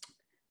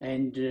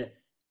 and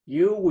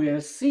you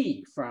will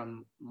see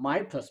from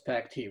my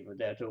perspective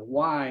that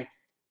why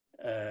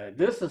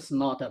this is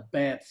not a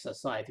bad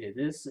society.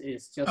 This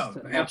is just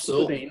not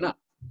good enough.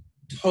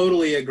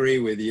 Totally agree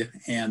with you.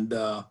 And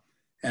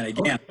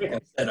again, like I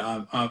said,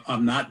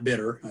 I'm not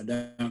bitter. I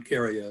don't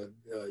carry a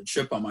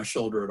chip on my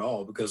shoulder at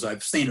all because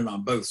I've seen it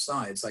on both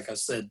sides. Like I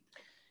said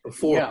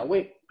before,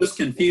 this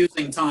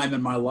confusing time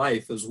in my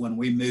life is when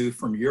we moved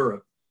from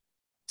Europe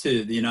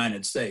to the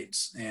United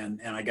States, and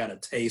I got a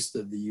taste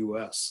of the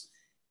U.S.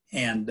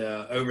 And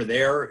over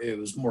there, it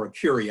was more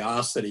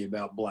curiosity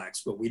about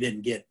blacks, but we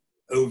didn't get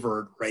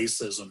overt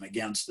racism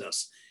against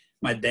us.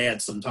 My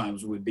dad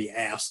sometimes would be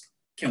asked,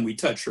 "Can we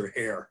touch your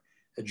hair?"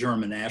 A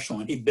German national,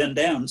 and he'd bend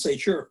down and say,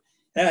 "Sure."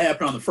 That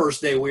happened on the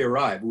first day we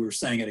arrived. We were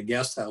staying at a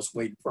guest house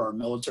waiting for our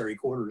military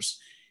quarters,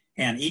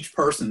 and each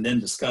person then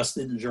discussed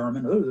it in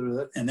German,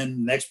 and then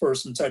the next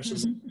person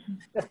touches it.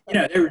 You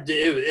know,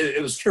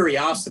 it was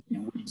curiosity.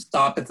 And we'd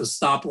stop at the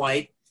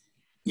stoplight,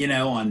 you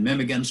know, on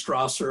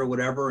Mimmigenstrasse or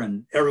whatever,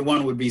 and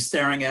everyone would be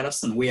staring at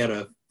us, and we had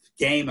a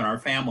game in our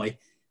family.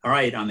 All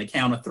right, on the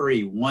count of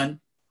 3, 1,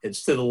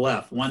 it's to the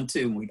left, 1, 2,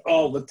 and we'd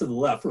all look to the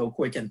left real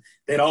quick, and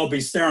they'd all be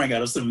staring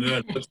at us, and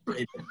it looks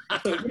great.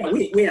 So, you know,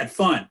 we had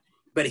fun.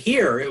 But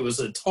here, it was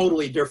a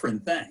totally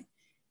different thing.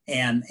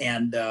 And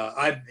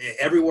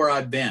everywhere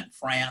I've been,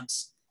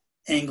 France,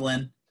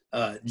 England,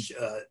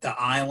 the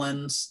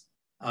islands,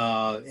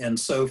 and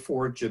so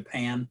forth,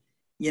 Japan,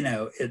 you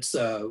know, it's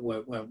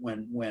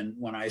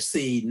when I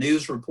see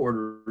news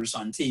reporters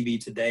on TV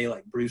today,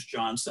 like Bruce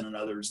Johnson and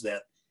others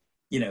that,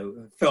 you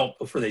know, felt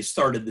before they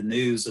started the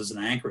news as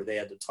an anchor, they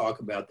had to talk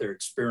about their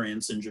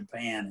experience in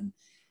Japan,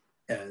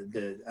 and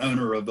the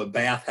owner of a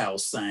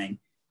bathhouse saying,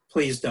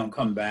 please don't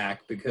come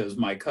back because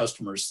my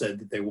customers said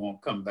that they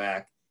won't come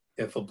back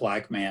if a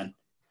black man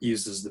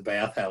uses the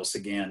bathhouse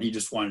again. He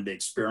just wanted to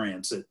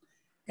experience it.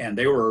 And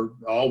they were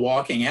all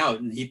walking out,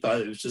 and he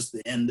thought it was just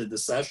the end of the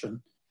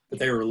session, but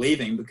they were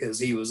leaving because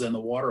he was in the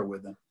water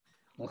with them.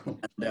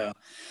 And,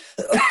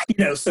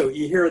 you know, so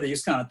you hear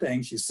these kind of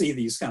things, you see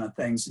these kind of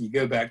things, and you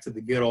go back to the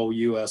good old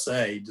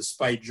USA,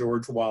 despite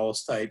George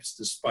Wallace types,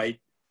 despite,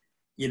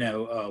 you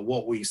know,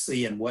 what we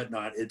see and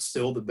whatnot, it's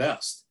still the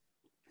best.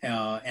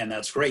 And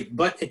that's great,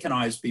 but it can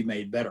always be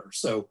made better.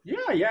 So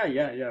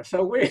yeah.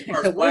 So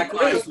Black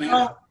Lives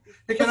Matter.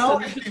 It can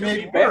always be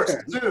made worse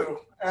too.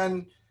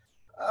 And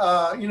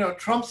you know,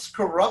 Trump's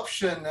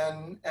corruption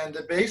and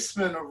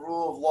debasement of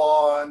rule of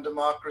law and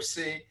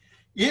democracy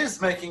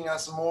is making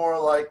us more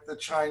like the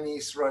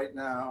Chinese right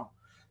now.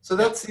 So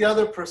that's the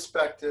other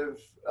perspective.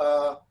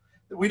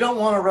 We don't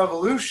want a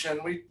revolution.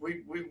 We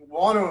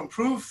want to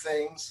improve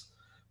things,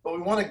 but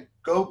we want to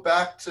go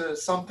back to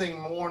something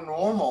more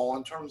normal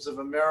in terms of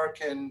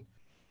American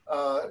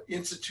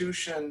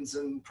institutions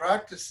and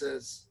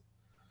practices.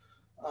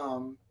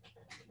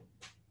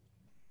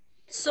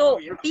 So,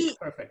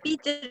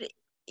 Peter,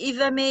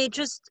 if I may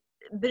just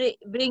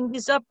bring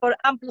this up or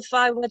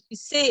amplify what you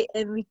say,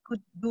 and we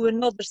could do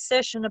another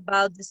session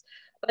about this,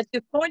 but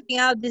you're pointing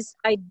out this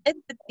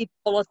identity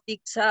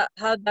politics,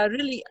 how that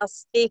really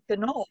has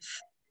taken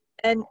off,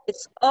 and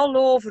it's all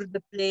over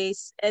the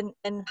place, and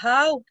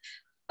how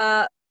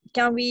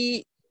can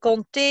we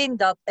contain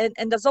that?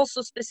 And there's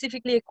also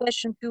specifically a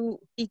question to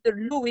Peter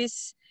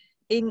Lewis,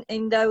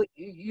 in that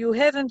you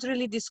haven't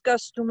really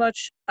discussed too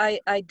much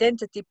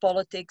identity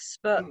politics,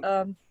 but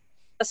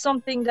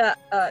something that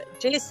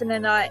Jason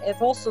and I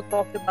have also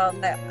talked about.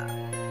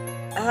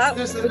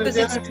 There's an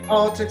identity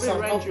politics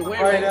on both the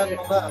right and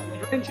the left. We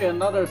arrange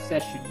another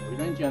session.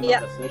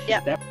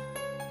 Yeah.